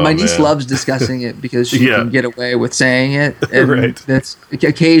 No, my niece loves discussing it because she can get away with saying it. And right. That's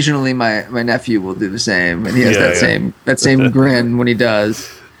occasionally my nephew will do the same, and he has that same grin when he does.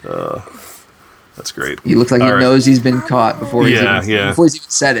 That's great. He looks like he knows he's been caught before he's even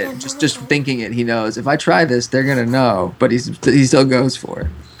said it. Just thinking it, he knows if I try this, they're gonna know. But he still goes for it.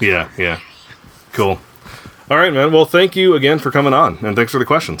 Yeah. Cool. All right, man. Well, thank you again for coming on, and thanks for the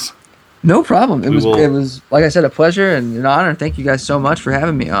questions. No problem. It was like I said, a pleasure and an honor. Thank you guys so much for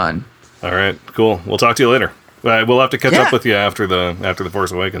having me on. All right, cool. We'll talk to you later. We'll have to catch up with you after the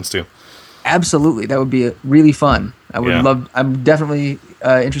Force Awakens too. absolutely, that would be really fun. I would love. I'm definitely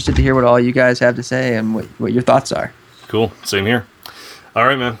interested to hear what all you guys have to say and what your thoughts are. Cool. Same here. All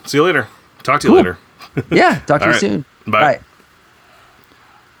right, man. See you later. Talk to you later. Yeah. Talk to you soon. Bye.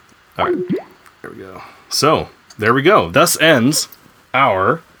 All right. There we go. So, there we go. Thus ends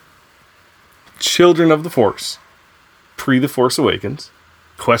our Children of the Force, pre-The Force Awakens,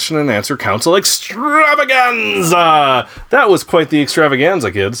 question and answer council extravaganza. That was quite the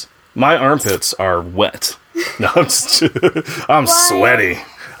extravaganza, kids. My armpits are wet. No, I'm sweaty.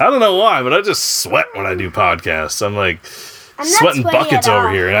 I don't know why, but I just sweat when I do podcasts. I'm like sweating buckets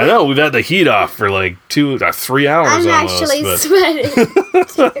over here. And I know we've had the heat off for like 2 or 3 hours I'm almost. actually sweating.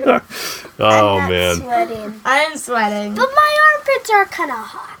 Man. Sweating. I'm sweating. But my armpits are kind of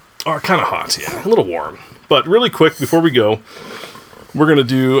hot. Are kind of hot, yeah. A little warm. But really quick, before we go, we're going to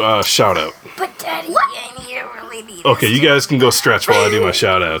do a shout-out. But Daddy, I really need Okay, you guys can go stretch while I do my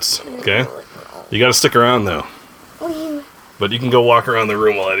shout-outs. Okay? You got to stick around, though. But you can go walk around the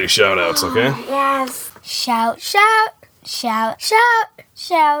room while I do shout-outs, okay? Yes. Shout, shout, shout, shout,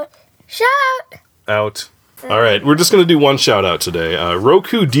 shout, shout. Out. All right, we're just going to do one shout-out today.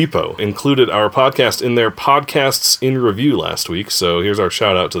 Roku Depot included our podcast in their Podcasts in Review last week, so here's our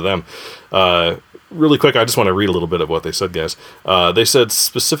shout-out to them. Really quick, I just want to read a little bit of what they said, guys. They said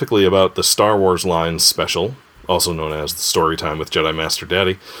specifically about the Star Wars Line special, also known as the Storytime with Jedi Master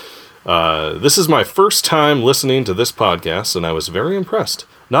Daddy. This is my first time listening to this podcast, and I was very impressed.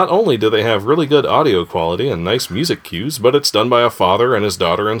 Not only do they have really good audio quality and nice music cues, but it's done by a father and his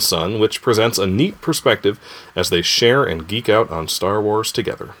daughter and son, which presents a neat perspective as they share and geek out on Star Wars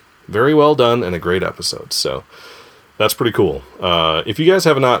together. Very well done and a great episode, so that's pretty cool. If you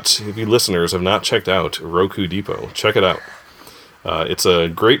listeners have not checked out Roku Depot, check it out. It's a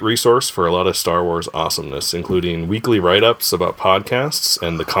great resource for a lot of Star Wars awesomeness, including weekly write-ups about podcasts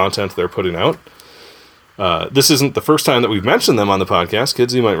and the content they're putting out. This isn't the first time that we've mentioned them on the podcast.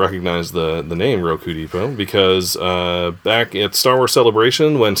 Kids, you might recognize the name Roku Depot, because back at Star Wars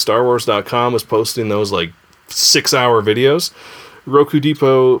Celebration, when StarWars.com was posting those like 6-hour videos, Roku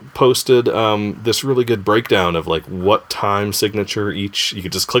Depot posted this really good breakdown of like what time signature each. You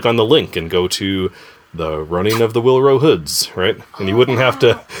could just click on the link and go to the running of the Wilro Hoods, right? And you wouldn't have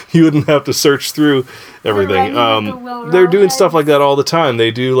to search through everything. They're doing stuff like that all the time.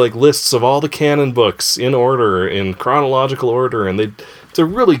 They do like lists of all the canon books in order, in chronological order, and it's a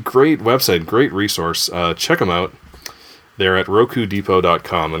really great website, great resource. Check them out. They're at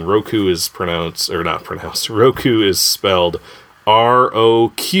RokuDepot.com, and Roku is Roku is spelled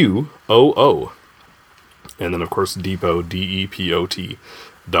ROQOO, and then of course Depot, DEPOT.com,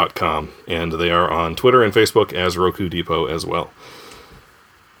 and they are on Twitter and Facebook as Roku Depot as well.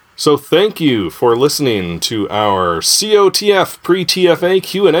 So thank you for listening to our COTF pre-TFA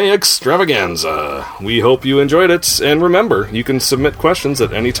Q&A extravaganza. We hope you enjoyed it, and remember, you can submit questions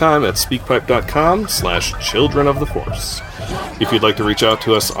at any time at speakpipe.com/Children of the Force. If you'd like to reach out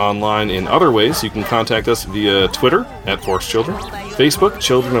to us online in other ways, you can contact us via Twitter at Force Children, Facebook,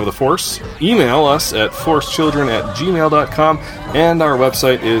 Children of the Force, email us at forcechildren@gmail.com, and our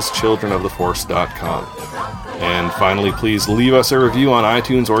website is childrenoftheforce.com. And finally, please leave us a review on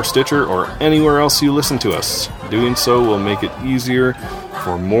iTunes or Stitcher or anywhere else you listen to us. Doing so will make it easier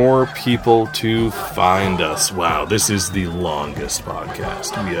for more people to find us. Wow, this is the longest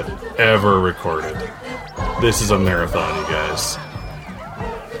podcast we have ever recorded. This is a marathon, you guys.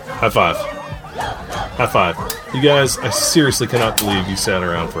 High five. High five. You guys, I seriously cannot believe you sat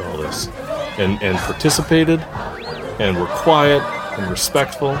around for all this and participated and were quiet and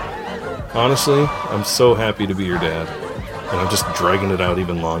respectful. Honestly, I'm so happy to be your dad. And I'm just dragging it out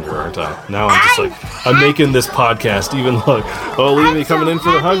even longer, aren't I? Now I'm just like, I'm making this podcast even longer. Oh, Leah, coming in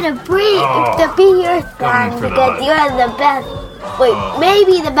for the hug? I'm to be your son because you're the best. Wait,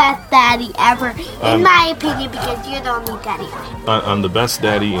 maybe the best daddy ever, in my opinion, because you're the only daddy. I'm the best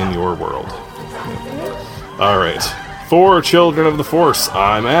daddy in your world. All right. For Children of the Force,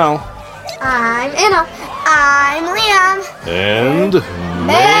 I'm Al. I'm Anna. I'm Liam. And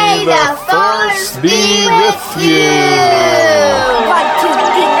may the Force be with you. 1, 2,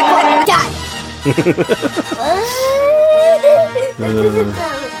 3, 4, die. If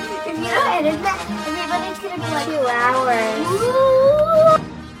you don't edit that, everybody's gonna be like 2 hours.